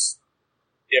 is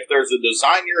if there's a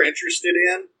design you're interested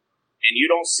in and you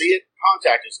don't see it,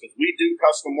 contact us, because we do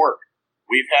custom work.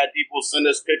 We've had people send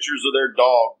us pictures of their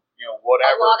dog,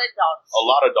 whatever. A lot of dogs. A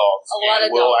lot of dogs. A lot of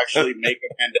we'll dogs. actually make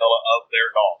a mandala of their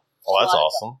dog. Oh, that's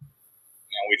awesome.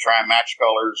 And we try and match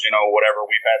colors, whatever.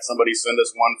 We've had somebody send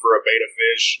us one for a beta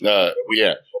fish.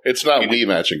 Yeah. It's not we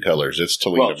matching colors. It's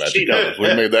Talena matching colors. We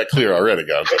made that clear already,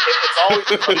 guys. It's always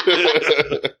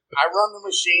I run the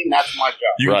machine. That's my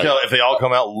job. You can tell if they all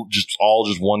come out just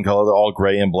one color. They're all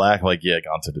gray and black. Like, yeah,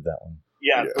 Gonzo did that one.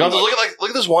 Yeah. Gonzo, look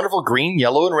at this wonderful green,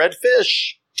 yellow, and red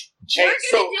fish. Hey, You're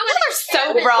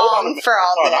so wrong for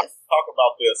all this. Talk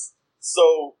about this.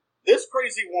 So this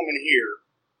crazy woman here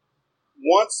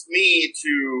wants me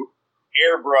to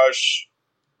airbrush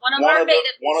one of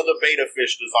the beta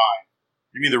fish design.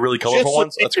 You mean the really colorful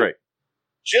ones? That's great.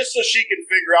 Just so she can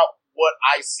figure out what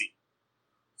I see.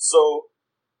 So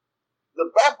the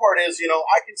bad part is,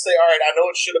 I can say, all right, I know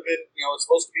it should have been, it's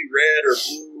supposed to be red or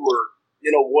blue or,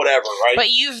 whatever, right?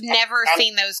 But you've never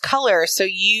seen those colors, so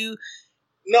you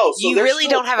really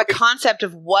don't have a concept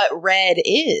of what red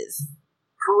is.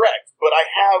 Correct, but I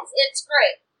have. It's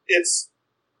gray. It's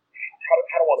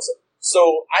how do I want to say?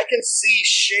 So I can see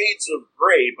shades of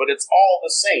gray, but it's all the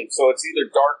same. So it's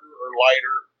either darker or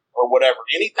lighter or whatever.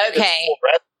 Anything that's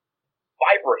fluorescent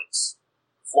vibrates.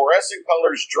 Fluorescent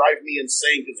colors drive me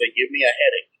insane because they give me a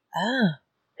headache. Ah.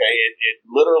 Okay, it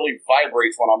literally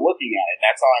vibrates when I'm looking at it. And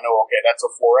that's how I know, okay, that's a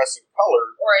fluorescent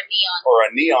color. Or a neon. Or a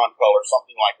neon color,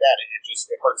 something like that. It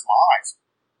hurts my eyes.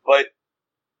 But,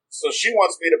 so she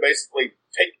wants me to basically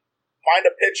find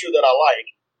a picture that I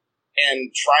like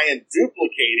and try and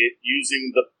duplicate it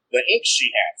using the ink she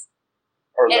has.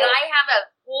 I have a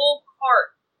full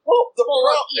cart. Well,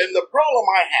 the problem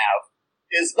I have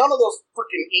is none of those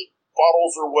freaking ink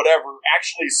bottles or whatever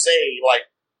actually say, like,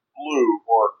 blue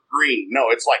or green. No,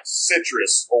 it's like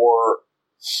citrus or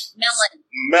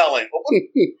melon.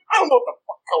 I don't know what the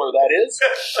fuck color that is.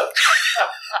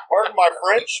 Pardon my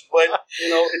French, but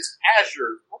it's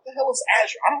azure. What the hell is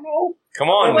azure? I don't know. Come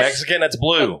on, Mexican, that's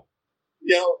blue.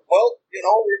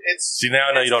 It's. See, now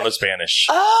I know you don't know Spanish.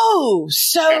 Oh,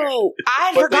 so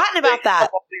I'd forgotten about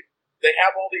that. They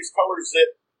have all these colors that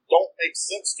don't make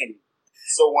sense to me.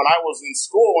 So when I was in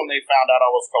school, when they found out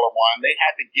I was colorblind, they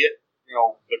had to get,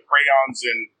 the crayons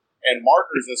and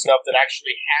markers and stuff that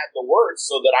actually had the words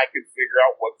so that I could figure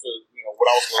out what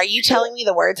I was. Are you telling me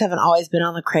the words haven't always been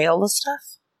on the Crayola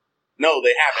stuff? No,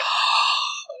 they haven't.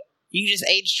 You just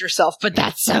aged yourself, but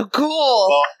that's so cool.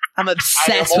 Well, I'm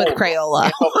obsessed with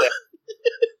Crayola.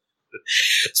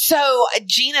 So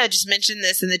Gina just mentioned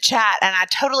this in the chat, and I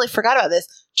totally forgot about this.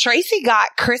 Tracy got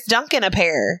Chris Duncan a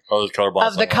pair of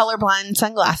the colorblind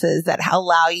sunglasses that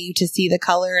allow you to see the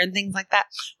color and things like that.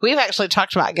 We've actually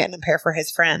talked about getting a pair for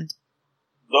his friend.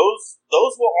 Those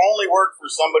will only work for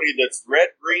somebody that's red,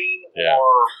 green,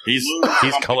 or blue.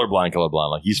 He's colorblind.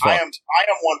 Like he's fucked. I am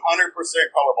 100%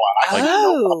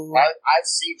 colorblind. I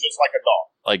see just like a dog.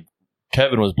 Like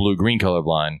Kevin was blue-green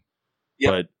colorblind,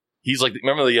 but he's like,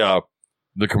 remember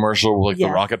the commercial with the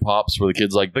Rocket Pops where the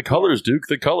kid's like, the colors, Duke,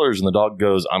 the colors, and the dog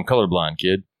goes, I'm colorblind,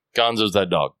 kid. Gonzo's that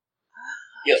dog.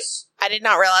 Yes. I did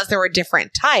not realize there were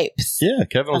different types. Yeah,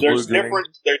 Kevin was there's blue-green.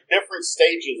 There's different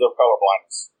stages of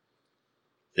colorblindness.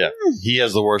 Yeah, he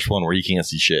has the worst one where he can't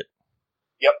see shit.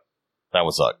 Yep. That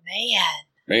would suck.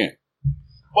 Man.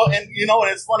 Well, and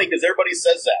it's funny because everybody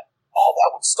says that. Oh,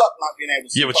 that would suck not being able to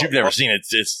see. Yeah, but you've never seen it.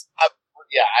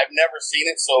 I've never seen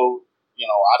it, so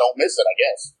I don't miss it, I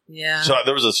guess. Yeah. So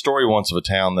there was a story once of a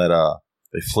town that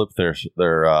they flipped their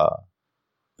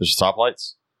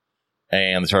stoplights,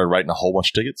 and they started writing a whole bunch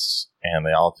of tickets, and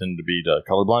they all tended to be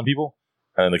colorblind people.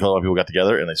 And the colorblind people got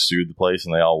together and they sued the place,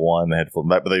 and they all won. They had to flip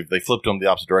them back, but they flipped them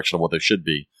the opposite direction of what they should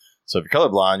be. So if you're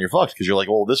colorblind, you're fucked because you're like,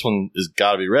 well, this one is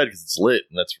got to be red because it's lit,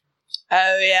 and that's.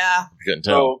 Oh yeah. You couldn't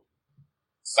tell. So,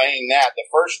 saying that,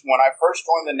 when I first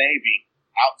joined the Navy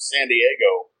out in San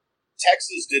Diego,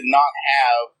 Texas did not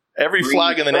have every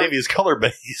flag in the Navy is color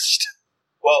based.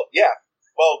 Well, yeah.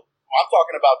 Well, I'm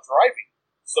talking about driving.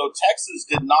 So Texas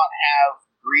did not have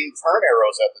green turn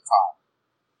arrows at the time.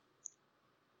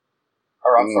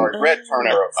 Or I'm sorry, red turn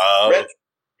arrows.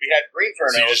 We had green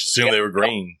turn arrows. So you just assumed they were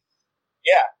green.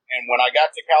 Yeah, and when I got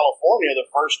to California, the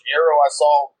first arrow I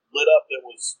saw lit up that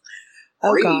was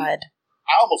green. Oh God!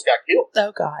 I almost got killed. Oh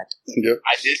God! Yep.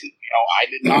 I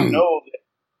did not know that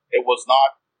it was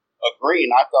not a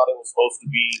green. I thought it was supposed to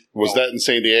be. Was that in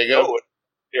San Diego?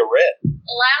 They're red.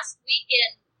 Last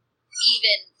weekend,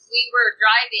 even we were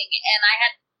driving, and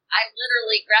I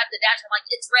literally grabbed the dash. I'm like,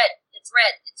 it's red.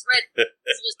 It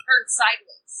was turned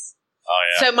sideways. Oh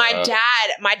yeah. So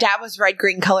my dad was red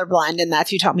green colorblind, and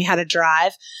that's who taught me how to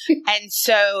drive. And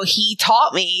so he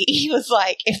taught me. He was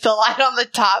like, if the light on the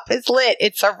top is lit,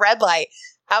 it's a red light.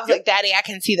 I was like, Daddy, I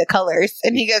can see the colors.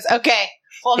 And he goes, okay,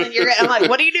 well then you're good. I'm like,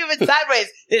 what do you do if it's sideways?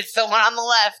 It's the one on the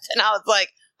left. And I was like,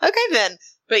 okay then.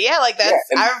 But yeah, like that's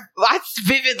I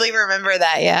vividly remember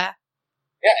that. Yeah.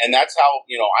 Yeah, and that's how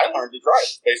I learned to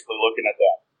drive. Basically, looking at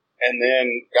that. And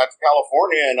then got to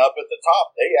California, and up at the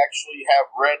top, they actually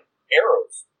have red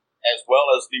arrows as well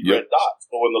as the red dots.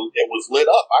 So when it was lit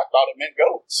up, I thought it meant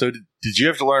go. So did you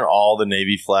have to learn all the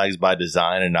Navy flags by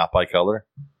design and not by color?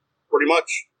 Pretty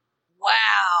much.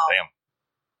 Wow. Damn.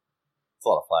 That's a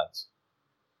lot of flags.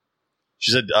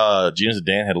 She said Gina said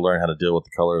Dan had to learn how to deal with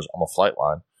the colors on the flight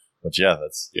line. But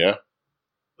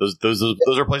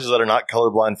those are places that are not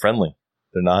colorblind friendly.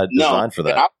 They're not designed for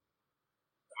that.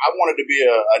 I wanted to be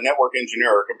a network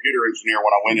engineer or a computer engineer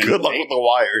when I went in. Good luck with the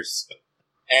wires.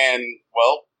 And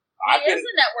I've been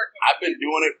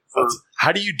doing it for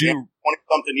how do you do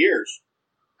 20-something years.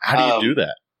 How do you do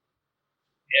that?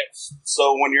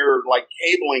 So when you're like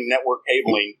network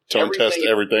cabling, tone test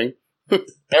everything.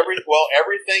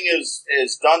 Everything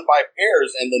is done by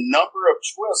pairs, and the number of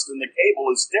twists in the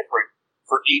cable is different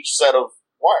for each set of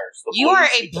wires. You are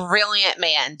a brilliant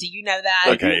man. Do you know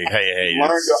that? Okay, hey,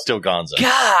 it's still Gonzo.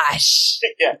 Gosh.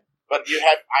 Yeah, but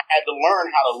I had to learn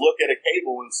how to look at a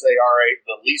cable and say, all right,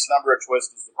 the least number of twists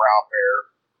is the brown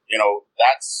pair.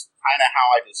 That's kind of how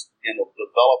I just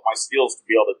developed my skills to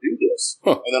be able to do this.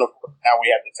 Huh. And then, of course, now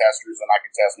we have the testers, and I can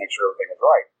test, make sure everything is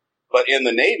right. But in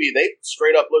the Navy, they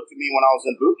straight up looked at me when I was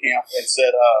in boot camp and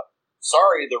said,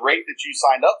 sorry, the rate that you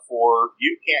signed up for,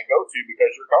 you can't go to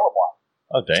because you're colorblind.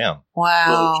 Oh, damn. Wow.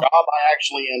 So the job I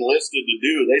actually enlisted to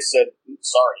do, they said,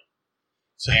 sorry.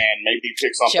 And maybe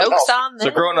pick something Jokes else. on them.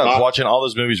 So growing up, watching all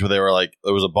those movies where they were like,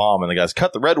 there was a bomb and the guys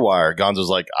cut the red wire, Gonzo's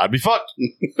like, I'd be fucked.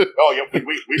 Oh, yeah,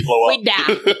 we blow up. We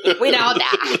die. We'd all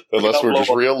die. Unless we're just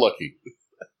real lucky.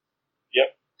 Yep.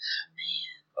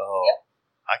 Oh,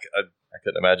 yeah. I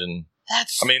couldn't imagine.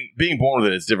 I mean, being born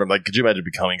with it is different. Like, could you imagine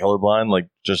becoming colorblind? Like,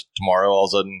 just tomorrow, all of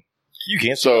a sudden, you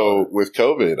can't. So, with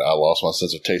COVID, I lost my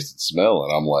sense of taste and smell,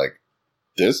 and I'm like,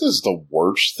 this is the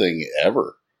worst thing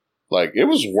ever. Like, it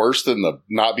was worse than the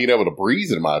not being able to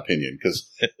breathe, in my opinion, because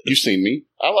you've seen me.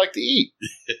 I like to eat.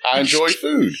 I enjoy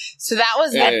food. So that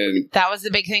was the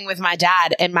big thing with my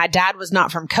dad. And my dad was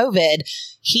not from COVID.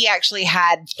 He actually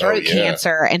had throat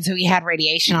cancer. And so he had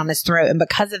radiation on his throat. And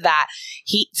because of that,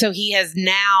 he has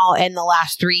now, in the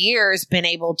last 3 years, been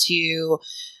able to,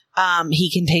 he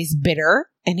can taste bitter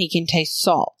and he can taste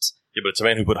salt. Yeah, but it's a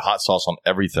man who put hot sauce on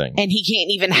everything. And he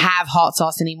can't even have hot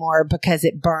sauce anymore because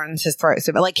it burns his throat.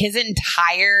 So, but like his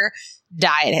entire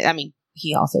diet, I mean,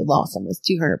 he also lost almost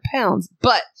 200 pounds.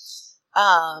 But,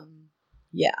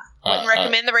 yeah. Wouldn't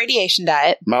recommend the radiation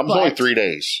diet. Mine was only 3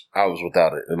 days. I was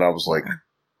without it. And I was like,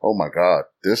 oh my God,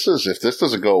 if this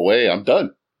doesn't go away, I'm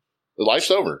done. The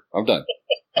life's over. I'm done.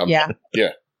 Yeah.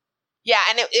 Yeah. Yeah,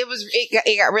 and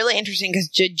it got really interesting because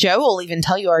Joe will even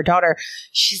tell you, our daughter,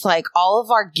 she's like, all of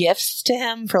our gifts to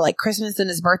him for like Christmas and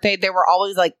his birthday, they were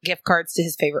always like gift cards to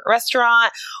his favorite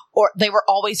restaurant, or they were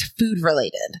always food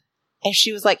related. And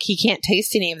she was like, he can't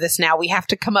taste any of this now. We have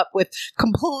to come up with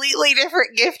completely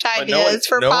different gift ideas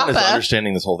for Papa. No one is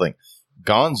understanding this whole thing.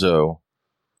 Gonzo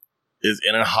is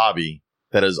in a hobby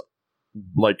that is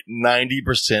like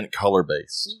 90% color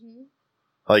based. Mm-hmm.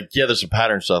 Like, yeah, there's some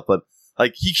pattern stuff, but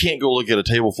like, he can't go look at a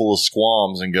table full of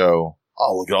squams and go,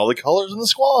 oh, look at all the colors in the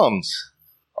squams.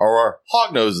 Or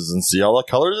hog noses and see all the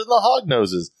colors in the hog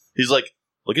noses. He's like,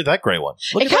 look at that gray one.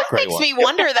 Look at that gray one. It kind of makes me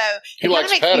wonder, though. It kind of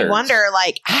makes me wonder,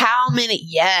 like, how many,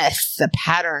 the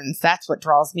patterns. That's what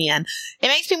draws me in. It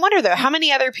makes me wonder, though, how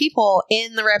many other people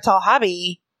in the reptile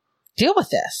hobby deal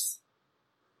with this?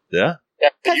 Yeah.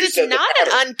 Because it's not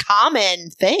an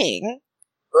uncommon thing.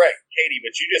 Correct, Katie,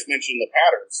 but you just mentioned the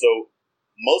pattern. So,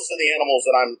 most of the animals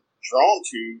that I'm drawn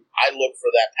to, I look for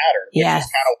that pattern. Yes. Which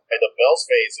is kind of why the Bell's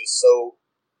phase is so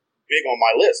big on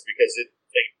my list, because it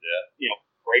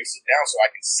breaks it down so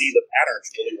I can see the patterns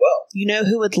really well. You know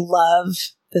who would love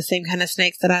the same kind of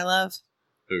snakes that I love?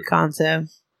 Who?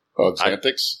 Gonzo. Oh,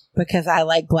 Xanthics? Because I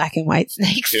like black and white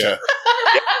snakes. Yeah.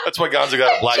 That's why Gonzo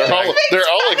got a black dragon. They're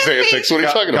all Xanthics. What are you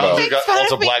talking about? Gonzo got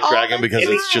also black dragon because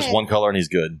it's just one color and he's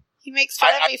good. He makes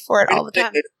fun of me for it all the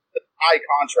time. It's high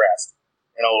contrast.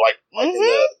 You know, like in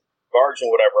the guards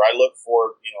and whatever, I look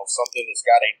for, something that's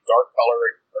got a dark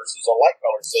color versus a light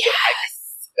color so that I can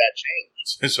see that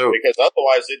change. Because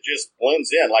otherwise it just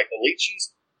blends in. Like the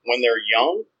lychees, when they're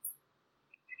young,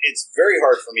 it's very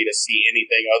hard for me to see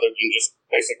anything other than just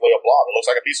basically a blob. It looks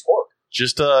like a piece of cork.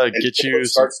 Just it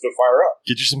starts to fire up.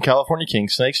 Get you some California king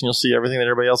snakes and you'll see everything that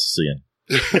everybody else is seeing.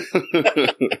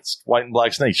 It's white and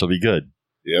black snakes. You'll be good.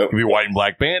 Yep. It'll be white and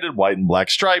black banded, white and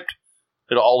black striped.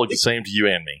 It'll all look the same to you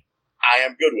and me. I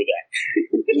am good with that.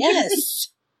 Yes.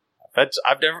 I've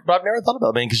never thought about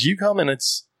it, because you come and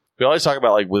we always talk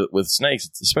about like with snakes,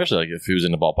 especially like if he was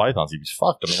into ball pythons, he'd be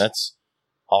fucked. I mean, that's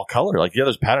all color. Like, yeah,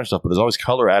 there's pattern stuff, but there's always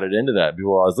color added into that.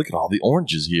 People are always, look at all the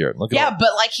oranges here.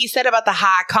 But like he said about the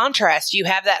high contrast, you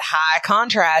have that high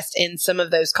contrast in some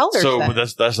of those colors. So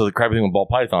that's the crappy thing with ball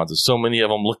pythons is so many of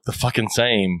them look the fucking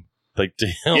same. Like, to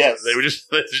him, they were it's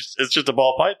just a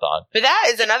ball python. But that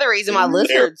is another reason why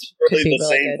lizards could be the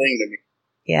same thing to me.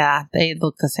 Yeah, they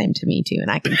look the same to me too,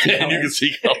 and I can see color. And you can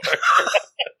see color.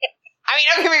 I mean,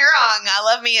 don't get me wrong. I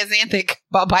love me a xanthic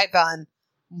ball python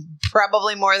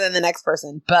probably more than the next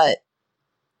person, but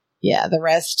yeah, the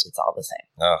rest, it's all the same.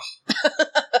 Oh.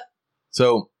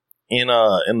 So in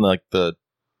like the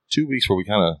 2 weeks where we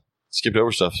kind of skipped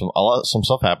over stuff, some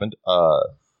stuff happened.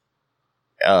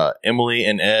 Emily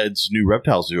and Ed's new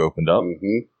reptile zoo opened up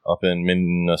up in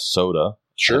Minnesota.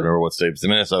 Sure. I don't remember what state. It's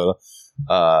in Minnesota.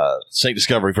 Snake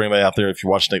Discovery, for anybody out there, if you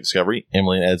watch Snake Discovery,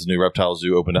 Emily and Ed's new reptile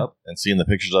zoo opened up, and seeing the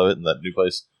pictures of it in that new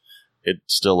place, it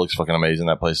still looks fucking amazing.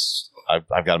 That place, I've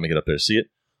got to make it up there to see it.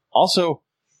 Also,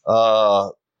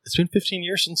 it's been 15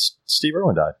 years since Steve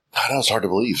Irwin died. I know, it's hard to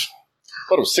believe. I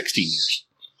thought it was 16 years.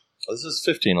 Well, this is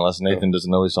 15, unless Nathan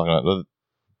doesn't know what he's talking about.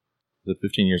 The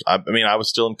 15 years. I mean, I was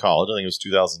still in college. I think it was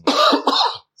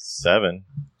 2007.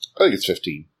 I think it's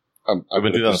 15. I've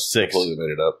been 2006. Completely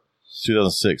made it up.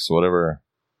 2006, whatever.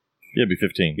 Yeah, it'd be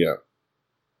 15. Yeah.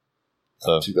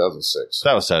 So 2006.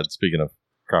 That was sad. Speaking of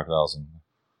crocodiles and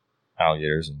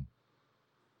alligators, and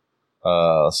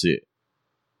let's see.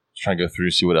 Trying to go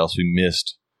through see what else we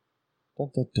missed.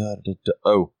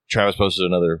 Oh, Travis posted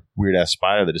another weird ass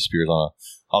spider that disappears on a.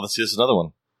 Obviously, this is another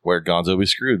one where Gonzo be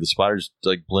screwed. The spider just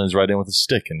like blends right in with a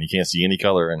stick, and you can't see any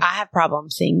color. And I have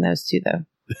problems seeing those too, though.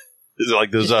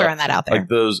 Like those, just throwing that out there. Like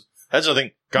those. That's the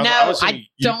thing. Gonzo, no, I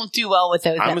don't do well with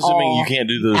those. I'm assuming you can't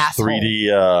do those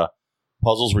 3D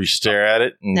puzzles where you stare at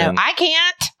it. No, I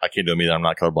can't. I can't do them either. I'm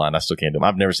not colorblind. I still can't do them.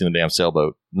 I've never seen a damn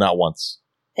sailboat. Not once.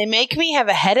 They make me have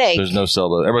a headache. There's no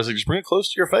cell. Everybody's like, just bring it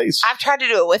close to your face. I've tried to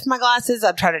do it with my glasses.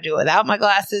 I've tried to do it without my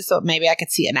glasses, so maybe I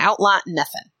could see an outline.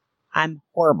 Nothing. I'm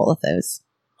horrible at those.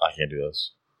 I can't do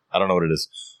those. I don't know what it is.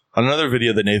 Another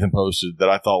video that Nathan posted that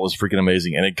I thought was freaking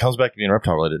amazing, and it comes back to being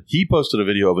reptile related. He posted a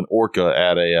video of an orca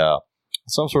at a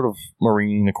some sort of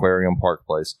marine aquarium park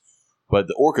place. But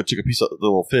the orca took a piece of the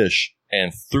little fish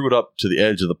and threw it up to the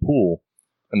edge of the pool,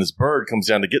 and this bird comes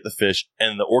down to get the fish,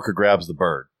 and the orca grabs the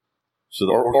bird. So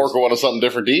the orca wanted something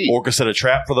different to eat. Orca set a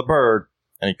trap for the bird,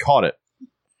 and he caught it.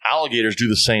 Alligators do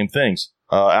the same things.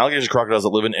 Alligators and crocodiles that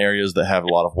live in areas that have a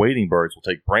lot of wading birds will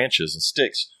take branches and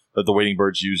sticks that the wading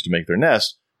birds use to make their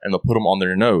nest, and they'll put them on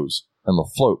their nose, and they'll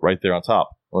float right there on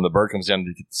top. When the bird comes down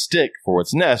to get the stick for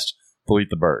its nest, they'll eat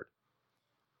the bird.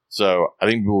 So I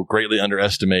think people greatly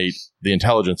underestimate the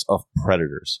intelligence of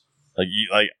predators. Like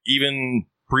even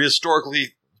prehistoric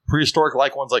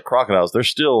ones like crocodiles, they're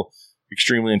still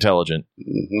extremely intelligent.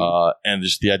 Mm-hmm. And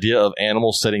just the idea of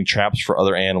animals setting traps for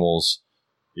other animals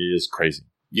is crazy.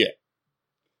 Yeah.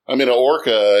 I mean, an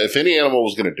orca, if any animal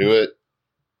was going to do it,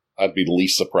 I'd be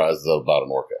least surprised about an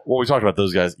orca. Well, we talked about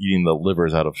those guys eating the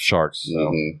livers out of sharks. So.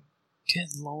 Mm-hmm. Good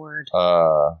Lord.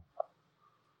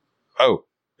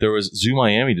 There was Zoo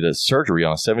Miami did a surgery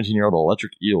on a 17-year-old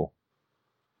electric eel,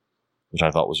 which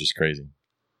I thought was just crazy.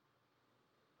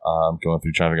 I'm going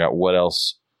through trying to figure out what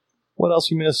else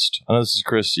we missed. I know this is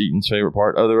Chris Eaton's favorite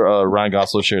part. Ryan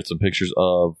Goslow shared some pictures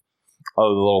of the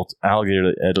little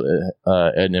alligator that Ed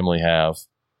and Emily have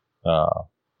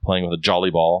playing with a Jolly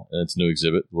Ball in its new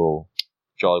exhibit, little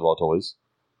Jolly Ball toys.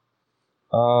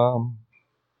 All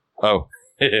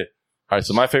right,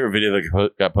 so my favorite video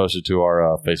that got posted to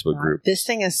our Facebook group. This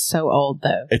thing is so old,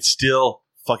 though. It's still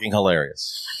fucking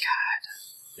hilarious. Oh, my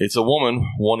God. It's a woman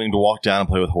wanting to walk down and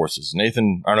play with horses.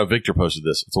 Victor posted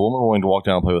this. It's a woman wanting to walk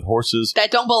down and play with horses.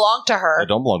 That don't belong to her.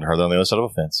 They're on the other side of a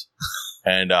fence.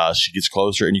 And she gets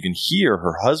closer, and you can hear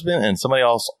her husband and somebody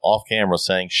else off camera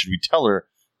saying, should we tell her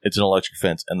it's an electric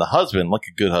fence? And the husband, like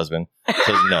a good husband,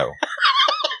 says no.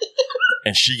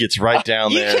 And she gets right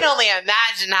down there. You can only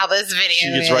imagine how this video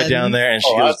She gets right down there, and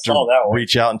she goes to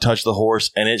reach out and touch the horse,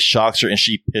 and it shocks her, and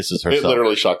she pisses herself. It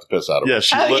literally shocked the piss out of her. Yeah,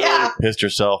 she literally pissed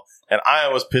herself. And I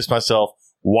almost pissed myself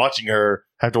watching her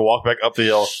have to walk back up the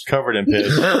hill covered in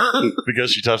piss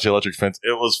because she touched the electric fence.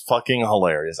 It was fucking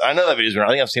hilarious. I know that video's around.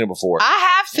 I think I've seen it before.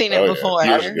 I have seen it before.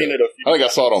 I think I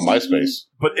saw it on MySpace.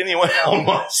 But anyway, on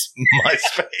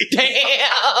MySpace.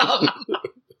 Damn.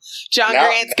 John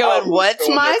Grant's going, what's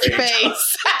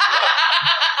MySpace?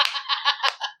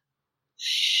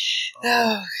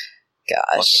 Oh,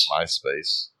 gosh. Fucking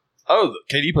MySpace. Oh,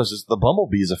 KD posted the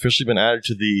bumblebee has officially been added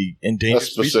to the endangered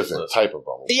species list. A specific type of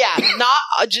bumblebee. Yeah, not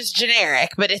just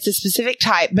generic, but it's a specific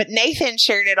type. But Nathan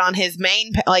shared it on his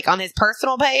on his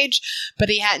personal page, but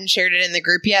he hadn't shared it in the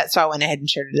group yet, so I went ahead and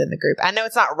shared it in the group. I know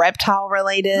it's not reptile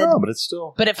related. No, but it's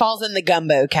still. But it falls in the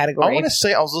gumbo category. I want to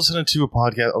say, I was listening to a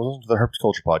podcast, I was listening to the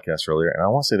Herpetoculture podcast earlier, and I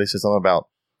want to say they said something about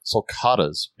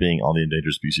sulcatas being on the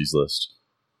endangered species list.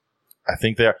 I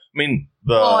think they are. I mean,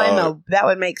 that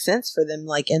would make sense for them,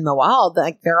 like in the wild.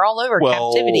 Like they're all over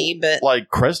captivity, but like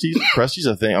Cresties,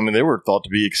 I think. I mean, they were thought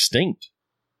to be extinct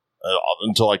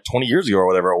until like 20 years ago or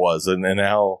whatever it was, and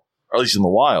now, or at least in the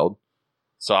wild.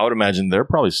 So I would imagine they're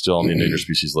probably still on the endangered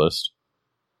species list.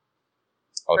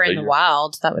 Or in the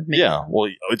wild, that would make sense.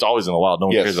 Well, it's always in the wild. No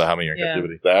one cares about how many are in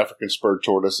captivity. The African spurred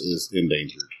tortoise is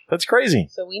endangered. That's crazy.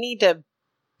 So we need to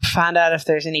find out if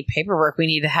there's any paperwork we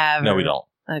need to have. No, we don't.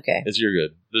 Okay. You're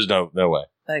good. There's no way.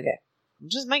 Okay. I'm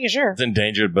just making sure. It's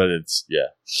endangered, but it's,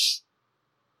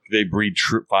 They breed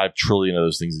 5 trillion of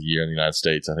those things a year in the United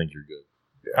States. I think you're good.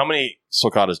 Yeah. How many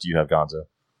sulcatas do you have, Gonzo?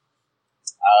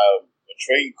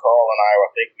 Between Carl and I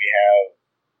think we have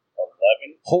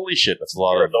 11. Holy shit, that's a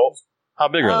lot of adults. How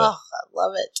big are they? Oh, I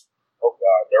love it. Oh,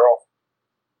 God. They're all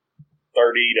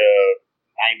 30 to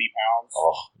 90 pounds.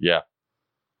 Oh, yeah.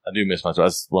 I do miss my...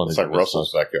 That's it's like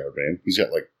Russell's backyard, man. He's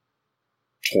got like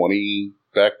 20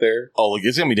 back there. Oh, look,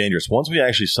 it's going to be dangerous. Once we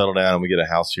actually settle down and we get a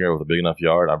house here with a big enough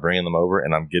yard, I'm bringing them over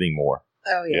and I'm getting more.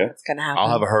 Oh, yeah. It's going to happen. I'll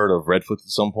have a herd of redfoots at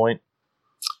some point.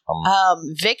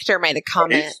 Victor made a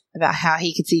comment about how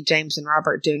he could see James and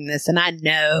Robert doing this, and I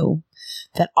know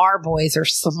that our boys are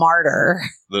smarter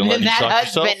than that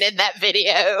husband in that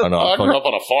video. Oh, no, I grew up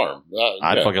on a farm.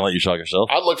 I'd fucking let you shock yourself.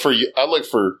 I look for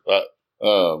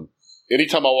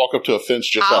anytime I walk up to a fence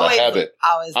just out of habit,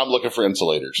 I'm looking for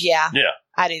insulators. Yeah.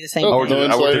 I do the same thing. I worked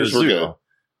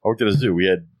at a zoo. We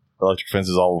had electric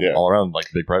fences all around, like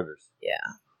big predators. Yeah.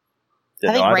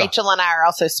 I think Rachel and I are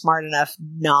also smart enough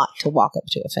not to walk up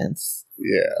to a fence.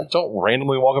 Yeah. Don't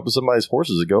randomly walk up to somebody's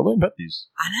horses and go, let me pet these.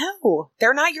 I know.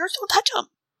 They're not yours. Don't touch them.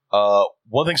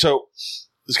 One thing, so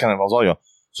this kind of involves all y'all.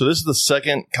 So this is the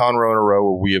second Conroe in a row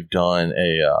where we have done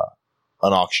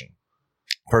an auction.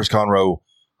 First Conroe,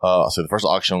 so the first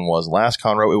auction was last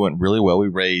Conroe. It went really well. We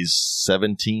raised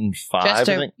 $17,500, I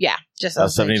think. Yeah, just over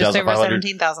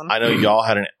 17,000. I know y'all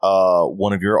had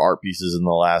one of your art pieces in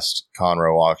the last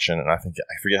Conroe auction, and I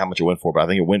forget how much it went for, but I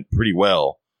think it went pretty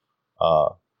well.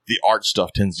 The art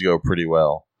stuff tends to go pretty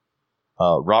well.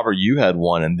 Robert, you had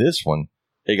one, and this one,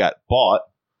 it got bought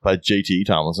by JT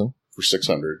Tomlinson for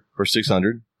 $600. For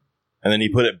 $600, and then he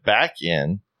put it back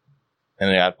in,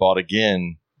 and it got bought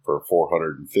again for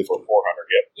 $450.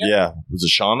 Yeah. Was it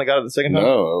Sean that got it the second time?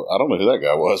 No, I don't know who that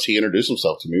guy was. He introduced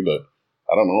himself to me, but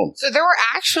I don't know him. So there were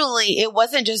actually, it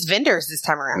wasn't just vendors this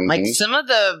time around. Like some of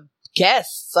the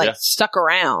guests stuck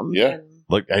around. Yeah.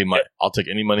 Look, hey, I'll take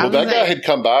any money. Well, that guy had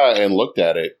come by and looked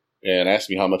at it and asked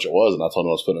me how much it was, and I told him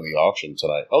I was putting it in the auction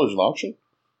tonight. Oh, there's an auction?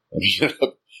 And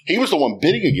he was the one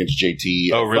bidding against JT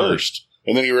first.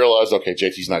 And then he realized, okay,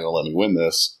 JT's not going to let me win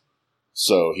this.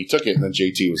 So he took it, and then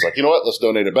JT was like, you know what, let's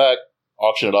donate it back,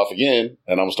 auction it off again,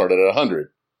 and I'm going to start it at 100.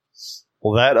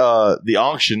 Well, that the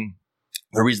auction,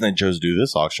 the reason they chose to do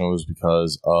this auction was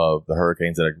because of the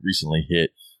hurricanes that had recently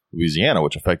hit Louisiana,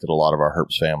 which affected a lot of our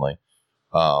Herps family.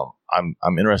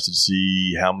 I'm interested to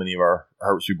see how many of our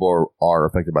Herps people are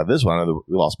affected by this one. I know that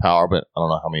we lost power, but I don't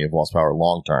know how many have lost power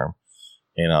long term,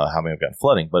 and how many have gotten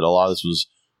flooding. But a lot of this was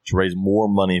to raise more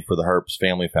money for the Herps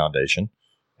Family Foundation,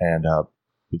 and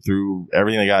through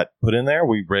everything that got put in there,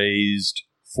 we raised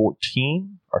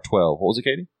 14 or 12. What was it,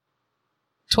 Katie?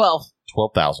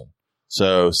 12,000.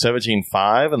 So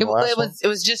 17,500 in the last one. It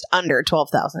was just under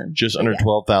 12,000. Just under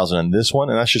 12,000 in this one,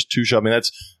 and that's just two shows. I mean,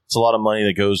 it's a lot of money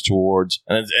that goes towards,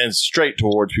 and it's straight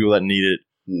towards people that need it.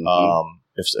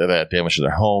 If they had damage to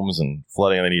their homes and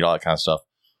flooding, and they need all that kind of stuff.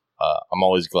 I'm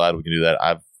always glad we can do that.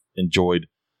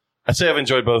 I'd say I've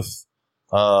enjoyed both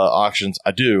auctions.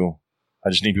 I do. I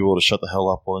just need people to shut the hell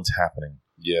up while it's happening.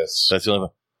 Yes. That's the only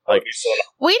thing.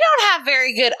 We don't have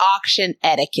very good auction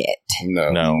etiquette.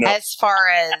 No. As far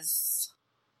as...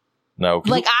 No.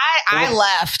 Like, I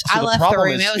left. So I left the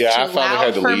room. It was too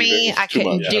loud for me. I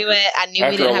couldn't do it. I knew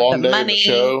we didn't have the money.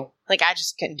 Like, I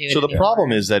just couldn't do it. So the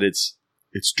problem is that it's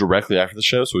directly after the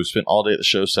show, so we spent all day at the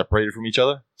show separated from each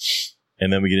other,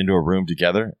 and then we get into a room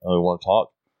together, and we want to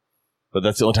talk. But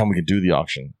that's the only time we can do the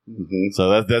auction.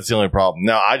 So that's the only problem.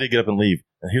 Now, I did get up and leave,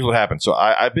 and here's what happened. So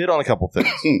I bid on a couple things.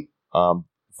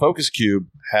 Focus Cube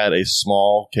had a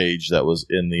small cage that was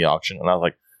in the auction, and I was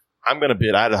like, I'm going to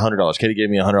bid. I had $100. Katie gave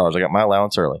me $100. I got my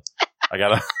allowance early. I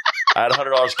had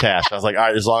 $100 cash. I was like, all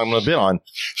right, this is all I'm going to bid on.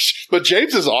 But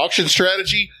James's auction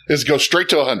strategy is go straight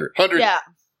to 100. Yeah.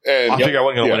 And I figured I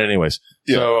wasn't going to win anyways.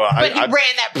 Yeah. So but you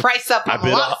ran that price up on a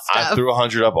lot of stuff. I threw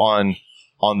 100 up on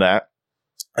that,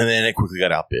 and then it quickly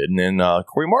got outbid. And then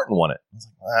Corey Martin won it.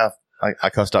 I was like,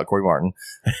 I cussed out Corey Martin.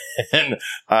 And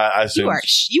I assumed...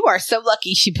 You are so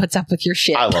lucky she puts up with your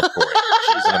shit. I love Corey.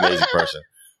 She's an amazing person.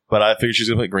 But I figured she was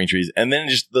going to put green trees. And then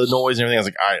just the noise and everything, I was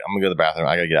like, all right, I'm going to go to the bathroom.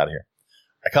 I got to get out of here.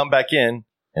 I come back in,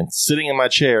 and sitting in my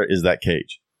chair is that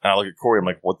cage. And I look at Corey. I'm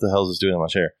like, what the hell is this doing in my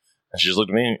chair? And she just looked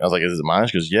at me. I was like, is it mine?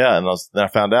 She goes, yeah. And then I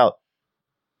found out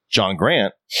John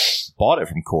Grant bought it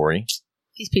from Corey.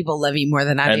 These people love you more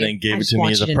than I do. And then gave it to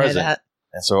me as a present.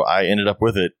 And so I ended up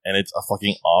with it. And it's a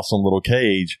fucking awesome little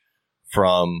cage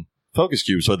from Focus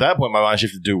Cube. So at that point, my mind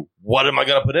shifted to, what am I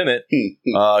going to put in it?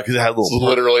 Because it had a little... It's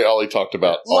literally all he talked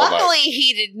about all Luckily, night.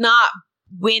 he did not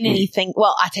win anything.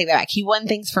 Well, I take that back. He won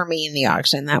things for me in the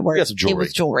auction. It was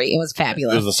jewelry. It was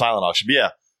fabulous. It was a silent auction. But yeah.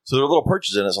 So there were little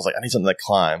perches in it. So I was like, I need something that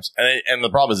climbs. And the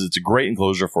problem is it's a great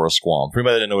enclosure for a squam. For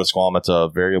anybody that didn't know what a squam, it's a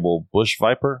variable bush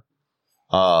viper.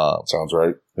 Sounds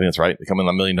right. I think that's right. They come in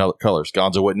a million colors.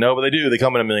 Gonzo wouldn't know, but they do. They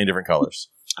come in a million different colors.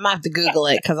 I'm going to have to Google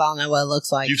it because I don't know what it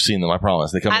looks like. You've seen them, I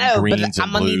promise. They come in greens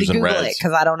and blues and reds. It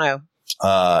because I don't know.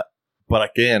 But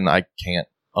again, I can't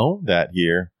own that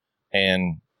here.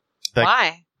 And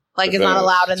why? Like, it's not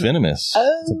allowed in... It's venomous.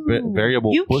 Oh. It's a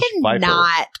variable bush viper. You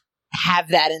cannot have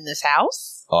that in this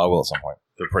house? Oh, I will at some point.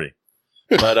 They're pretty.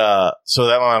 But, so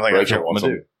that one, I'm like, Rachel, what I'm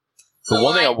going to do. The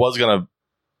one thing I was going to...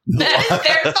 There's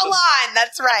the line.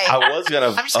 That's right. I was going to...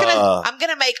 I'm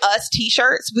going to make us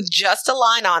t-shirts with just a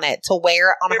line on it to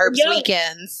wear on Herb's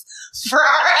weekends for our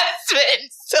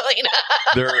husbands,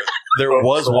 Talena. There was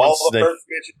one snake. All the first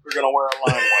bitches we're going to wear a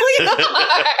line.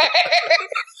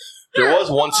 There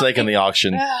was one snake in the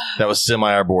auction that was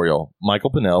semi-arboreal. Michael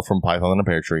Pinnell from Python and a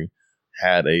Pear Tree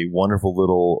had a wonderful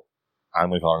little, I'm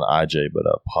going to call it an IJ, but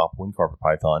a pop wind carpet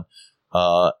python.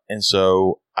 And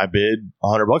so I bid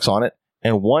 $100 on it,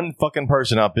 and one fucking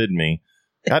person outbid me.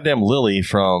 Goddamn Lily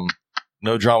from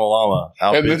No drama llama.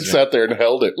 And then sat there and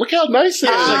held it. Look how nice it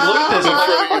is. Like, look at this. In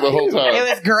front of you the whole time. It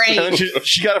was great. And then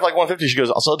she got it for like 150. She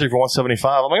goes, I'll sell it to you for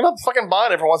 175. I'm like, I'm not fucking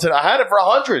buying it for 175. I had it for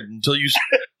 100 until you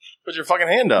put your fucking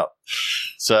hand up.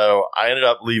 So I ended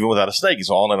up leaving without a snake.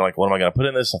 So all night I'm like, what am I going to put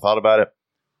in this? I thought about it.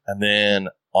 And then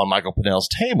on Michael Pinnell's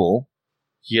table,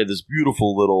 he had this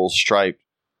beautiful little striped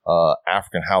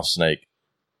African house snake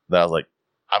that I was like,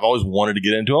 I've always wanted to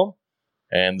get into them.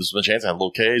 And this was a chance. I had a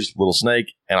little cage, little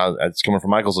snake, and it's coming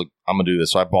from Michael's. Like, I'm gonna do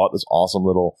this. So I bought this awesome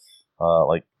little,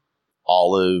 like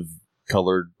olive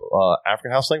colored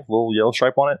African house snake with a little yellow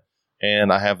stripe on it.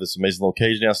 And I have this amazing little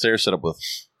cage downstairs set up with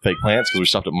fake plants because we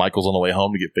stopped at Michael's on the way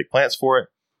home to get fake plants for it.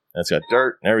 And it's got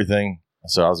dirt and everything.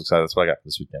 So I was excited. That's what I got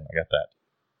this weekend. I got that.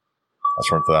 I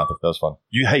just wanted to throw that out there. That was fun.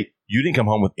 You didn't come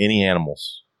home with any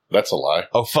animals. That's a lie.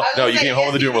 Oh fuck! No, you came home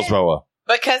with a Dumas boa.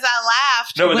 Because I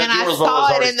laughed when I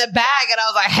saw it in the bag, and I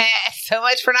was like, hey, so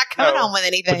much for not coming home with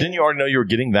anything. But didn't you already know you were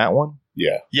getting that one?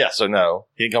 Yeah. Yeah, so no.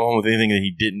 He didn't come home with anything that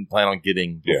he didn't plan on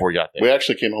getting before he got there. We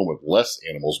actually came home with less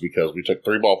animals because we took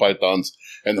 3 ball pythons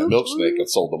and the milk snake and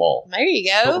sold them all. There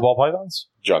you go. The ball pythons?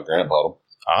 John Grant bought them.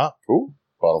 Ah, cool.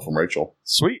 Bought them from Rachel.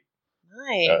 Sweet.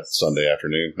 Nice. Sunday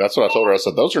afternoon. That's what I told her. I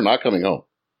said, those are not coming home.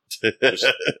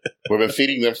 We've been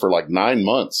feeding them for like 9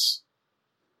 months.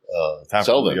 Time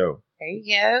Sell for them. them to go. There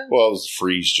you go. Well, it was the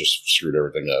freeze just screwed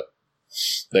everything up.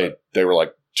 They were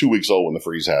like 2 weeks old when the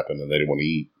freeze happened, and they didn't want to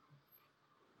eat.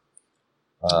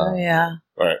 Oh, yeah.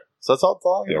 All right. So that's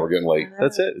all. Yeah, we're getting late.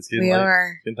 That's it. It's getting We late.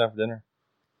 are. Getting time for dinner.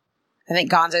 I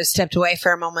think Gonzo stepped away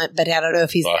for a moment, but I don't know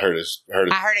if he's... I heard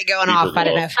it going off. I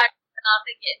don't know if...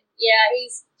 Yeah,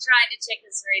 he's trying to check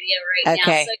his radio right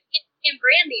now. So get him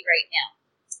Brandy right now.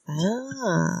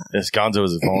 Ah. Yes, Gonzo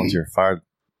is a volunteer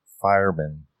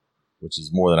fireman, which is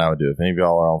more than I would do. If any of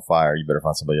y'all are on fire, you better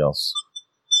find somebody else.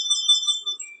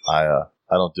 I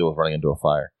don't deal with running into a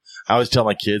fire. I always tell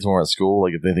my kids when we're at school,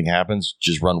 like, if anything happens,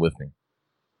 just run with me.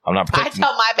 I'm not protecting. I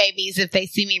tell my babies if they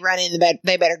see me running,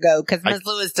 they better go because Ms.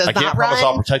 Lewis does not run. I can't promise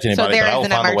I'll protect anybody, so but I will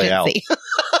find a way out.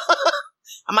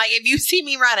 I'm like, if you see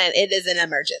me running, it is an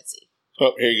emergency.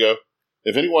 Oh, here you go.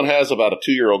 If anyone has about a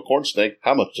 2-year-old corn snake,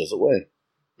 how much does it weigh?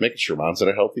 Making sure mine's at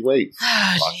a healthy weight.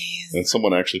 Oh, jeez. And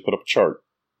someone actually put up a chart.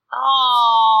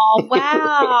 Oh,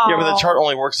 wow. Yeah, but the chart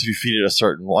only works if you feed it a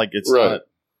certain, like, it's right. not,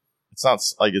 it's not,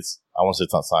 like, it's, I want to say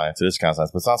it's not science. It is kind of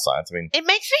science, but it's not science. I mean, it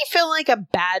makes me feel like a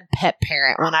bad pet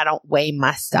parent when I don't weigh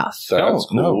my stuff. That's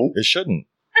cool. No, it shouldn't.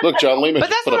 Look, John Lehman but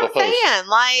just that's put what up a I'm post. saying.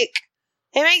 Like,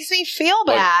 it makes me feel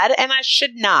bad, and I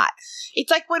should not. It's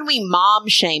like when we mom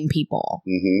shame people.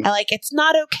 Mm-hmm. It's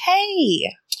not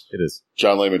okay. It is.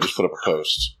 John Lehman just put up a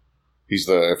post.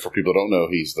 For people who don't know,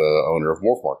 he's the owner of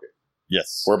Morph Market.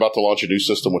 Yes. We're about to launch a new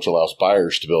system which allows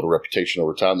buyers to build a reputation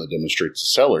over time that demonstrates to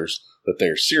sellers that they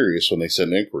are serious when they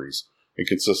send inquiries. It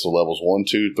consists of levels 1,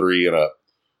 2, 3, and up.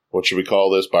 What should we call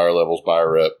this? Buyer levels,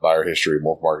 buyer rep, buyer history,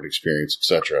 Morph Market experience,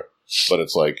 etc. But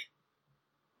it's like,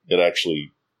 it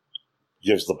actually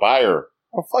gives the buyer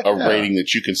a rating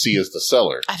that you can see as the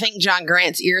seller. I think John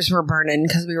Grant's ears were burning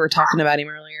because we were talking about him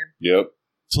earlier. Yep.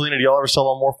 Talena, do y'all ever sell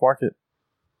on Morph Market?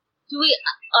 Do we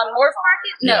on Morph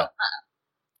Market? No. Yeah.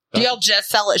 Do y'all just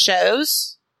sell at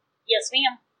shows? Yes,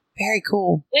 ma'am. Very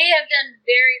cool. We have done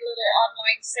very little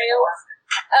online sales.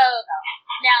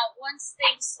 Now, once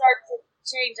things start to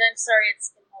change, I'm sorry,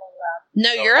 it's been a little loud.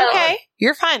 No, you're okay.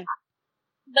 You're fine.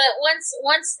 But once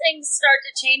things start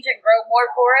to change and grow more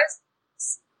for us,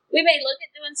 we may look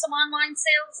at doing some online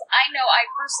sales. I know I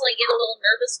personally get a little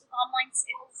nervous with online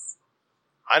sales.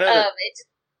 I know that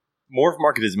Morph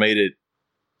Market has made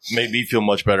me feel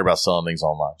much better about selling things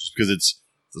online, just because it's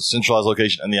a centralized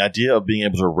location, and the idea of being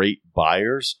able to rate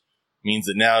buyers means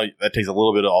that now that takes a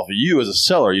little bit off of you as a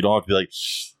seller. You don't have to be like,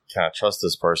 can I trust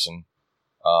this person?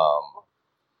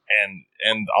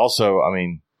 And also, I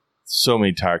mean, so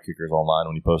many tire kickers online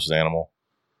when you post an animal.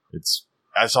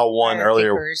 I saw one Tire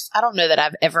earlier. Kickers. I don't know that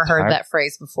I've ever heard that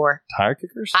phrase before. Tire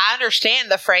kickers? I understand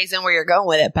the phrase and where you're going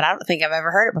with it, but I don't think I've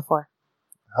ever heard it before.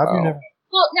 Have you never?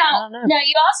 Well, now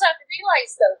you also have to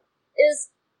realize, though,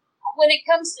 is when it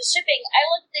comes to shipping, I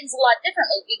look at things a lot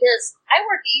differently because I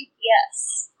work at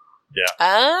UPS. Yeah.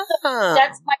 Oh.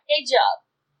 That's my day job.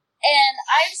 And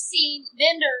I've seen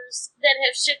vendors that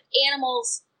have shipped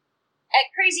animals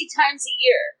at crazy times a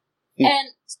year.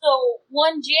 And so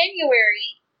one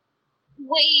January,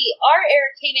 our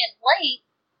air came in late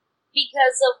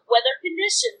because of weather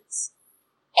conditions.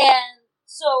 And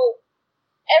so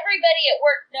everybody at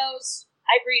work knows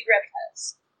I breed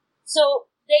reptiles. So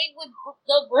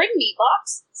they'll bring me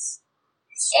boxes.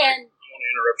 And I want to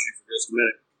interrupt you for just a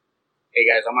minute. Hey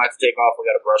guys, I'm going to have to take off. We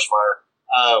got a brush fire.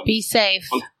 Be safe.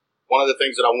 One of the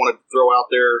things that I wanted to throw out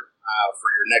there for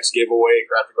your next giveaway,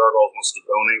 Crafty Gargoyles wants to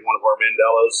donate one of our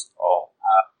Mandelas. Oh,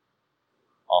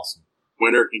 awesome.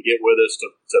 Winner can get with us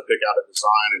to pick out a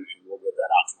design, and we'll get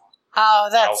that out to them. Oh,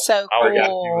 that's so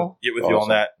cool. I'll get with you on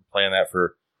that and plan that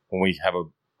for when we have a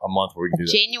month where we can do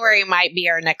that. January might be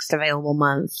our next available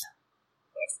month.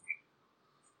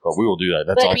 But we will do that.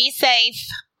 That's But all. be safe.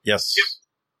 Yes.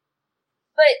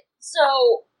 But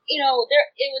so,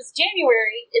 it was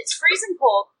January. It's freezing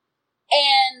cold.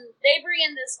 And they bring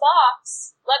in this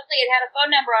box. Luckily, it had a phone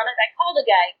number on it. I called a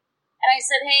guy. And I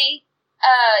said, hey,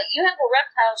 you have a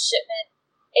reptile shipment.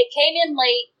 It came in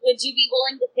late. Would you be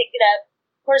willing to pick it up?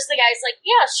 Of course, the guy's like,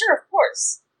 yeah, sure, of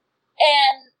course.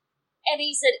 And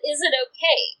he said, is it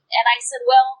okay? And I said,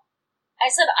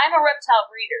 I'm a reptile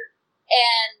breeder.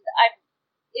 And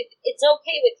if it's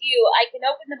okay with you, I can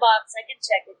open the box. I can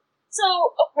check it. So,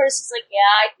 of course, he's like,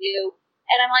 yeah, I do.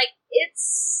 And I'm like,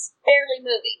 it's barely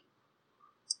moving.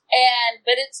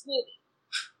 But it's moving.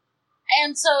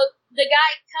 And so the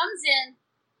guy comes in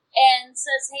and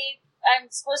says, hey, I'm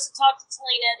supposed to talk to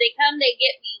Talena. They come, they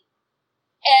get me.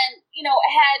 And,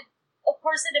 of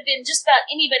course, it had been just about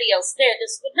anybody else there,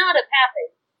 this would not have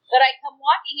happened. But I come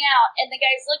walking out, and the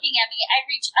guy's looking at me. I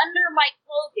reach under my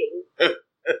clothing,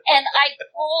 and I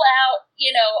pull out,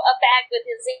 a bag with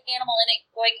his animal in it,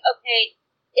 going, okay,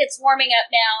 it's warming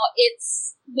up now.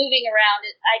 It's moving around.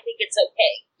 I think it's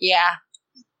okay. Yeah.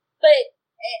 But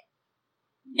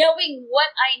knowing what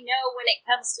I know when it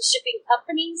comes to shipping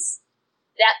companies,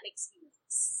 that makes me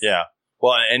nervous. Yeah.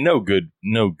 Well, and no good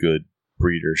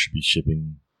breeder should be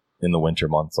shipping in the winter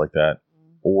months like that,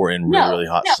 or in really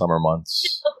hot summer months.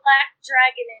 Just the black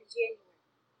dragon in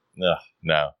January.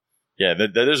 No. Yeah,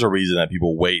 there's a reason that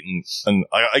people wait, and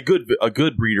a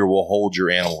good breeder will hold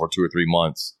your animal for 2 or 3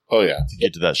 months. Oh yeah, to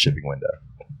get to that shipping window.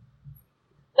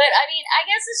 But I mean, I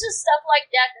guess it's just stuff like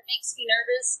that makes me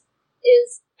nervous.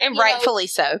 And rightfully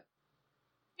so.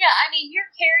 Yeah, I mean, your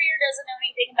carrier doesn't know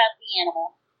anything about the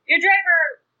animal. Your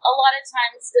driver, a lot of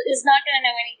times, is not going to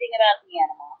know anything about the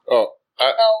animal.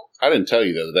 Oh, I didn't tell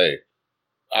you the other day.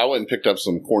 I went and picked up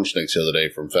some corn snakes the other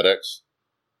day from FedEx.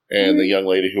 And the young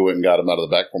lady who went and got them out of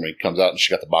the back for me comes out and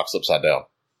she got the box upside down.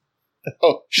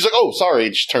 Oh, she's like, oh, sorry.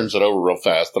 And she turns it over real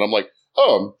fast. And I'm like,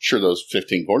 oh, I'm sure those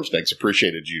 15 corn snakes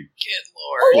appreciated you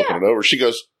flipping it over. She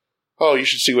goes, oh, you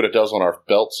should see what it does on our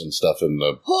belts and stuff in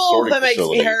the sorting that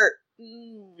facility. Makes me hurt.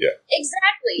 Yeah.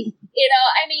 Exactly.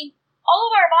 I mean,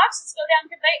 all of our boxes go down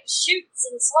chutes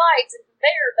and slides and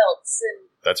conveyor belts.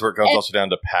 That's where it comes also down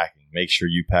to packing. Make sure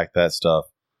you pack that stuff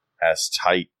as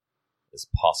tight as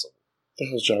possible. The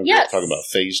hell's John talking about?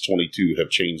 Phase 22 have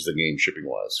changed the game shipping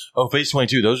wise. Oh, Phase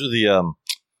 22. Those are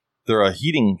they're a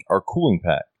heating or cooling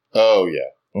pack. Oh, yeah.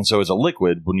 And so it's a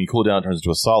liquid. When you cool it down, it turns into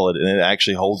a solid, and it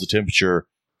actually holds the temperature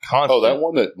constant.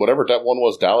 Oh, whatever that one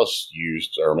was Dallas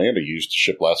used, or Amanda used to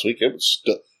ship last week, it was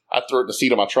still, I threw it in the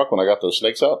seat of my truck when I got those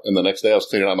snakes out, and the next day I was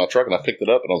cleaning out my truck, and I picked it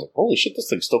up, and I was like, holy shit, this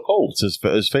thing's still cold. It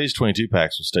says Phase 22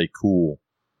 packs will stay cool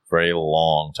for a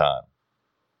long time.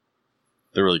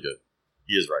 They're really good.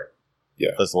 He is right.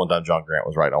 Yeah. That's the one time John Grant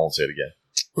was right. I won't say it again.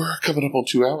 We're coming up on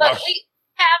 2 hours. But we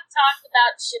have talked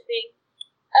about shipping.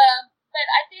 But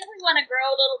I think we want to grow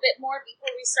a little bit more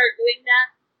before we start doing that.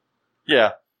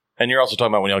 Yeah. And you're also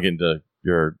talking about when y'all get into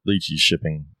your lychee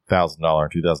shipping $1,000,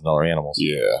 $2,000 animals.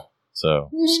 Yeah.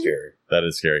 So scary. That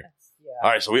is scary. Yeah.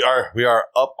 All right. So we are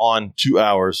up on 2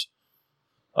 hours.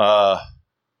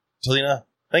 Talena,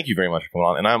 thank you very much for coming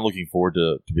on. And I'm looking forward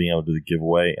to being able to do the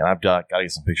giveaway. And I've got to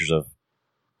get some pictures of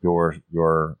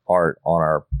your art on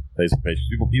our Facebook page.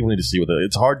 People need to see what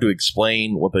it's hard to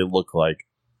explain what they look like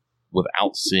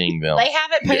without seeing them. They have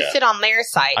it posted on their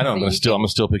site. I know. I'm gonna steal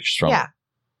pictures from them.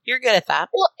 You're good at that.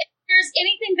 Well, if there's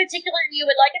anything particular you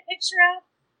would like a picture of,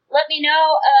 let me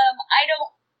know. I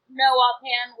don't know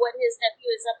offhand what his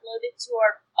nephew has uploaded to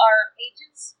our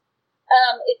pages.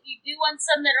 If you do want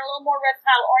some that are a little more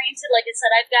reptile oriented, like I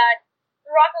said, I've got the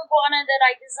rock iguana that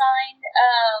I designed.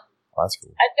 That's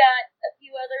cool. I've got a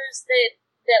few others that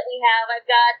we have. I've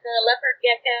got the leopard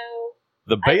gecko.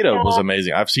 The beta was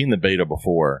amazing. I've seen the beta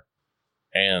before,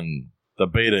 and the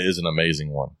beta is an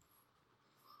amazing one.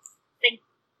 Thank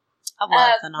you.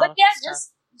 But yeah,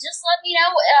 just let me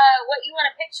know what you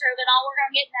want a picture of, and I'll work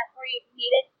on getting that for you if you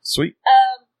need it. Sweet.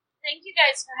 Thank you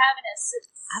guys for having us.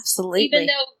 Absolutely.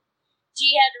 Even though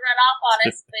G had to run off on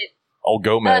us, but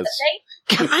Gomez.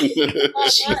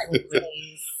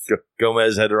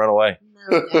 Gomez had to run away.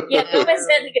 Yeah, Gomez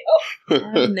had to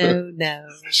go. No.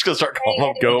 Just gonna start calling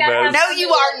him Gomez. No,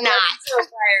 you are not.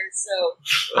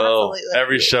 So.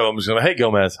 Every show I'm just gonna, hey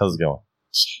Gomez, how's it going?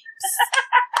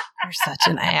 You're such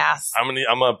an ass. I'm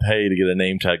gonna pay to get a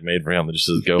name tag made for him that just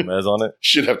says Gomez on it.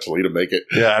 Should have Talena make it.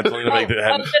 Yeah, Talena make it. Good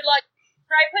luck.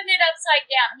 Try putting it upside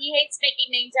down. He hates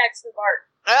making name tags for Bart.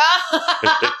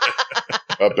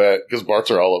 I bet, because Bart's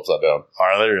are all upside down.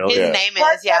 Are they really? His name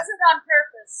Bart is, yeah. does it on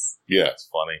purpose. Yeah. That's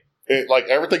funny. Like,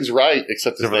 everything's right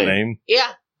except his Different name. name?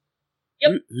 Yeah.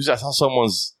 Yep. Who's I saw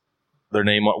someone's their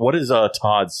name. What does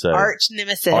Todd say? Arch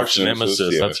nemesis. Arch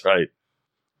nemesis. Yeah. That's right.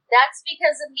 That's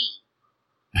because of me.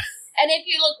 And if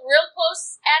you look real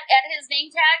close at his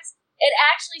name tags, it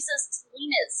actually says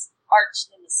Talena's arch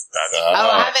nemesis.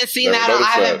 I haven't seen that.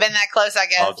 I haven't been that close, I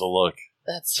I'll have guess. to look.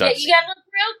 That's Yeah, you got to look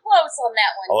real close on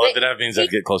that one. Although that means I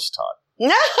have to get close to Todd.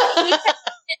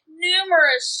 Did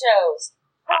numerous shows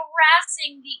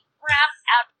harassing the crap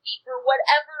out of me for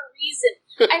whatever reason.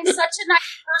 I'm such a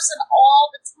nice person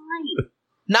all the time.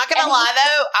 Not gonna lie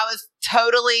though, I was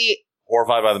totally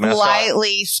Horrified by the mascot.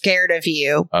 slightly scared of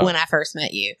you when I first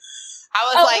met you. I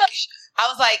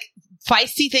was like,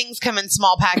 feisty things come in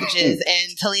small packages,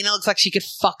 and Talena looks like she could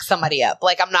fuck somebody up.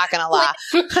 Like, I'm not gonna lie.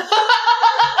 No,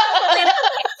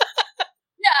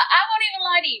 I won't even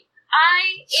lie to you.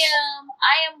 I am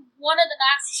one of the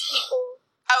nicest people.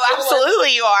 Oh,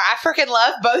 absolutely, you are. I freaking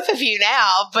love both of you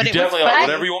now. But You it was definitely are. funny.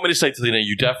 Whatever you want me to say, Talena,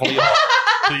 you definitely are.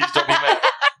 Please don't be mad.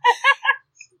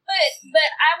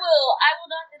 But I will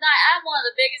not deny I'm one of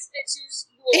the biggest bitches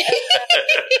you will ever.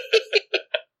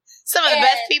 Some of the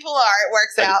best people are. It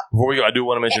works out. Before we go, I do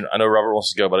want to mention, I know Robert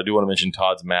wants to go, but I do want to mention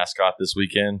Todd's mascot this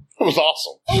weekend. It was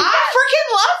awesome. I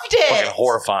freaking loved it. Fucking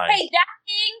horrifying. Hey, that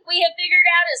thing we have figured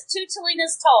out is 2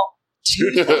 Talenas tall.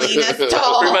 Talena's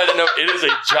tall. Everybody know it is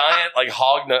a giant, like,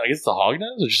 hog nose. I guess it's a hog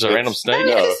nose or just a random snake.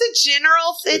 No, it's a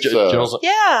general. It's,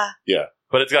 yeah.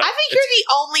 But it's got. I think you're the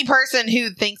only person who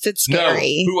thinks it's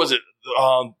scary. No, who was it?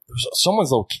 Someone's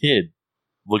little kid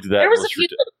looked at that. There was and a few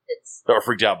little kids. that were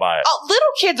freaked out by it. Oh,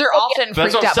 little kids are often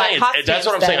That's freaked what I'm out by saying. costumes. That's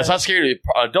what I'm saying. It's not scary to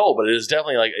an adult, but it is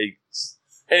definitely like a.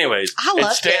 Anyways, I it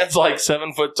loved stands like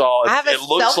 7 foot tall. I have a It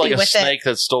looks like selfie a with snake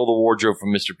that stole the wardrobe from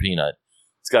Mr. Peanut.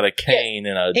 It's got a cane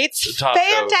and a It's top coat,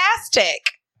 fantastic.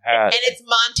 hat. And it's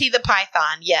Monty the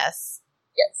Python, yes.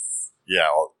 Yes. Yeah,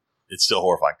 well, it's still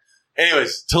horrifying.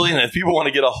 Anyways, Talena, if people want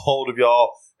to get a hold of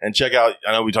y'all and check out,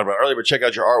 I know we talked about it earlier, but check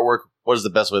out your artwork, what is the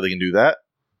best way they can do that?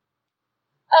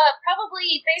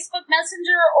 Probably Facebook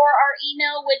Messenger or our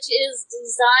email, which is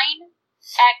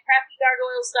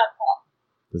design@craftygargoyles.com.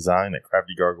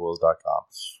 Design@craftygargoyles.com.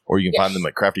 Or you can find them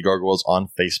at Crafty Gargoyles on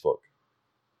Facebook.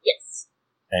 Yes.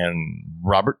 And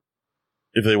Robert,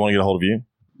 if they want to get a hold of you,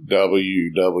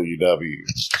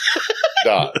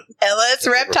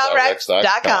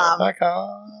 LSReptileRex.com.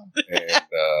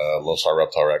 And Lone Star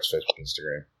Reptile Rex, Facebook,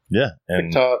 Instagram. Yeah.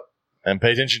 And TikTok. And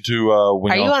pay attention to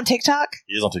when Are you on TikTok?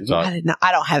 He is on TikTok.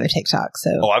 I don't have a TikTok,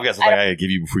 so Oh, I've got something I gotta give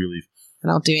you before you leave. I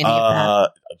don't do any of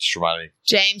that. Just remind me.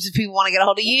 James, if people want to get a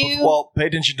hold of you, Well, pay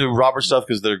attention to Robert's stuff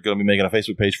because they're going to be making a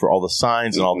Facebook page for all the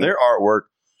signs and all their artwork.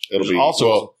 It'll be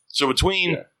Also, so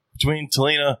between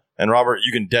Talena and Robert,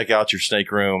 you can deck out your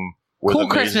snake room with cool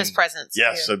amazing, Christmas presents.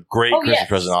 Yes, too. a great Christmas yes.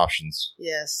 present options.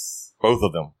 Yes. Both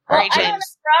of them. All right, I don't know,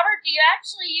 James. Robert, do you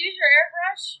actually use your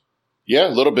airbrush? Yeah,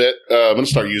 a little bit. I'm going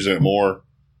to start using it more.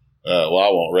 Well, I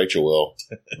won't. Rachel will.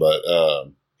 But,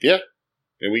 yeah.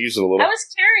 And we use it a little. I was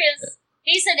curious.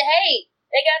 He said, hey,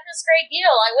 they got this great deal.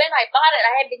 I went, I bought it.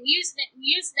 I had been using it.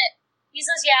 He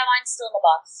says, yeah, mine's still in the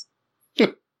box.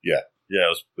 Yeah,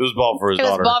 it was bought for his It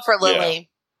was daughter. bought for Lily.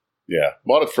 Yeah.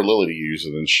 Bought it for Lily to use,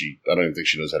 and then I don't even think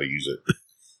she knows how to use it.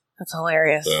 That's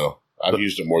hilarious. So I've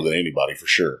used it more than anybody for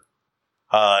sure.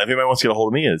 If anybody wants to get a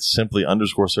hold of me, it's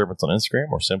simply_serpents on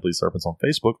Instagram or simply serpents on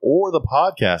Facebook, or the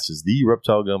podcast is the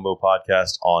Reptile Gumbo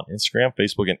Podcast on Instagram,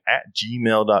 Facebook, and at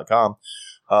gmail.com.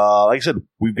 Like I said,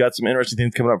 we've got some interesting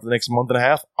things coming up for the next month and a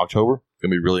half. October,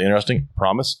 going to be really interesting,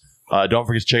 promise. Don't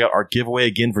forget to check out our giveaway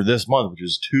again for this month, which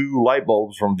is 2 light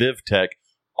bulbs from VivTech.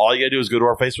 All you got to do is go to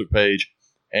our Facebook page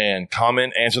and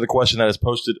comment, answer the question that is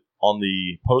posted on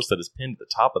the post that is pinned at the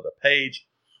top of the page,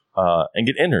 and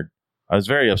get entered. I was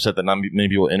very upset that not many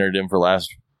people entered in for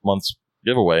last month's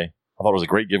giveaway. I thought it was a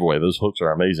great giveaway. Those hooks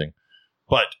are amazing.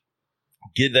 But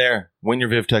get there, win your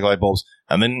VivTech light bulbs,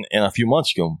 and then in a few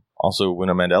months you can also win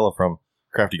a Mandela from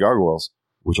Crafty Gargoyles,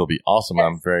 which will be awesome. Yes.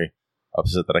 I'm very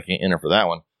upset that I can't enter for that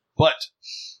one. But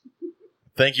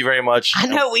thank you very much. I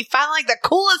know. We find like the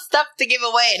coolest stuff to give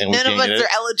away, and none of us are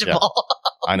eligible.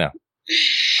 Yeah, I know.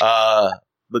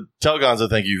 But tell Gonzo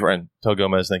thank you, and tell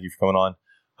Gomez thank you for coming on.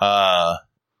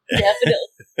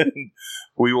 Definitely.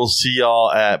 We will see y'all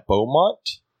at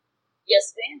Beaumont.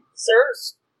 Yes, ma'am. Sir.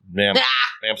 Ma'am, sir.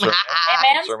 Ma'am,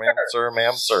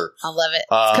 Ma'am, sir. I love it.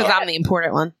 It's because I'm the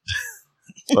important one.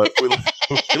 But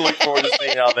We look forward to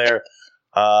seeing you out there.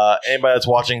 Anybody that's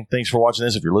watching, thanks for watching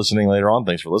this. If you're listening later on,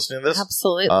 thanks for listening to this.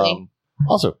 Absolutely.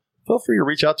 Also, feel free to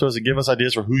reach out to us and give us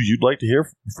ideas for who you'd like to hear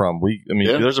from.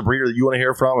 If there's a breeder that you want to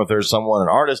hear from, if there's someone, an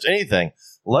artist, anything,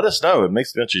 let us know. It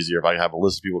makes it much easier if I have a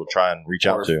list of people to try and reach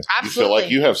out to. Absolutely. You feel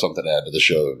like you have something to add to the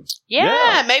show.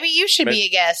 Yeah, maybe you should be a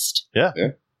guest. Yeah.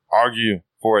 Argue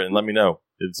for it and let me know.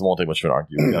 It won't take much of an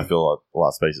argument. I fill a lot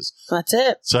of spaces. That's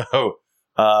it. So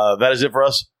that is it for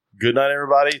us. Good night,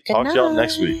 everybody. Good Talk to y'all night.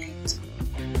 next week.